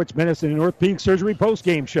West Sports Medicine and Orthopedic Surgery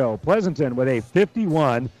postgame show. Pleasanton with a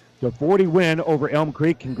 51-40 win over Elm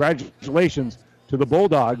Creek. Congratulations to the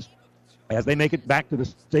Bulldogs as they make it back to the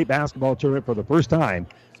state basketball tournament for the first time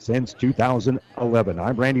since 2011.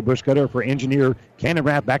 I'm Randy Bushcutter for engineer Cannon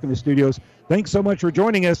Rath back in the studios. Thanks so much for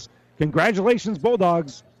joining us. Congratulations,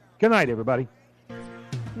 Bulldogs. Good night, everybody.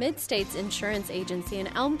 Mid-States Insurance Agency in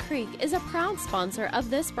Elm Creek is a proud sponsor of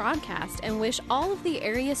this broadcast and wish all of the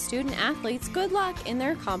area student athletes good luck in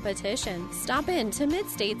their competition. Stop in to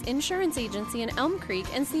Mid-States Insurance Agency in Elm Creek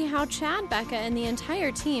and see how Chad, Becca, and the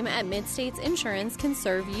entire team at Mid-States Insurance can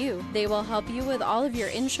serve you. They will help you with all of your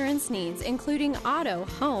insurance needs, including auto,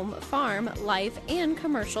 home, farm, life, and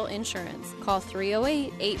commercial insurance. Call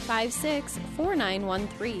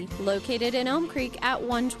 308-856-4913, located in Elm Creek at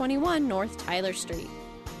 121 North Tyler Street.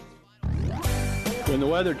 When the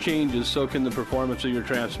weather changes, so can the performance of your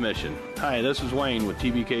transmission. Hi, this is Wayne with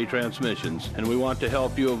TBK Transmissions, and we want to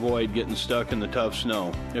help you avoid getting stuck in the tough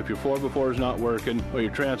snow. If your 4x4 is not working or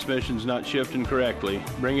your transmission's not shifting correctly,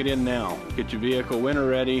 bring it in now. Get your vehicle winter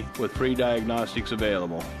ready with free diagnostics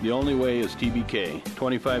available. The only way is TBK,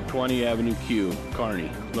 2520 Avenue Q, Kearney.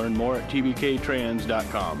 Learn more at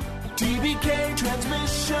tbktrans.com. TBK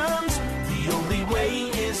Transmissions, the only way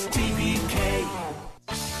is TBK.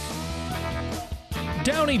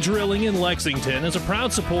 Downey Drilling in Lexington is a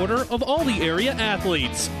proud supporter of all the area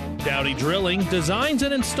athletes. Downey Drilling designs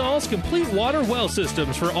and installs complete water well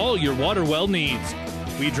systems for all your water well needs.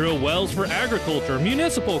 We drill wells for agriculture,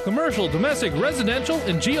 municipal, commercial, domestic, residential,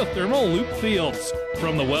 and geothermal loop fields.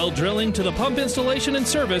 From the well drilling to the pump installation and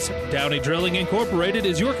service, Downey Drilling Incorporated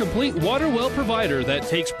is your complete water well provider that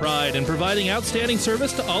takes pride in providing outstanding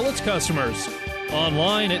service to all its customers.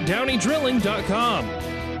 Online at downeydrilling.com.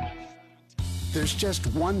 There's just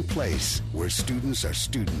one place where students are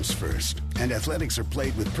students first, and athletics are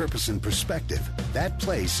played with purpose and perspective. That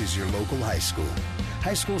place is your local high school.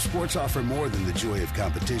 High school sports offer more than the joy of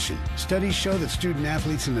competition. Studies show that student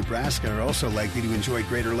athletes in Nebraska are also likely to enjoy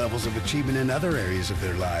greater levels of achievement in other areas of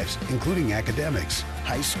their lives, including academics.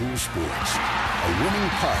 High school sports, a winning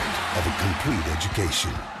part of a complete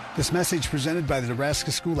education. This message presented by the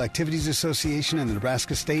Nebraska School Activities Association and the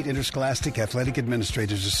Nebraska State Interscholastic Athletic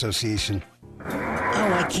Administrators Association.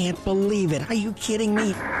 Oh, I can't believe it. Are you kidding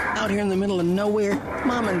me? Out here in the middle of nowhere,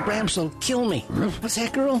 Mom and Gramps will kill me. What's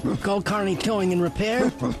that, girl? Call Kearney Towing and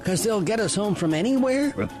Repair? Because they'll get us home from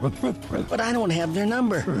anywhere? But I don't have their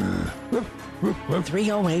number.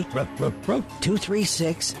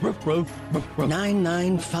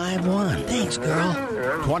 308-236-9951. Thanks, girl.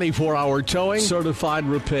 24-hour towing, certified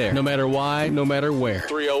repair. No matter why, no matter where.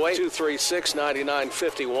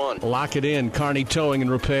 308-236-9951. Lock it in, Kearney Towing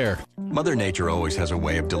and Repair. Mother Nature always has a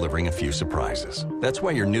way of delivering a few surprises. That's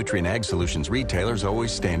why your Nutrien Ag Solutions retailer is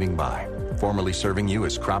always standing by. Formerly serving you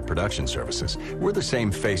as crop production services, we're the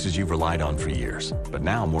same faces you've relied on for years, but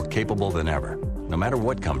now more capable than ever, no matter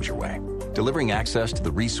what comes your way. Delivering access to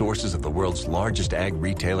the resources of the world's largest ag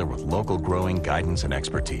retailer with local growing guidance and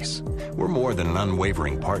expertise. We're more than an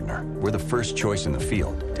unwavering partner. We're the first choice in the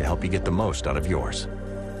field to help you get the most out of yours.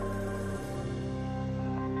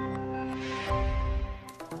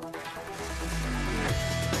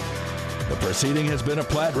 The proceeding has been a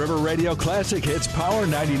Platte River Radio Classic Hits Power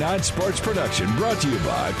 99 sports production brought to you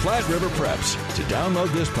by Platte River Preps. To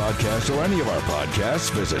download this podcast or any of our podcasts,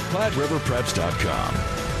 visit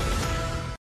PlatteRiverPreps.com.